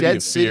 and, City Dead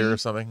of City? Fear or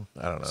something?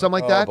 I don't know.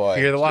 Something like Oh, that?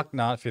 boy.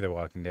 Not Fear the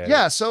Walking Dead.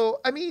 Yeah, so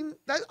I mean,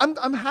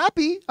 I'm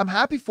happy. I'm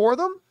happy for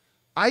them.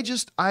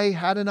 I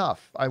had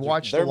enough. I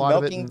watched a they're lot of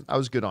it milking- and I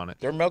was good on it.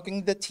 They're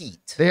milking the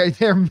teat.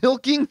 They're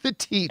milking the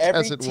teat, Every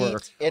as it were.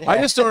 teat it I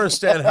has. just don't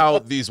understand how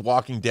these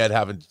Walking Dead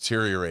haven't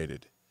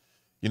deteriorated.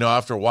 You know,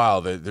 after a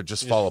while, they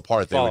just fall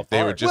apart. They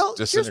would just Well, here's what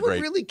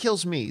disintegrate. really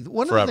kills me.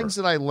 One of forever. the things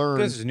that I learned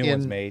Because there's new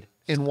ones made.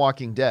 in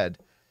Walking Dead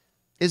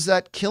is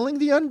that killing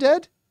the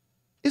undead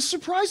is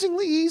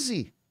surprisingly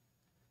easy.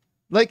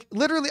 Like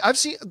literally, I've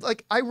seen,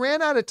 like I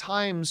ran out of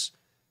times,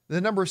 the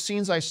number of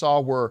scenes I saw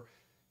where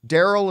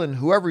Daryl and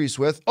whoever he's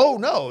with, oh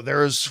no,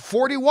 there's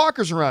 40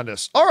 walkers around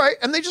us. All right.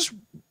 And they just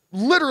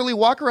literally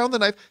walk around the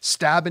knife,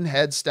 stabbing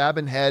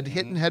head,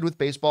 hitting head with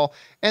baseball,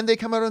 and they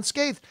come out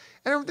unscathed.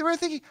 And they were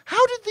thinking,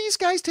 how did these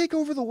guys take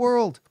over the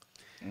world?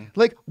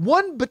 Like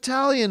one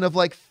battalion of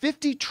like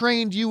 50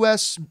 trained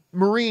U.S.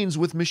 Marines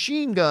with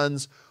machine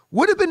guns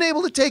would have been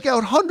able to take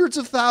out hundreds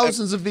of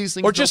thousands of these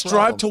things. Or just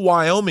drive to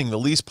Wyoming, the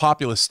least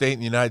populous state in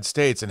the United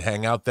States, and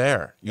hang out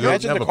there. You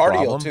imagine the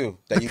cardio too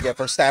that you get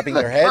for stabbing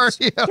their heads.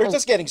 They're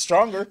just getting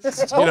stronger. Go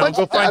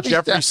find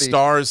Jeffree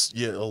Star's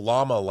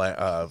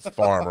llama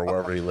farm or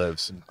wherever he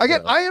lives.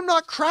 Again, I am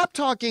not crap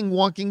talking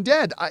Walking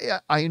Dead.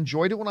 I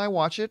enjoyed it when I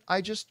watch it.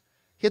 I just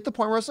hit the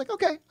point where I was like,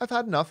 okay, I've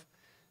had enough.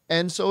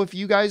 And so if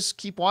you guys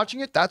keep watching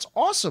it, that's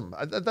awesome.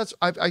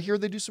 I hear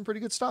they do some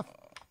pretty good stuff.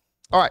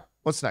 All right,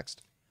 what's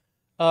next?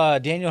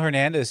 Daniel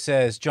Hernandez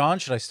says, John,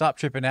 should I stop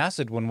tripping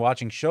acid when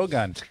watching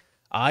Shogun?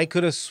 I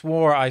could have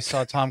swore I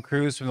saw Tom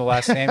Cruise from The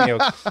Last Cameo.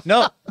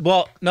 No,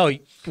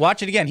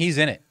 watch it again. He's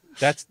in it.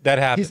 That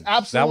happened. He's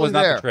absolutely That was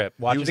not there. the trip.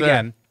 Watch it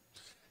again.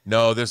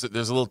 No, there's a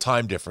little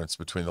time difference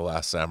between The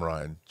Last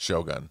Samurai and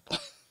Shogun.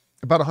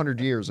 About 100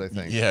 years, I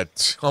think. Yeah,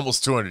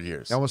 almost 200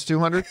 years. Almost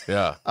 200?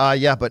 Yeah.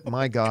 Yeah, but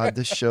my God,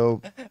 this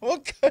show's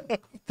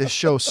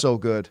so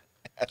good.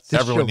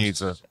 Everyone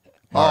needs a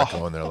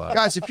Marco in their life.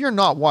 Guys, if you're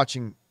not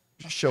watching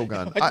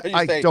Shogun,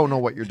 I don't know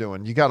what you're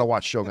doing. You got to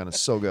watch Shogun. It's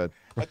so good.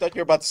 I thought you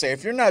were about to say,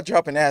 if you're not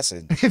dropping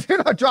acid. If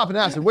you're not dropping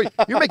acid, wait,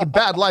 you're making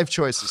bad life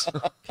choices.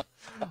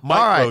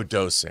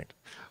 Micro-dosing.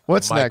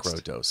 What's next?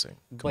 Micro-dosing.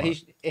 But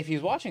if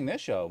he's watching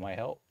this show, it might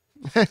help.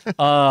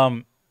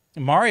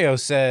 Mario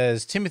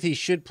says Timothy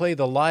should play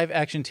the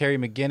live-action Terry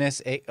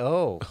McGinnis. It's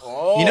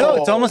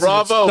almost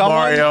bravo,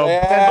 Mario.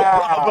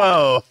 Yeah.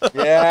 Bravo.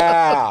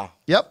 Yeah.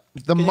 Yep.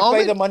 Can you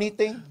play the money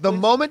thing? The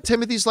moment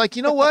Timothy's like,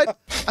 you know what?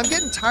 I'm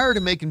getting tired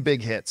of making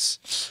big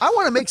hits. I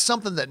want to make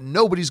something that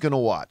nobody's going to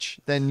watch.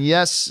 Then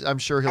yes, I'm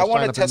sure he'll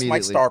sign up immediately. I want to test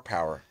my star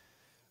power.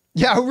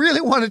 Yeah, I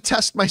really want to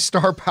test my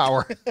star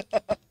power.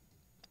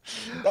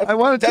 I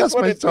want to test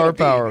my star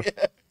power.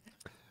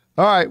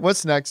 All right,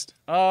 what's next?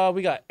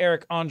 We got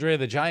Eric Andre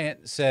the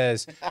Giant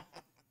says,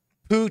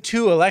 Pooh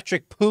 2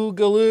 Electric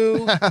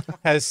Poogaloo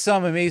has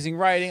some amazing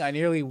writing. I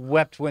nearly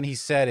wept when he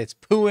said it's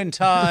poo in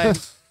time.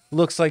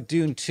 Looks like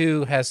Dune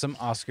 2 has some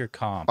Oscar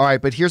comp. All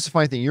right, but here's the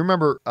funny thing. You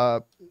remember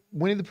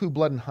Winnie the Pooh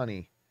Blood and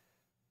Honey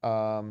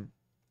had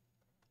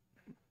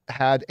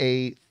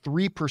a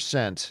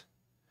 3%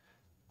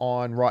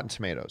 on Rotten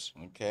Tomatoes.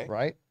 Okay.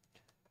 Right?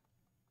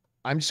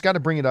 I'm just got to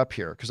bring it up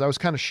here because I was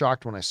kind of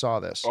shocked when I saw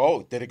this.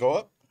 Oh, did it go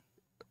up?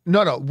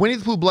 No. Winnie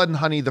the Pooh Blood and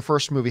Honey, the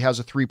first movie, has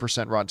a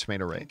 3% Rotten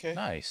Tomato rate. Okay.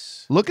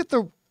 Nice. Look at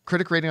the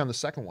critic rating on the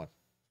second one.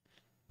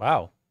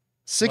 Wow.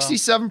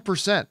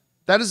 67%.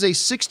 That is a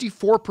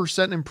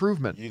 64%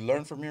 improvement. You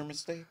learn from your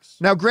mistakes.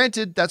 Now,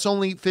 granted, that's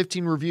only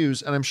 15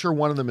 reviews, and I'm sure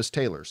one of them is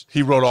Taylor's.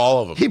 He wrote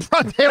all of them. He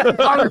probably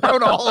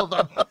wrote all of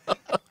them.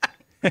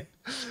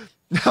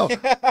 No,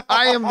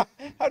 I am.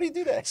 How do you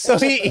do that? So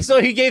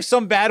he gave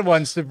some bad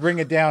ones to bring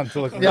it down to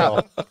look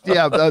real.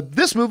 Yeah.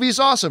 This movie is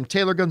awesome.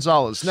 Taylor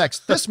Gonzalez.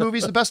 Next, this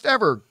movie's the best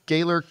ever.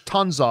 Gaylor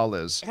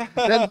Tonzalez.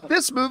 Then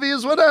this movie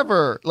is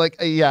whatever.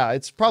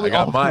 It's probably. I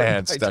got all my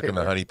hand stuck in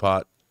the honey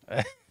pot.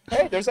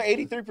 Hey, there's an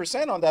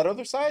 83% on that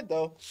other side,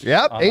 though.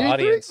 Yep, On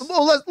 83.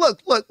 Well,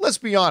 let's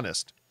be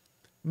honest.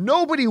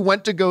 Nobody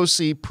went to go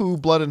see Pooh,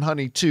 Blood and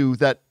Honey 2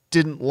 that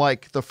didn't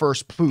like the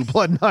first Pooh,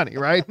 Blood and Honey,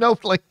 right?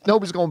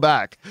 Nobody's going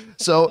back.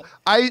 So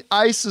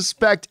I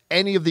suspect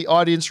any of the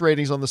audience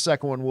ratings on the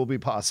second one will be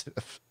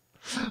positive.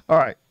 All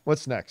right,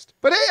 what's next?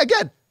 But hey,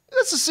 again,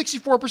 that's a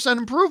 64%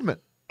 improvement.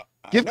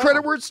 Give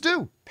credit where it's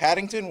due.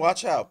 Paddington,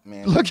 watch out,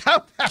 man. Look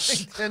out,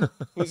 Paddington.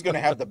 Who's going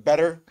to have the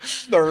better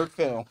third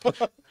film?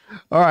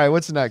 All right,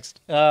 what's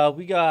next?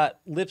 We got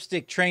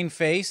Lipstick Train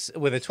Face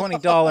with a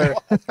 $20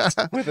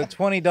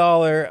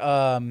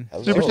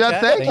 Super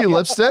chat. Thank you,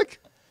 Lipstick.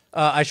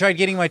 I tried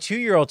getting my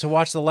 2-year-old to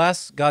watch the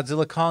last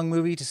Godzilla Kong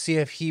movie to see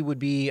if he would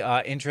be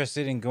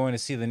interested in going to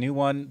see the new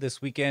one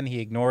this weekend. He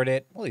ignored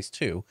it. Well, he's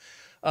 2.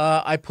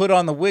 I put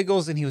on the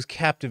Wiggles and he was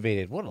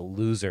captivated. What a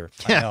loser.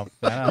 Yeah.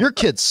 I know. Your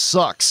kid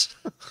sucks.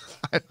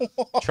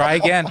 Try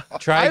again.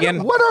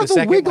 What are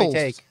the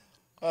Wiggles?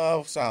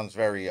 Oh, sounds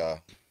very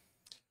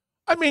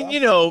I mean,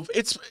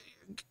 it's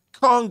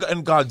Kong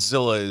and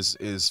Godzilla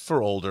is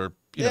for older.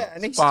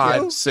 And he's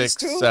 5, 2.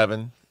 6, He's 2.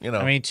 7.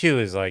 I mean, 2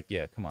 is like,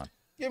 yeah, come on.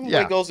 Give him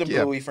Wiggles and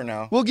Bluey for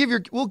now. We'll give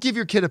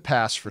your kid a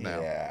pass for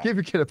now. Yeah. Give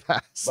your kid a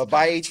pass. But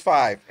by age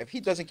 5, if he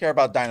doesn't care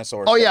about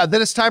dinosaurs. Oh yeah,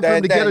 then it's time for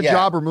him to get a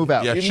job or move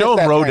out. Yeah, You show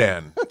missed him that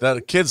Rodan.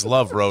 The kids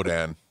love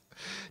Rodan.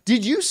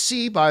 Did you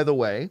see, by the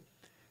way,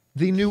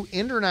 the new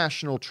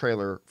international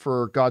trailer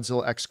for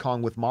Godzilla X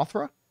Kong with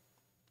Mothra?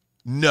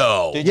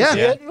 No. Did you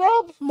see it,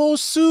 Rob?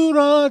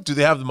 Mosura. Do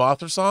they have the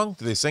Mothra song?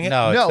 Do they sing it?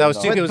 No, that was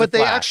too good. But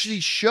they actually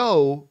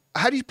show.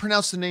 How do you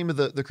pronounce the name of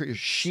the creature?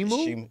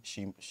 Shimu?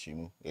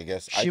 Shimu, I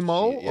guess.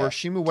 Shimo or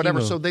Shimu,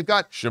 whatever. Shimu. So they've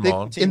got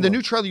Shimon. in the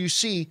new trailer. You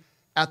see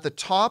at the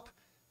top,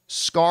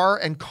 Scar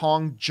and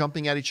Kong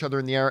jumping at each other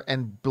in the air,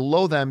 and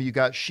below them you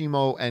got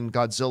Shimo and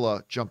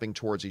Godzilla jumping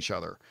towards each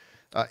other.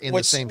 in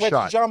the same which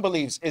shot. John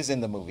believes is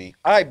in the movie.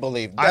 I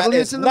believe I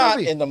believe it's is in the not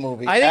movie. in the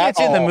movie. I think at it's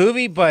in the all.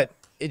 movie, but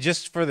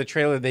just for the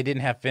trailer, they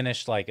didn't have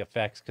finished like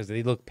effects because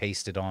they look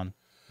pasted on.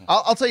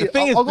 I'll tell you. The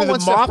thing I'll is, go do the one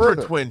step Mothra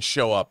further. twins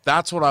show up?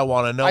 That's what I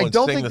want to know. I and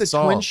don't sing think the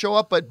song. twins show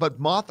up, but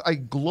a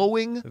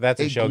glowing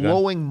That's a Shogun.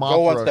 glowing Go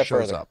one Mothra step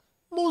shows further. up.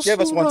 Give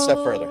us one step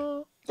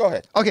further. Go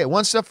ahead. Okay,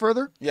 one step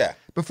further. Yeah.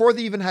 Before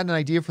they even had an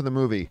idea for the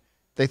movie,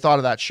 they thought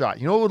of that shot.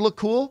 You know what would look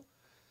cool?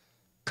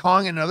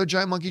 Kong and another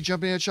giant monkey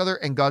jumping at each other,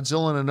 and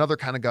Godzilla and another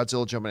kind of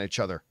Godzilla jumping at each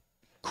other.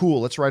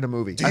 Cool. Let's write a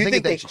movie. Do you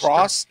think they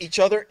cross each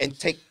other and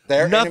take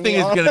their Nothing enemy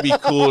is on? going to be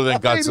cooler than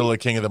Godzilla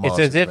King of the It's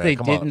Monsters. as if man. they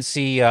Come on. didn't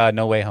see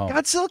No Way Home.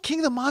 Godzilla King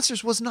of the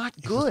Monsters was not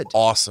good.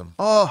 Awesome.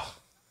 Oh,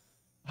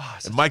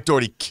 And Mike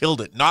Doherty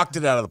killed it, knocked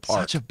it out of the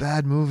park. such a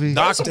bad movie.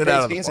 There's some Knocked it great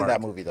out of the scenes in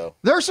park. that movie, though.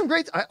 There are some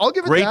great. I'll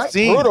give it Great that.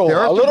 scene. Brutal. There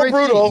are A some little great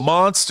brutal. scenes.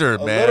 Monster,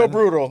 A man. little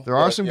brutal. There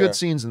are but some yeah. good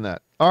scenes in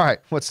that. All right,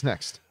 what's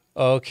next?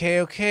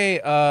 Okay.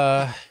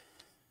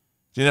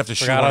 Didn't have to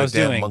shoot Forgot on I a was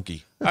damn doing.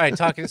 monkey. All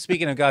right,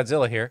 speaking of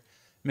Godzilla here,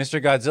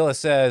 Mr. Godzilla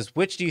says,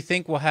 which do you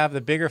think will have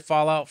the bigger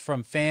fallout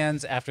from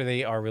fans after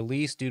they are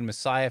released due to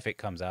Messiah if it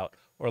comes out,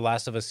 or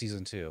Last of Us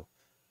Season 2?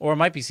 Or it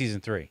might be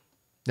Season 3.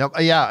 No,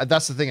 yeah,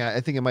 that's the thing. I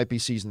think it might be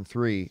season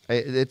 3.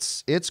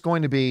 It's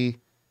going to be.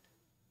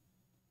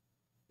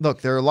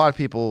 Look, there are a lot of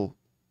people.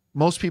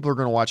 Most people are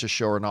going to watch a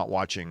show or not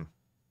watching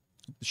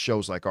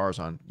shows like ours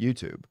on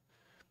YouTube.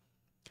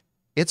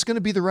 It's going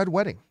to be the Red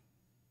Wedding.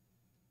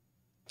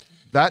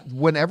 That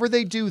whenever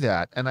they do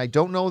that, and I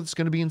don't know if it's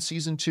going to be in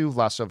season 2 of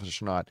Last of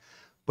Us or not,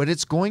 but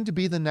it's going to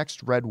be the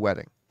next Red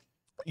Wedding.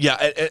 Yeah,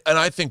 and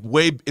I think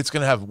it's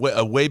going to have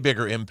a way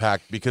bigger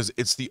impact because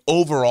it's the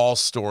overall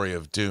story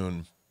of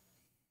Dune,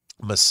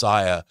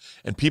 Messiah,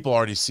 and people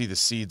already see the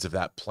seeds of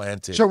that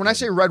planted. So when I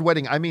say Red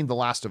Wedding, I mean The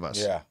Last of Us.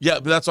 Yeah. Yeah,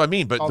 but that's what I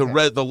mean. But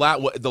Okay.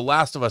 the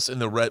Last of Us in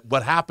the red,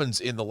 what happens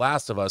in The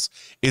Last of Us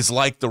is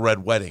like the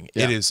Red Wedding.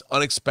 Yeah. It is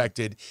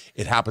unexpected.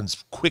 It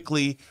happens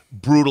quickly,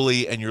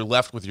 brutally, and you're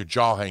left with your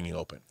jaw hanging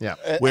open. Yeah.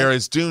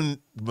 Whereas Dune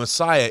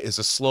Messiah is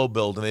a slow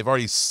build, and they've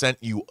already sent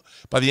you.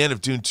 By the end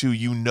of Dune 2,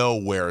 you know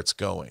where it's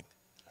going.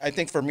 I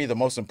think for me, the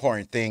most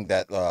important thing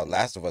that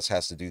Last of Us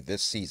has to do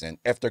this season,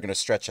 if they're going to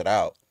stretch it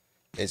out,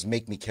 is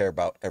make me care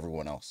about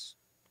everyone else.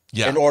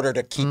 Yeah. In order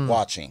to keep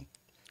watching.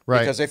 Right.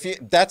 Because if you,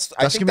 I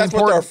think gonna be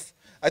important.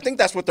 I think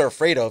that's what they're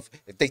afraid of.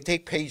 If they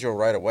take Pedro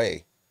right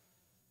away,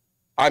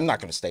 I'm not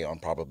going to stay on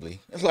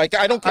probably. Like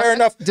I don't care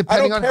enough. I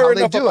depending don't on care how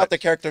they enough do about it. the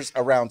characters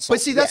around. So,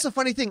 But see, that's the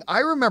funny thing. I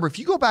remember if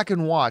you go back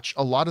and watch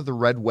a lot of the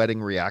Red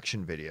Wedding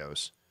reaction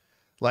videos,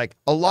 like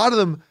a lot of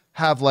them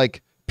have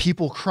like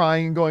people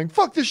crying and going,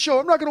 "Fuck this show!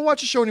 I'm not going to watch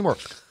the show anymore."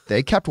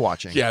 They kept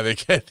watching. Yeah, they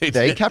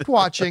They kept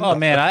watching. Oh,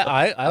 man,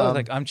 I was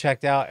like, I'm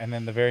checked out. And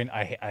then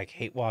I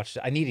hate watched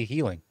it. I needed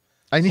healing.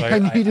 I needed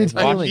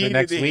I watched healing. the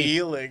next week.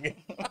 healing.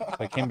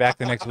 I came back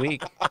the next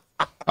week.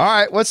 All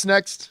right, what's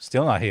next?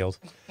 Still not healed.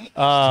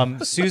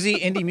 Susie,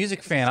 indie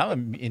music fan. I'm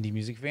an indie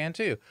music fan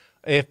too.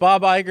 If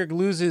Bob Iger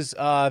loses,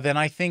 then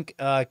I think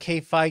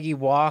Kay Feige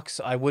walks.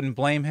 I wouldn't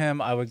blame him.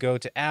 I would go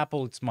to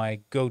Apple. It's my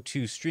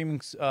go-to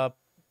streaming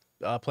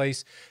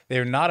place.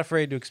 They're not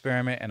afraid to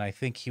experiment, and I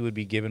think he would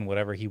be given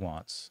whatever he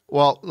wants.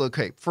 Well,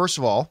 okay. First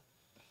of all,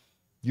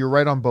 you're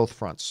right on both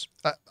fronts.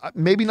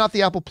 Maybe not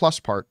the Apple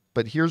Plus part,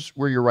 but here's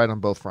where you're right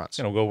on both fronts.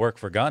 He'll go work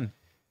for Gunn.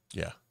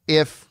 Yeah.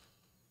 If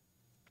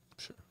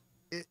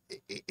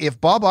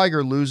Bob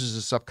Iger loses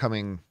this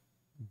upcoming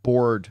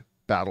board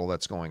battle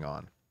that's going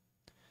on,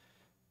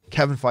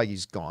 Kevin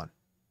Feige's gone.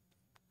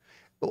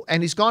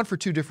 And he's gone for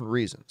two different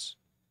reasons.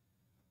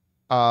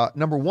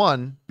 Number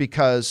one,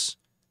 because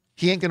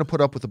he ain't going to put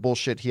up with the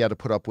bullshit he had to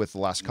put up with the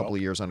last couple of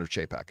years under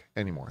Chapek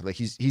anymore. Like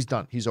he's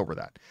done. He's over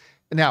that.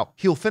 Now,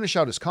 he'll finish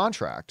out his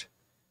contract,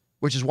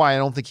 which is why I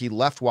don't think he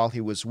left while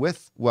he was while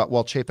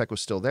Chapek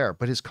was still there.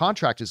 But his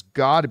contract has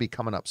got to be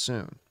coming up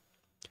soon.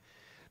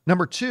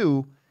 Number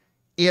two,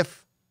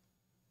 if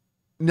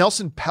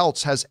Nelson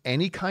Peltz has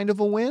any kind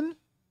of a win,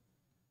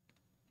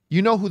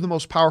 you know who the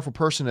most powerful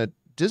person at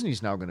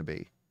Disney's now going to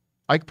be?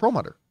 Ike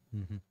Perlmutter.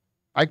 Mm-hmm.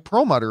 Ike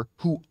Perlmutter,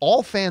 who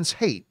all fans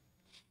hate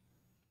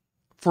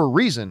for a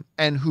reason,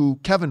 and who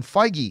Kevin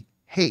Feige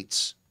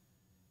hates,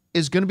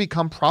 is going to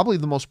become probably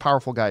the most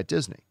powerful guy at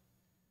Disney.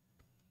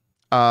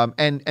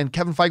 And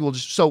Kevin Feige will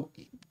just, so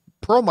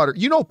Perlmutter,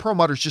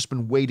 Perlmutter's just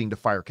been waiting to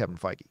fire Kevin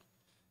Feige.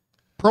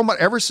 Perlmutter,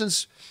 ever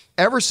since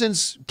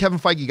Kevin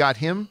Feige got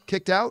him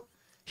kicked out,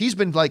 he's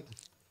been like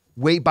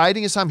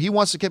biding his time. He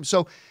wants to keep,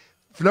 so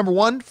for number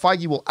one,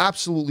 Feige will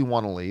absolutely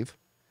want to leave.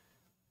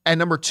 And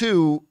number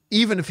two,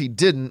 even if he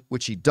didn't,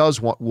 which he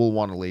will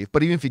want to leave,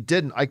 but even if he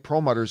didn't, Ike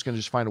Perlmutter is going to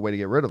just find a way to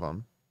get rid of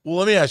him. Well,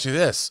 let me ask you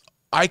this.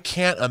 I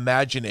can't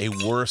imagine a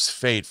worse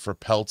fate for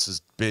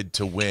Peltz's bid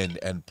to win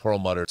and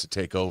Perlmutter to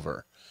take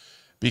over,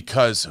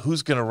 because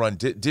who's going to run?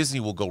 Disney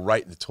will go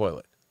right in the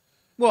toilet.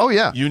 Well, oh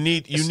yeah. You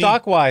need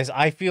stock-wise,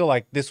 I feel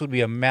like this would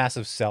be a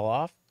massive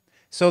sell-off.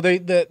 So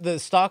the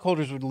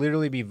stockholders would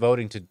literally be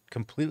voting to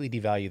completely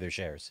devalue their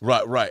shares.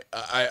 Right.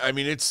 I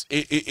mean,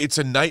 it's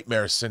a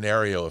nightmare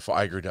scenario if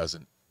Iger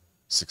doesn't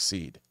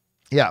succeed.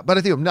 Yeah, but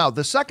I think now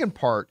the second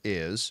part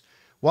is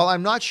while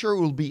I'm not sure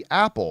it will be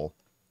Apple,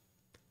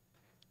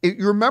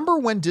 you remember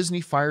when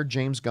Disney fired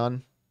James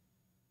Gunn?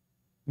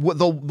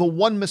 The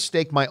one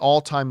mistake my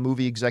all-time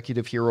movie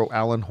executive hero,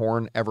 Alan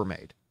Horn, ever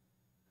made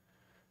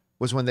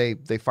was when they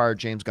fired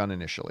James Gunn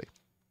initially.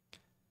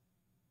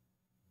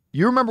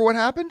 You remember what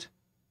happened?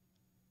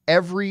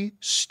 Every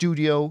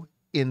studio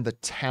in the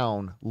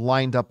town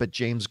lined up at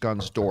James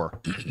Gunn's door,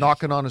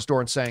 knocking on his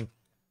door and saying,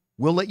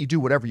 we'll let you do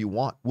whatever you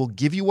want. We'll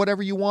give you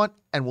whatever you want,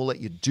 and we'll let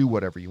you do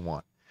whatever you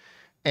want.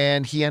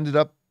 And he ended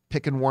up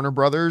picking Warner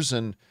Brothers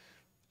and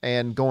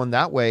going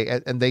that way.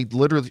 And they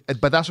literally,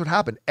 but that's what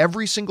happened.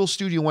 Every single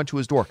studio went to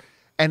his door.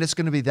 And it's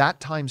going to be that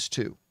times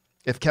two.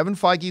 If Kevin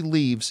Feige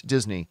leaves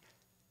Disney,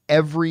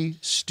 every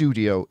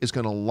studio is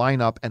going to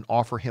line up and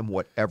offer him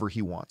whatever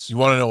he wants. You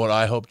want to know what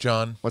I hope,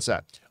 John? What's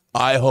that?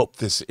 I hope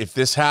if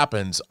this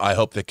happens, I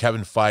hope that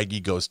Kevin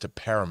Feige goes to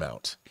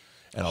Paramount.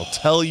 And I'll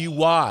tell you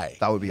why.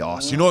 That would be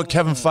awesome. You know what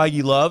Kevin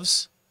Feige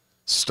loves?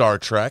 Star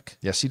Trek.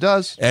 Yes, he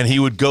does. And he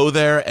would go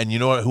there, and you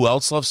know who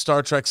else loves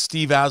Star Trek?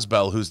 Steve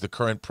Asbell, who's the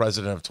current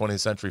president of 20th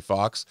Century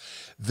Fox.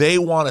 They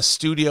want a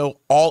studio.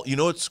 You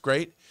know what's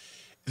great?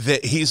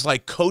 That he's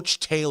like Coach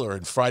Taylor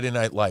in Friday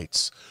Night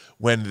Lights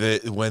when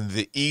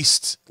the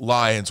East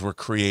Lions were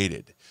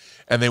created.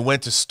 And they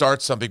went to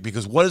start something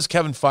because what does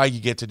Kevin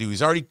Feige get to do?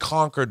 He's already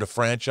conquered the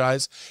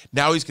franchise.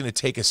 Now he's going to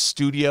take a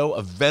studio,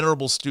 a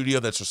venerable studio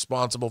that's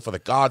responsible for The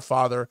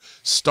Godfather,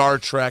 Star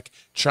Trek,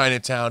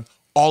 Chinatown.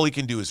 All he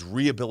can do is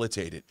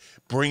rehabilitate it,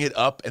 bring it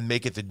up, and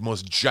make it the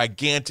most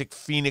gigantic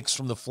phoenix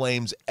from the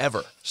flames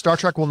ever. Star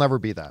Trek will never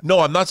be that. No,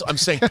 I'm not. I'm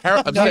saying,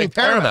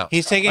 Paramount.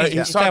 He's talking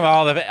about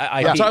all the IP.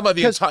 I'm talking about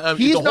the entire.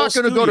 He's not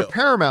going to go to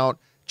Paramount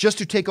just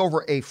to take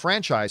over a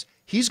franchise.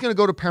 He's going to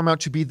go to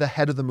Paramount to be the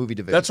head of the movie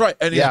division. That's right.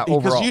 And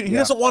overall. He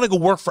doesn't want to go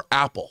work for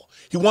Apple.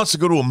 He wants to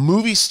go to a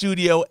movie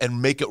studio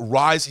and make it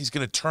rise. He's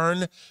going to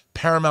turn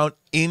Paramount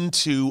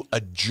into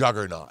a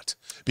juggernaut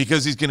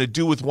because he's going to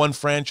do with one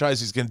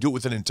franchise. He's going to do it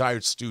with an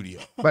entire studio.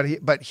 But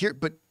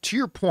to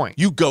your point,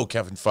 you go,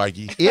 Kevin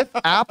Feige. If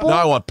Apple, now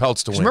I want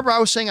Peltz to win. Remember, I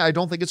was saying I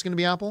don't think it's going to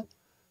be Apple,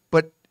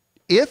 but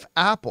if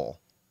Apple,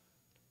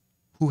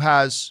 who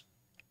has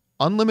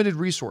unlimited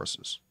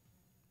resources,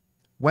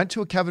 went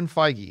to a Kevin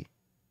Feige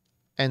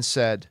and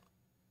said,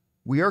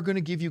 we are going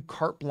to give you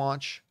carte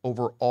blanche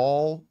over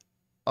all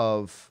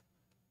of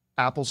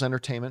Apple's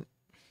entertainment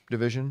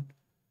division.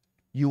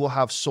 You will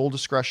have sole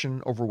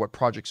discretion over what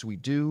projects we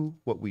do,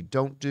 what we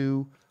don't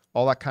do,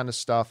 all that kind of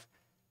stuff.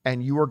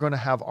 And you are going to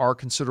have our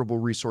considerable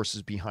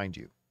resources behind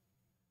you.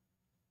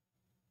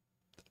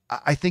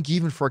 I think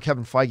even for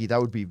Kevin Feige,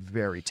 that would be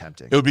very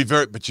tempting. It would be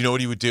but you know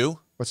what he would do?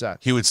 What's that?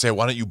 He would say,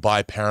 why don't you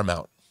buy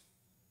Paramount?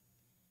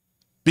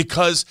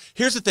 Because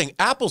here's the thing,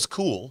 Apple's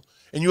cool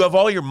and you have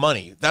all your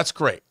money. That's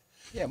great.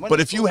 Yeah, but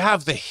if you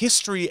have the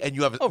history and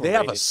they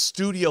have a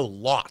studio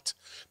lot.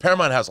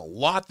 Paramount has a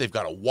lot. They've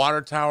got a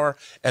water tower,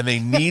 and they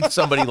need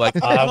somebody like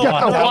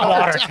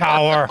water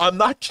tower. I'm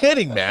not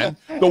kidding, man.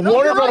 The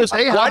Warner Brothers.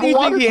 Why do you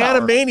think the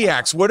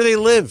Animaniacs? Where do they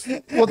live?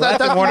 Well,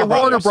 that's the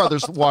Warner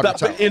Brothers water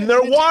tower. In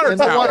their water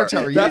tower. The water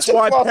tower. That's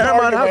why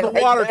Paramount has a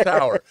water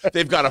tower.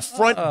 They've got a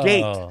front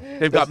gate.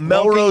 They've got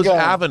Melrose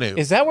Avenue.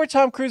 Is that where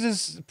Tom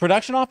Cruise's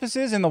production office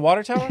is in the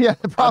water tower? Yeah,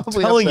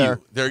 probably. I'm telling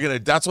you, they're gonna.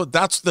 That's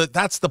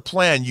the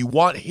plan. You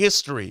want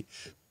history.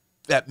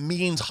 That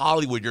means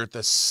Hollywood. You're at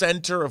the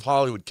center of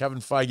Hollywood. Kevin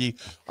Feige.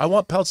 I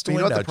want Peltz to win.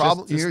 You know what the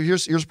problem?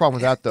 Here's the problem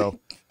with that though.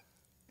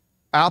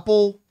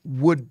 Apple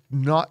would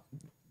not.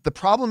 The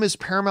problem is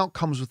Paramount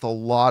comes with a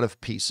lot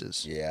of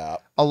pieces. Yeah.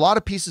 A lot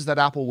of pieces that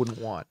Apple wouldn't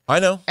want. I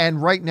know. And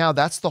right now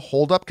that's the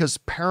holdup because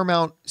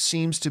Paramount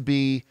seems to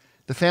be,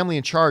 the family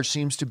in charge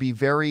seems to be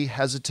very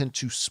hesitant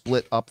to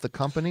split up the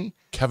company.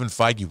 Kevin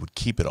Feige would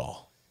keep it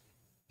all.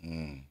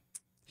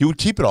 He would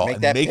keep it all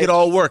and make it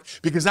all work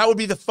because that would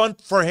be the fun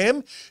for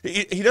him.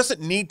 He doesn't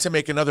need to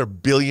make another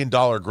 $1 billion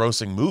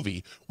grossing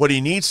movie. What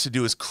he needs to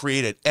do is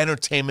create an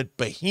entertainment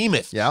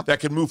behemoth that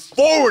can move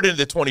forward into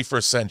the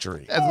 21st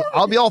century.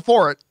 I'll be all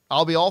for it.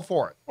 I'll be all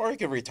for it. Or he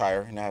could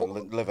retire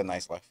and live a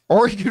nice life.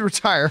 Or he could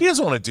retire. He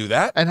doesn't want to do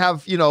that. And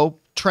have,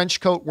 trench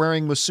coat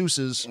wearing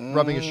masseuses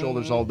rubbing his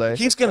shoulders all day.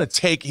 He's going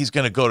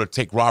to go to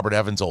take Robert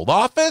Evans' old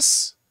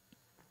office.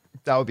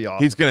 That would be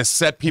awesome. He's going to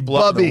set people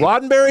up in the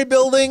Roddenberry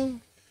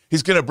building.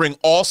 He's going to bring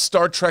all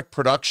Star Trek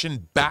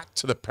production back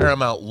to the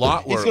Paramount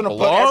lot where it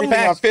belongs. He's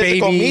going to put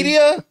everything on physical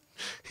media.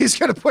 He's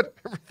going to put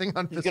everything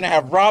on He's going to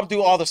have Rob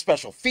do all the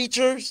special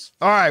features.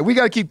 All right, we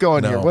got to keep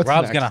going here. What's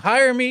Rob's going to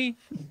hire me.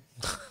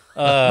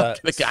 I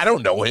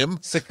don't know him.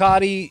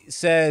 Sakati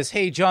says,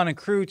 hey, John and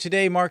crew,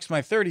 today marks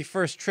my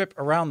 31st trip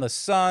around the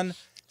sun.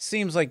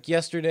 Seems like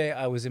yesterday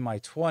I was in my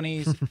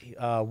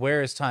 20s.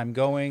 Where is time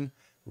going?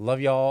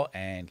 Love y'all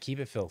and keep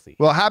it filthy.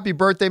 Well, happy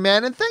birthday,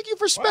 man. And thank you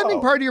for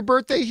spending part of your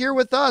birthday here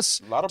with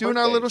us. Doing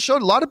our little show. A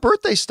lot of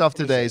birthday stuff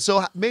today.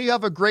 So may you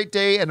have a great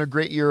day and a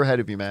great year ahead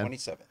of you, man.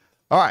 27.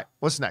 All right.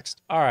 What's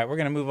next? All right. We're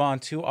going to move on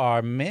to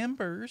our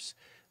members.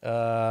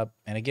 And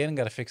again,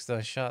 got to fix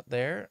the shot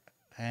there.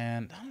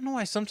 And I don't know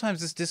why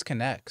sometimes this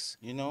disconnects.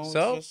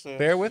 So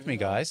bear with me,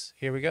 guys.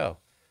 Here we go.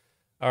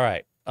 All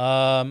right.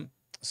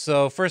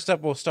 So first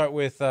up, we'll start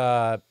with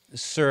Sir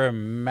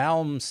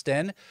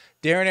Malmsten.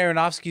 Darren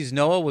Aronofsky's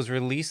Noah was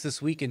released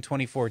this week in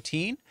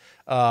 2014.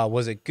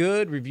 Was it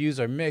good? Reviews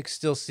are mixed.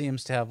 Still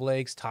seems to have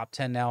legs. Top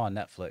 10 now on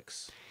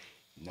Netflix.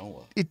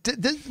 Noah.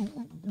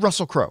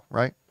 Russell Crowe,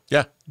 right?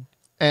 Yeah.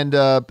 And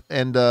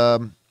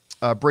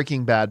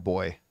Breaking Bad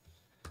boy,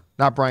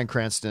 not Bryan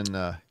Cranston.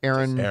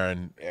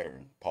 Aaron.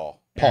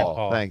 Paul.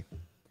 Paul. Thank you.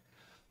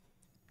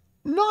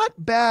 Not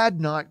bad,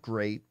 not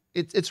great.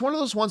 It's one of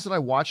those ones that I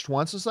watched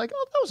once. It's like,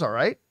 oh, that was all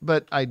right,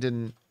 but I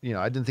didn't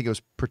think it was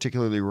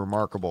particularly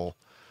remarkable.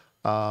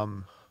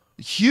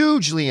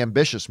 Hugely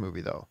ambitious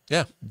movie though.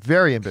 Yeah.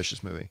 Very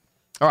ambitious movie.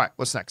 All right,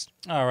 what's next?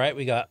 All right,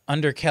 we got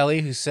Under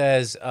Kelly, who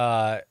says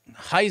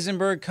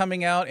Heisenberg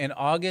coming out in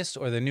August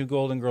or the new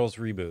Golden Girls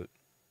reboot.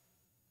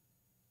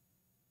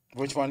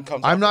 Which one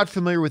comes? I'm not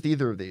familiar with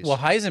either of these. Well,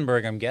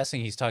 Heisenberg, I'm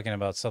guessing he's talking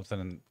about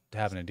something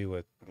having to do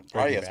with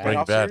Probably a Breaking Bad.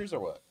 spin-off Bad. series or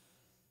what?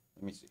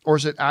 Let me see. Or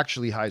is it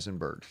actually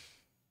Heisenberg?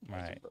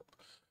 Right.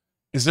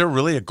 Is there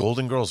really a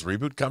Golden Girls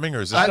reboot coming,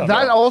 or is this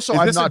That also is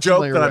I'm this not a joke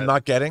familiar that with. I'm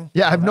not getting?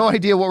 Yeah, I have no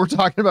idea what we're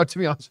talking about, to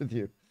be honest with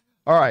you.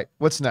 All right,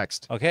 what's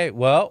next? Okay,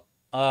 well,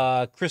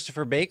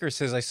 Christopher Baker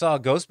says, I saw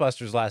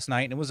Ghostbusters last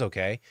night and it was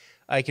okay.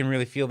 I can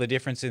really feel the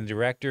difference in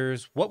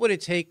directors. What would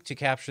it take to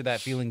capture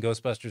that feeling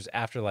Ghostbusters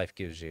Afterlife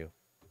gives you?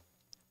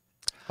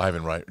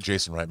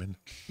 Jason Reitman.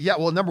 Yeah,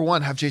 well, number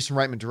one, have Jason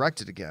Reitman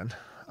directed again.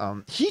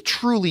 He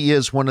truly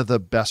is one of the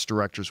best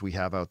directors we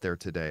have out there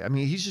today. I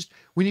mean, he's just,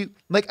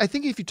 I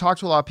think if you talk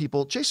to a lot of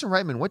people, Jason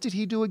Reitman, what did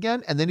he do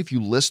again? And then if you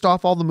list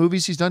off all the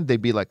movies he's done,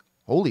 they'd be like,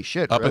 holy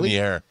shit, Up really? in the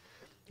Air.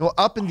 Well,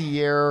 Up in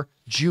the Air,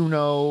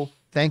 Juno,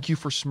 Thank You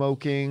for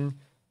Smoking,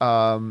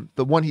 the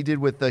one he did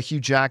with Hugh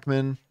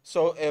Jackman.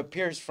 So it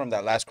appears from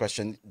that last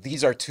question,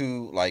 these are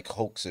two like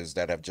hoaxes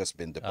that have just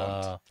been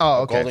debunked.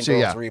 Oh, okay. Golden So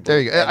yeah, Girls reboot there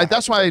you go. and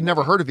That's why I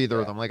never Heisenberg. heard of either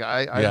of them. Like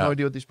I have no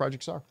idea what these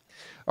projects are.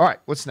 All right,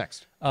 what's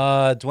next?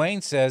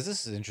 Dwayne says,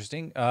 this is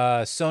interesting.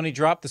 Sony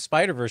dropped the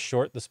Spider-Verse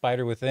short, The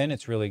Spider Within.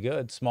 It's really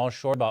good. Small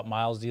short about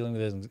Miles dealing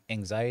with his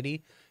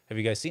anxiety. Have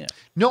you guys seen it?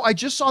 No, I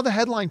just saw the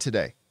headline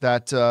today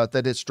that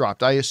it's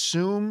dropped. I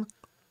assume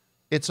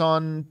it's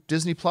on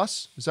Disney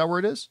Plus. Is that where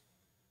it is?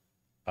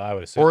 I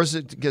would assume. Or is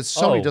it because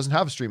Sony Oh. doesn't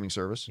have a streaming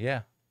service?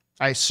 Yeah.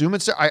 I assume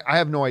it's. I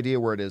have no idea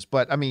where it is,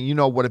 but I mean, you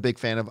know what a big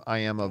fan I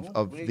am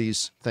of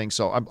these things,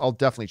 so I'll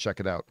definitely check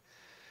it out.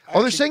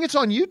 They're saying it's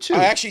on YouTube.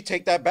 I actually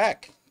take that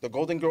back. The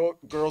Golden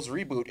Girls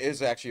reboot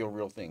is actually a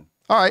real thing.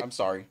 All right. I'm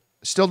sorry.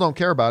 Still don't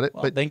care about it,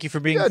 Well, but thank you for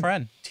being a good.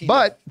 friend.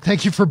 But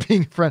thank you for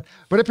being a friend.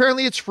 But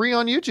apparently it's free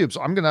on YouTube,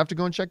 so I'm gonna have to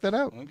go and check that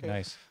out. Okay.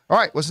 Nice. All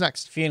right, what's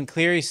next? Fian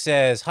Cleary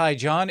says, hi,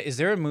 John. Is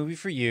there a movie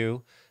for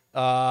you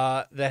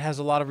that has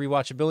a lot of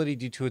rewatchability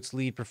due to its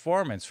lead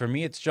performance? For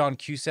me, it's John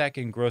Cusack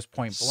in Grosse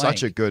Pointe Blank.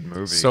 Such a good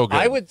movie. So good.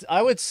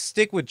 I would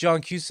stick with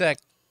John Cusack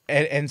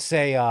and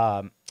say,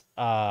 oh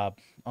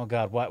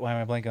God, why am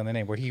I blanking on the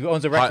name? Where he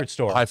owns a record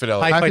store. High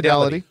Fidelity. High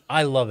Fidelity.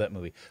 I love that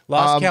movie.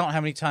 Lost count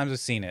how many times I've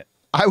seen it.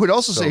 I would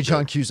also say good.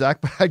 John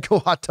Cusack, but I'd go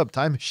Hot Tub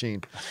Time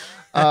Machine.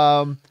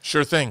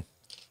 Sure thing.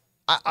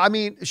 I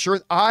mean,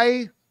 sure.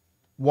 I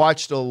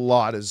watched a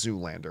lot of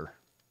Zoolander,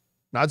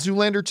 not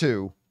Zoolander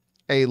 2,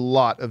 a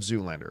lot of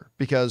Zoolander,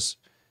 because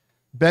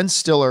Ben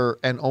Stiller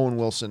and Owen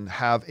Wilson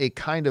have a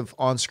kind of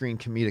on-screen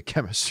comedic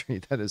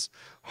chemistry that is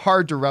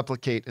hard to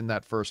replicate in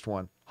that first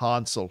one.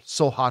 Hansel,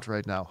 so hot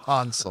right now.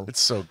 Hansel. It's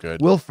so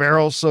good. Will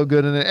Ferrell's so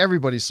good in it.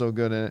 Everybody's so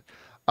good in it.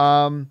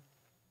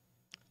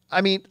 I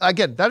mean,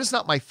 again, that is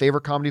not my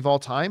favorite comedy of all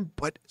time,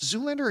 but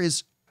Zoolander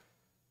is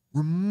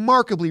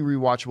remarkably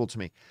rewatchable to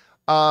me.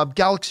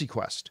 Galaxy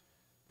Quest,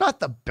 not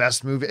the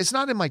best movie. It's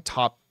not in my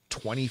top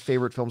 20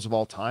 favorite films of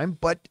all time,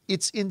 but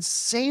it's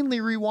insanely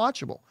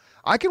rewatchable.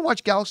 I can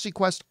watch Galaxy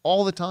Quest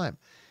all the time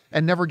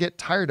and never get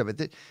tired of it.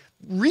 The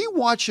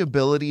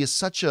rewatchability is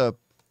such a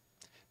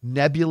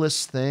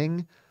nebulous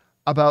thing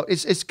about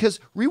it's because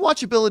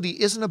rewatchability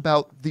isn't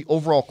about the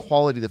overall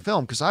quality of the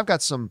film. Because I've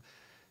got some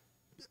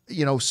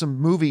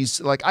movies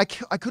like I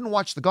couldn't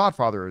watch The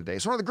Godfather today.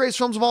 It's one of the greatest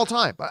films of all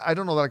time. I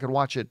don't know that I could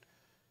watch it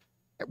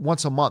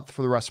once a month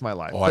for the rest of my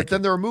life. But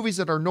then there are movies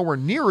that are nowhere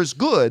near as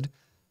good,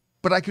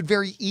 but I could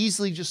very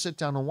easily just sit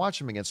down and watch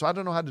them again. So I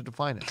don't know how to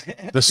define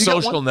it. The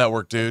Social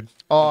Network, dude.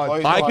 Oh,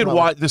 I could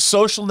watch The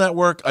Social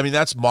Network. I mean,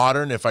 that's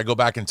modern. If I go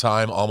back in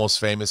time, Almost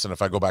Famous, and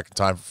if I go back in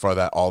time for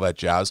that, all that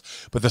jazz.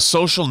 But The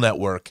Social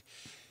Network,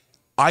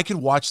 I could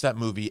watch that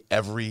movie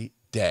every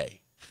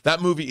day. That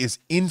movie is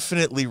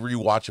infinitely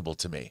rewatchable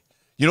to me.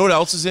 You know what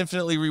else is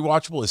infinitely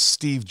rewatchable? Is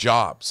Steve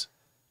Jobs.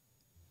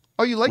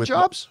 Oh, you like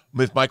Jobs?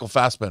 With Michael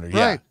Fassbender,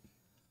 yeah.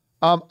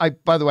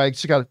 Right. By the way, I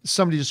just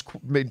somebody just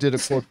did a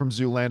quote from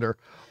Zoolander.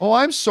 Oh,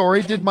 I'm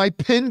sorry. Did my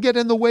pin get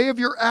in the way of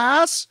your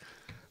ass?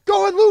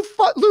 Go and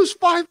lose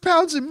 5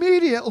 pounds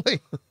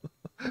immediately.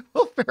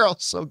 Will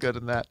Ferrell's so good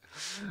in that.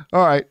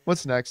 All right,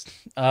 what's next?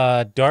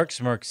 Dark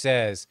Smirk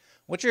says,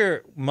 what's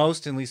your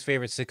most and least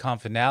favorite sitcom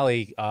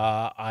finale?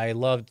 I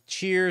loved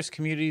Cheers,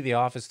 Community, The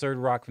Office, Third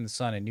Rock from the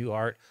Sun, and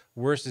Newhart.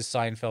 Worst is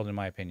Seinfeld, in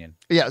my opinion.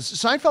 Yeah,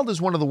 Seinfeld is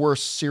one of the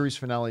worst series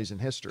finales in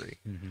history.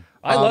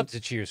 I loved the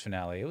Cheers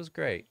finale. It was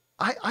great.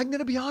 I'm going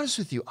to be honest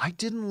with you. I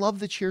didn't love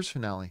the Cheers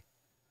finale.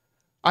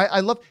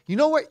 I love, you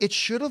know what?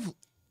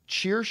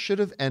 Cheers should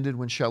have ended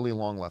when Shelley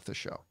Long left the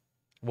show.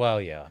 Well,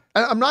 yeah.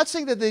 I'm not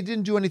saying that they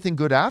didn't do anything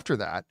good after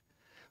that,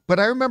 but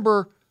I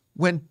remember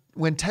when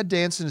Ted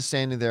Danson is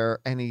standing there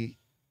and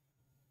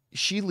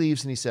she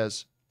leaves and he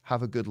says,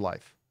 "Have a good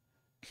life."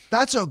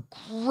 That's a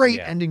great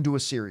ending to a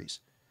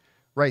series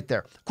right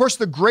there. Of course,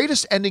 the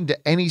greatest ending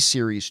to any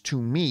series to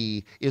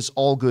me is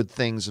All Good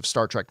Things of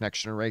Star Trek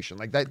Next Generation.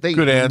 Like that, they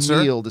Good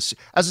answer. nailed as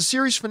a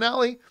series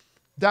finale.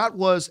 That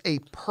was a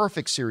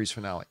perfect series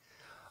finale.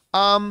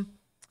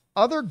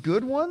 Other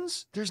good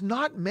ones, there's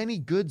not many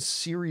good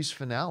series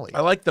finales.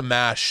 I like the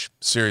MASH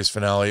series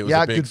finale. It was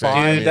Yeah, a big Goodbye.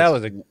 fan. Dude, that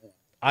was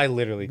I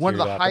literally One of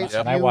teared the up, highest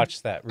and I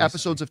watched that recently.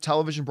 episodes of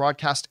television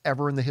broadcast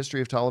ever in the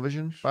history of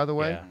television, by the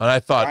way. Yeah. And I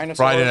thought Dinosaurs.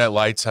 Friday Night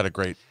Lights had a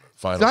great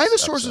final.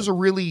 Dinosaurs episode. is a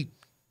really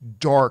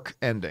dark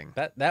ending.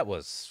 That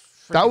was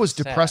That was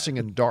freaking depressing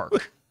sad. and dark.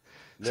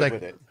 It's Live like,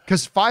 with it.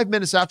 because 5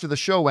 minutes after the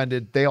show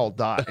ended, they all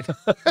died.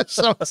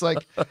 So it's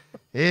like,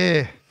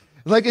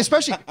 like,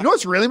 especially, you know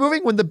what's really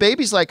moving? When the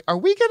baby's like, "Are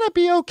we going to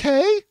be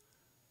okay?"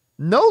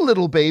 "No,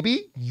 little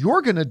baby,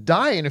 you're going to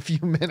die in a few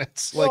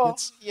minutes." Like, Well,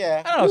 it's,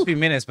 yeah. I don't know, a few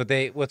minutes, but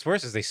what's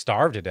worse is they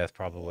starved to death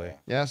probably.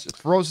 yes, it's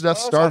froze to death,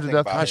 Well, starved to that's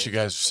death. nothing Gosh, you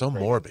guys are so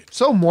morbid.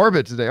 So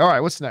morbid today. All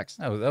right, what's next?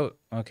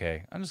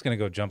 Okay. I'm just gonna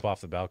go jump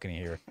off the balcony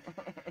here.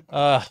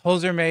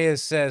 Hoser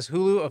Mayes says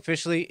Hulu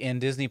officially in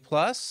Disney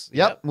Plus.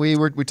 Yep, we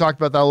talked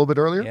about that a little bit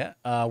earlier.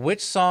 Yeah.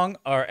 Which song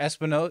or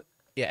Espinoza?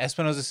 Yeah,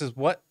 Espinoza says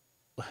what?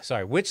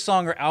 Sorry, which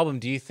song or album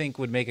do you think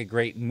would make a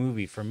great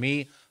movie? For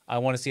me, I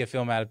want to see a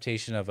film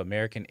adaptation of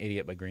American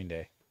Idiot by Green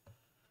Day.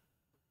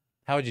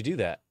 How would you do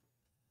that?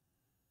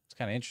 It's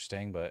kind of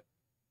interesting, but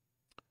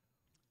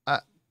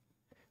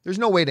There's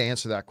no way to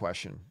answer that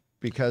question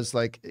because,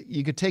 like,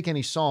 you could take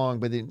any song,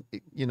 but then,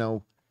 you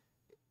know,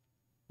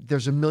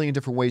 there's a million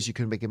different ways you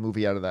can make a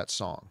movie out of that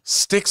song.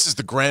 Styx is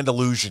the grand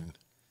illusion.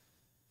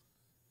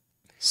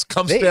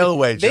 Come sail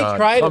away, John. They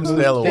tried Come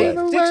sail away.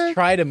 Styx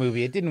tried a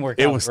movie. It didn't work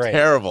It out was great.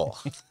 terrible.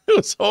 It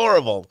was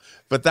horrible.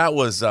 But that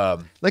was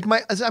Like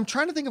I'm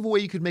trying to think of a way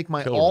you could make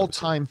my Killer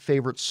all-time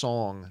favorite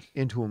song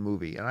into a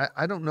movie, and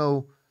I don't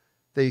know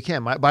that you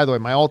can. By the way,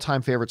 my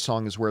all-time favorite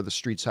song is "Where the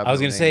Streets Have." I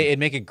was No going to say Name. it'd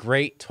make a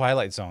great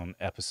Twilight Zone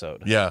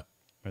episode. yeah.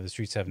 Where the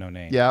streets have no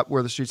name. Yeah,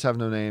 "Where the Streets Have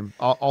No Name."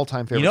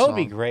 All-time favorite. You know, song.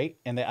 it'd be great,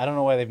 and I don't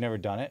know why they've never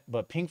done it,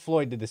 but Pink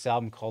Floyd did this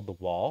album called The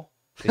Wall.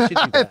 They should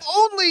do that.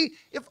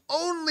 If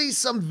only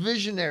some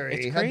visionary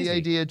It's had the crazy.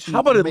 idea to. How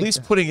about at make least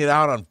that. putting it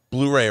out on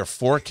Blu-ray or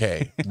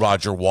 4K,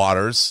 Roger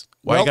Waters?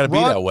 Why you got to be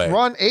that way?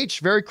 Ron H.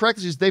 very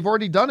correctly says they've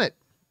already done it.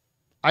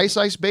 Ice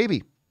Ice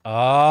Baby,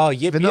 Oh,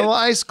 yep, Vanilla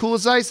yep. Ice, Cool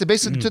as Ice. They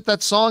basically took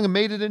that song and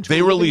made it into. They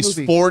a living released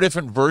movie. 4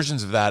 different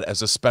versions of that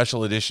as a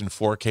special edition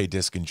 4K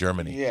disc in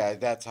Germany. Yeah,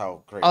 that's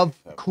how great. of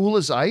that- Cool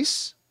as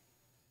Ice.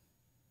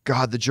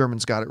 God, the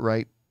Germans got it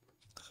right.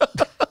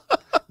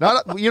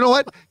 Not, you know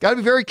what? Got to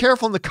be very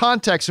careful in the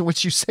context in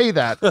which you say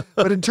that.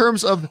 But in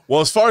terms of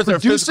Well, as far as their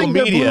physical producing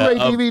their media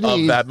Blu-ray of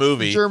DVDs, that the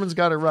movie, Germans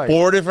got it right.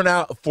 4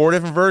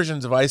 different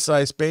versions of Ice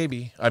Ice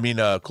Baby. I mean,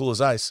 Cool as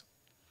Ice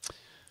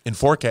in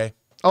 4K.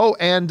 Oh,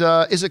 and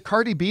is it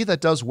Cardi B that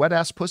does Wet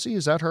Ass Pussy?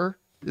 Is that her?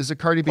 Is it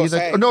Cardi B that?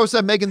 Jose. Oh, no, it's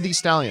that Megan Thee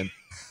Stallion.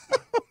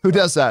 Who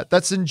does that?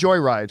 That's in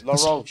Joyride. La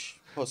Roche.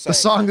 The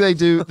song they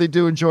do in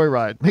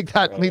Joyride. Make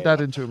that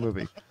into a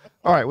movie.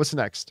 All right, what's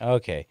next?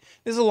 Okay.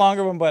 This is a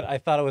longer one, but I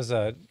thought it was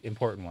an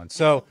important one.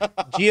 So,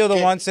 Gio the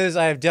One says,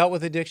 I have dealt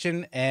with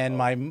addiction, and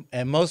my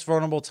most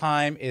vulnerable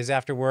time is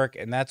after work,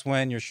 and that's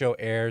when your show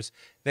airs.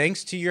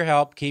 Thanks to your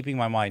help keeping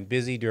my mind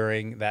busy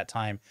during that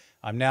time.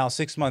 I'm now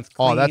 6 months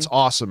clean. Oh, that's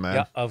awesome, man.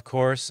 Yeah, of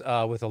course,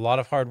 with a lot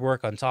of hard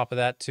work on top of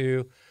that,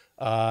 too.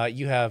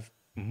 You have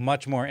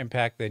much more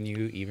impact than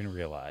you even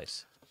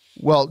realize.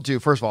 Well,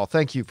 dude, first of all,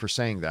 thank you for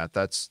saying that.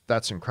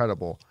 That's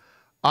incredible.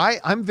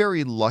 I'm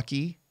very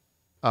lucky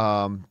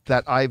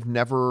that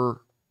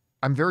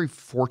I'm very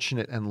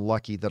fortunate and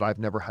lucky that I've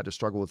never had to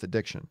struggle with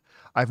addiction.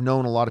 I've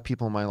known a lot of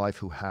people in my life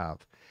who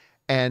have.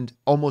 And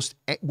almost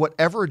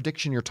whatever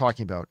addiction you're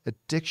talking about,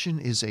 addiction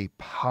is a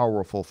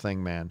powerful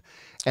thing, man.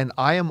 And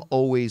I am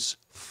always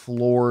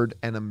floored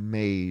and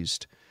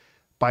amazed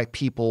by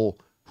people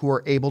who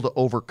are able to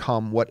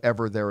overcome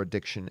whatever their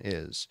addiction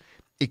is,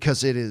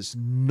 because it is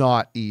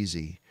not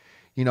easy.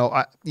 You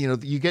know,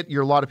 you get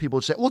a lot of people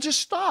who say, well, just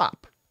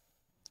stop.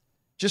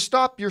 Just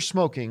stop your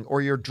smoking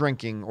or your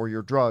drinking or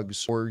your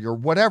drugs or your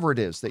whatever it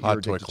is that you're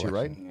Hot toy addicted to,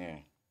 right? Yeah.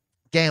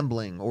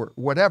 Gambling or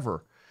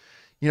whatever.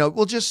 You know,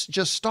 well, just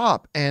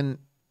stop. And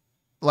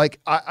like,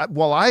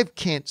 while I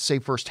can't say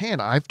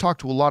firsthand, I've talked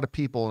to a lot of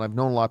people and I've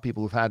known a lot of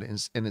people who've had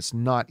it, and it's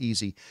not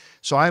easy.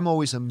 So I'm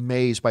always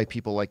amazed by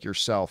people like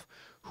yourself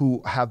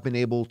who have been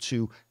able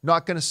to,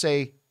 not going to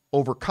say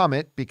overcome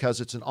it because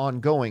it's an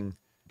ongoing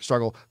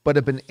struggle, but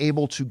have been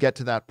able to get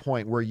to that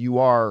point where you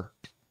are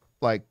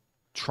like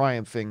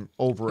triumphing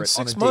over it. 6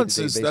 on a months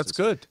day-to-day is basis. that's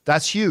good.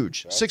 That's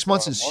huge. That's, 6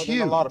 months is more than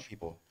huge. a lot of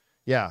people.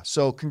 Yeah.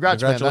 So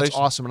congrats, man. That's Congratulations.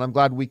 awesome. And I'm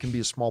glad we can be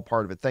a small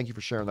part of it. Thank you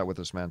for sharing that with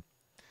us, man.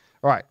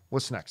 All right.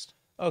 What's next?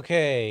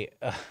 Okay.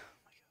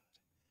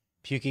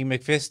 Puking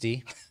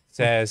McFisty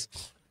says,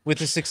 with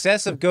the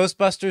success of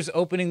Ghostbusters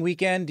opening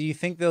weekend, do you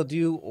think they'll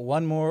do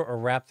one more or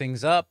wrap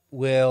things up?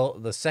 Will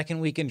the second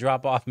weekend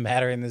drop off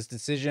matter in this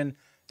decision?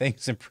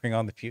 Thanks, and bring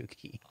on the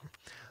Pukey.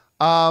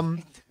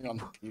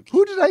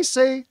 Who did I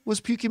say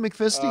was Pukey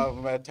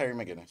McFisty? Terry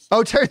McGinnis.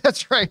 Oh, Terry,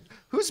 that's right.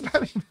 Who's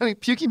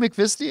Pukey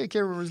McFisty? I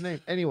can't remember his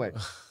name. Anyway.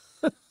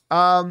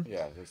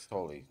 Yeah, it's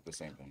totally the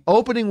same thing.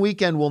 Opening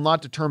weekend will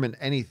not determine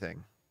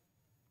anything.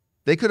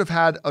 They could have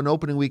had an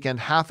opening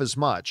weekend half as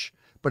much,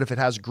 but if it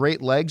has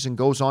great legs and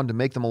goes on to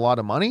make them a lot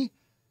of money,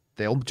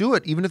 they'll do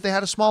it, even if they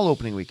had a small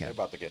opening weekend. They're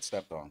about to get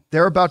stepped on.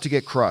 They're about to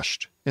get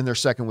crushed in their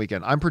second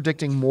weekend. I'm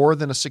predicting more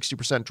than a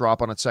 60%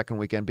 drop on its second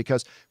weekend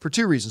because for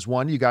two reasons.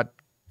 One, you got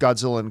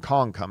Godzilla and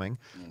Kong coming.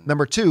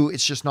 Number two,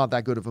 it's just not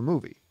that good of a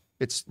movie.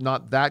 It's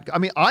not that. I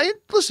mean,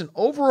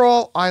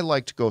 overall, I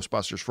liked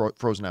Ghostbusters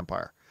Frozen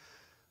Empire.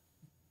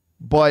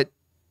 But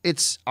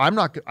I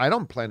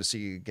don't plan to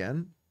see it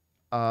again.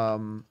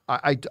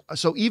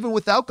 So even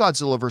without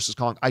Godzilla versus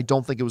Kong, I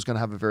don't think it was going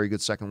to have a very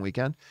good second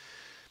weekend.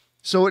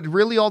 So it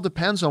really all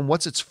depends on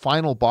what's its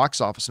final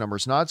box office number.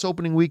 It's not its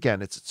opening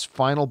weekend. It's its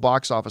final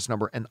box office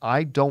number. And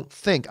I don't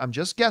think, I'm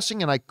just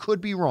guessing, and I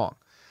could be wrong.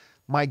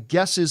 My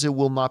guess is it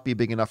will not be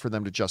big enough for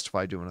them to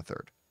justify doing a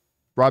third.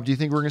 Rob, do you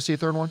think we're going to see a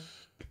third one?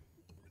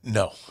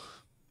 No.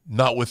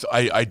 Not with,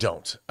 I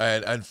don't.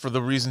 And for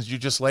the reasons you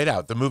just laid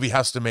out, the movie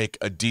has to make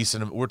a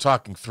decent, we're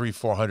talking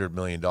 $300-400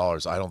 million.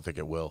 I don't think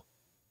it will.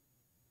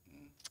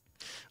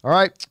 All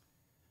right.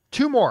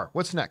 Two more.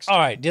 What's next? All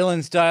right.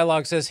 Dylan's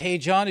dialogue says, hey,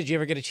 John, did you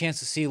ever get a chance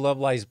to see Love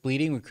Lies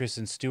Bleeding with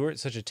Kristen Stewart?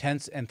 Such a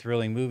tense and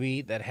thrilling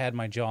movie that had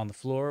my jaw on the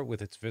floor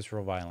with its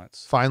visceral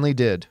violence. Finally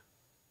did.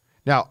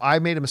 Now, I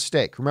made a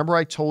mistake. Remember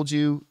I told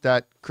you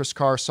that Chris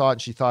Carr saw it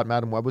and she thought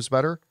Madam Web was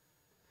better?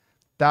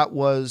 That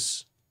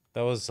was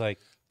like...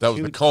 That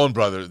was the Coen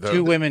brothers.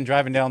 Two women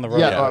driving down the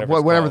road. Yeah,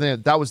 whatever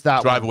that was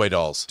that Drive-Away one.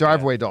 Dolls.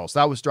 Drive-Away Dolls.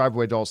 That was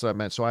Drive-Away Dolls that I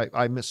meant. So I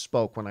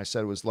misspoke when I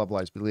said it was Love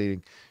Lies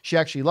Bleeding. She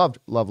actually loved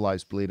Love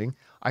Lies Bleeding.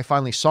 I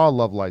finally saw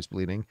Love Lies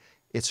Bleeding.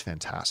 It's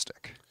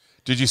fantastic.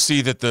 Did you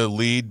see that the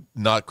lead,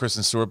 not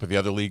Kristen Stewart, but the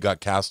other lead got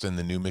cast in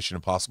the new Mission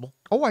Impossible?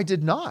 Oh, I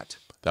did not.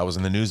 That was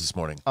in the news this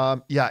morning.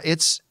 Yeah,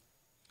 it's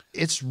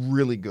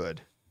really good.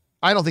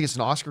 I don't think it's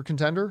an Oscar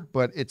contender,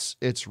 but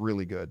it's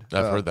really good.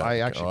 I've heard that.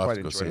 I actually quite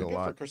enjoyed it a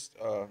lot.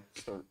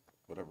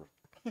 Whatever.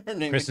 Her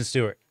name Kristen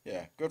Stewart.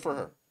 Yeah, good for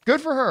her. Good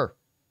for her.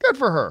 Good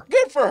for her.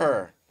 Good for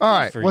her. All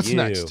right, For what's you.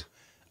 next?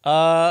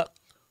 Elba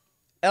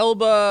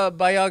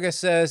Bayaga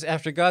says,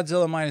 after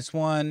Godzilla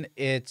 -1,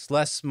 it's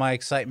less my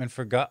excitement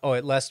for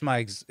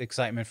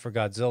excitement for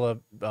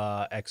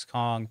Godzilla X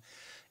Kong.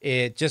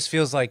 It just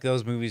feels like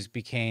those movies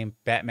became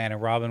Batman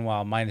and Robin,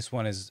 while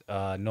 -1 is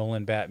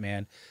Nolan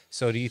Batman.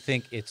 So do you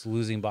think it's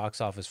losing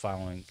box office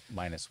following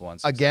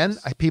 -1? Again,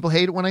 people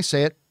hate it when I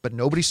say it, but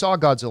nobody saw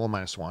Godzilla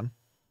 -1.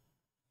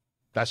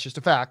 That's just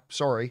a fact.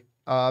 Sorry.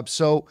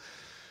 So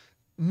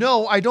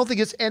no, I don't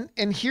think it's,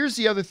 and here's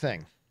the other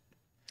thing.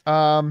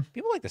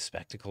 People like the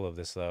spectacle of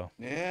this, though.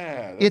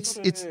 Yeah,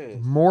 it's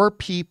more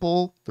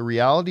people. The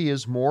reality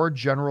is more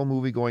general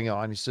movie going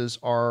audiences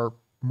are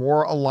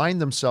more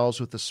aligned themselves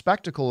with the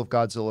spectacle of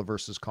Godzilla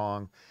versus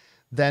Kong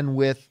than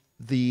with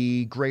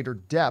the greater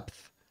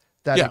depth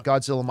that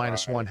Godzilla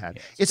 -1 had.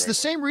 Yeah, it's the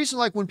same reason,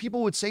 like when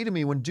people would say to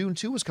me when Dune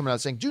 2 was coming out,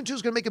 saying Dune 2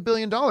 is going to make $1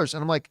 billion. And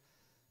I'm like,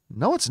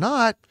 no, it's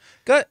not.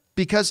 Good.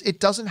 Because it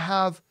doesn't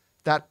have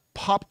that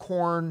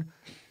popcorn.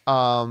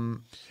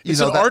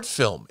 It's an art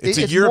film. It's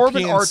a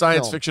European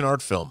science fiction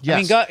art film.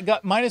 Yes. I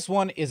mean,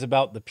 -1 is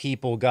about the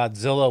people.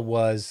 Godzilla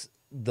was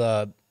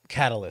the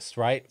catalyst,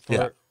 right?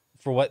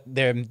 For what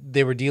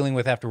they were dealing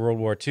with after World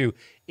War II.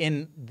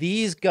 In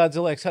these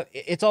Godzilla X,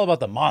 it's all about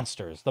the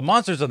monsters. The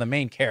monsters are the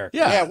main character.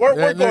 Yeah, we're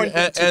going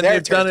into their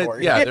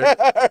territory.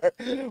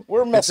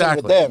 We're messing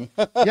with them.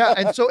 Yeah,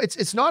 and so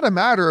it's not a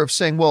matter of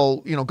saying,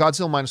 well,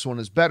 Godzilla -1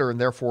 is better,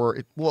 and therefore,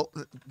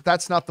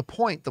 that's not the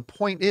point. The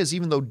point is,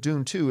 even though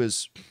Dune 2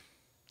 is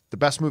the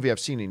best movie I've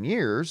seen in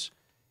years,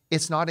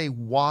 it's not a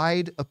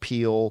wide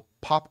appeal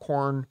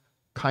popcorn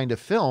kind of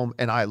film,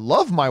 and I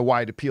love my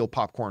wide appeal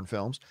popcorn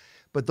films,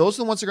 but those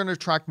are the ones that are going to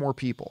attract more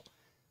people.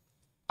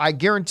 I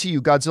guarantee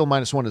you Godzilla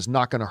 -1 is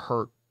not going to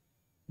hurt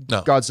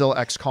Godzilla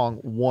X Kong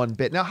one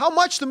bit. Now, how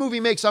much the movie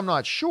makes, I'm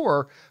not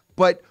sure,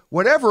 but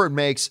whatever it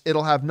makes,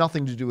 it'll have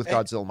nothing to do with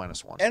Godzilla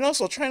 -1. And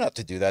also, try not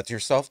to do that to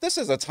yourself. This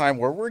is a time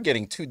where we're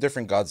getting two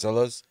different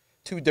Godzillas,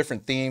 two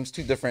different themes,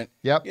 two different.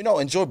 Yep.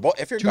 Enjoy both.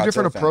 If you're two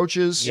different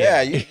approaches.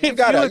 Yeah, you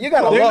gotta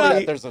love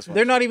that. There's this one.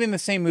 They're not even the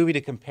same movie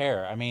to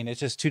compare. I mean, it's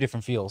just two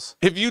different feels.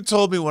 If you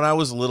told me when I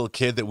was a little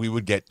kid that we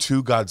would get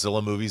two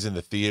Godzilla movies in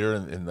the theater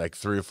in like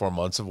 3 or 4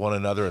 months of one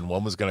another, and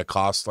one was going to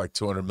cost like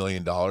 $200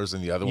 million,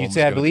 and the other one, you'd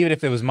say, I believe it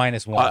if it was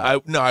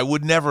 -1. No, I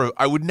would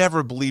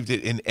never believed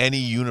it in any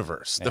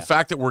universe. Yeah. The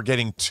fact that we're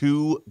getting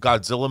two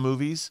Godzilla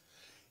movies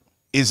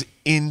is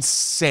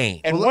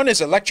insane. And one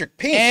is electric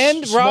pink.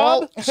 And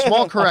Rob,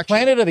 small correction.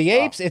 Planet of the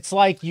Apes, it's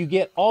like you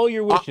get all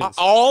your wishes.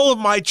 All of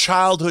my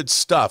childhood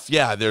stuff.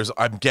 Yeah,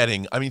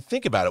 I mean,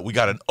 think about it. We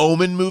got an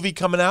Omen movie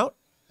coming out.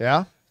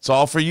 Yeah. It's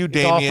all for you,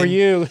 Damien. It's all for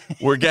you.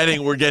 we're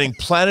getting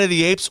Planet of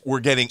the Apes. We're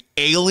getting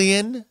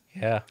Alien.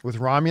 Yeah. With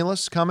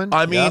Romulus coming.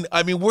 I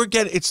mean, we're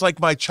getting. It's like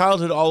my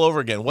childhood all over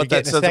again. What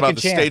that says about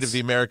the state of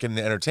the American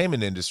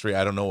entertainment industry,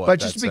 I don't know what.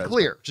 But just to be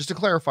clear, just to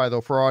clarify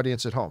though, for our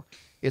audience at home,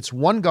 it's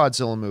one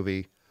Godzilla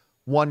movie,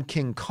 one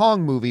King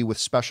Kong movie with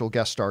special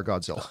guest star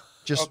Godzilla.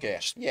 Just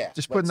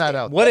putting that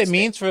out. What it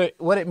means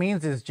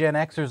is Gen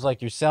Xers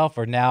like yourself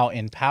are now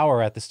in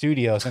power at the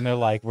studios, and they're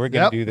like, we're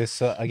gonna do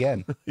this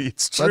again.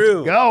 It's true.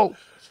 Let's go.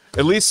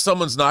 At least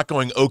someone's not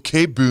going,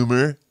 okay,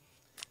 boomer.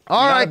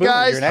 All right,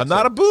 guys. I'm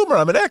not a boomer.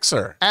 I'm an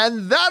Xer.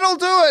 And that'll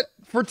do it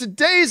for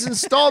today's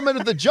installment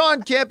of the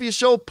John Campea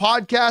Show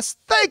podcast.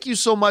 Thank you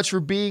so much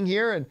for being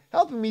here and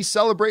helping me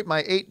celebrate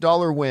my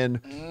 $8 win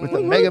with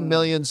the Mega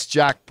Millions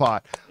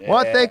jackpot. I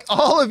want to thank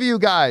all of you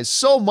guys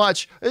so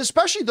much,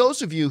 especially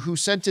those of you who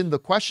sent in the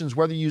questions,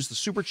 whether you used the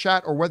super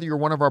chat or whether you're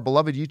one of our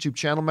beloved YouTube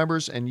channel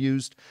members and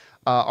used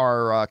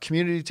our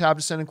community tab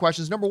to send in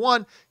questions. Number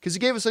one, because you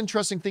gave us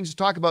interesting things to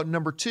talk about.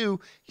 Number two,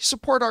 you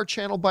support our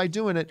channel by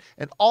doing it.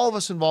 And all of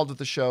us involved with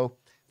the show,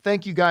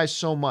 thank you guys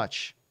so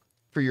much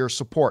for your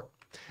support.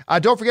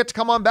 Don't forget to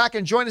come on back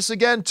and join us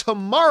again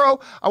tomorrow.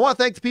 I want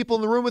to thank the people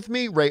in the room with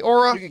me, Ray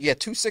Ora. You can get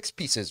 2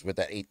 6-pieces with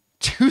that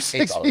two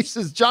six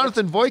pieces.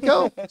 Jonathan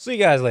Voico. See you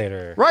guys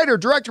later. Writer,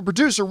 director,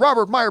 producer,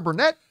 Robert Meyer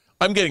Burnett.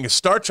 I'm getting a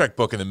Star Trek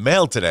book in the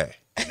mail today.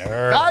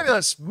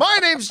 Fabulous. My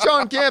name's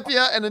John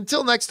Campea, and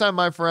until next time,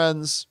 my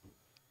friends,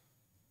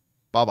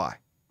 bye-bye.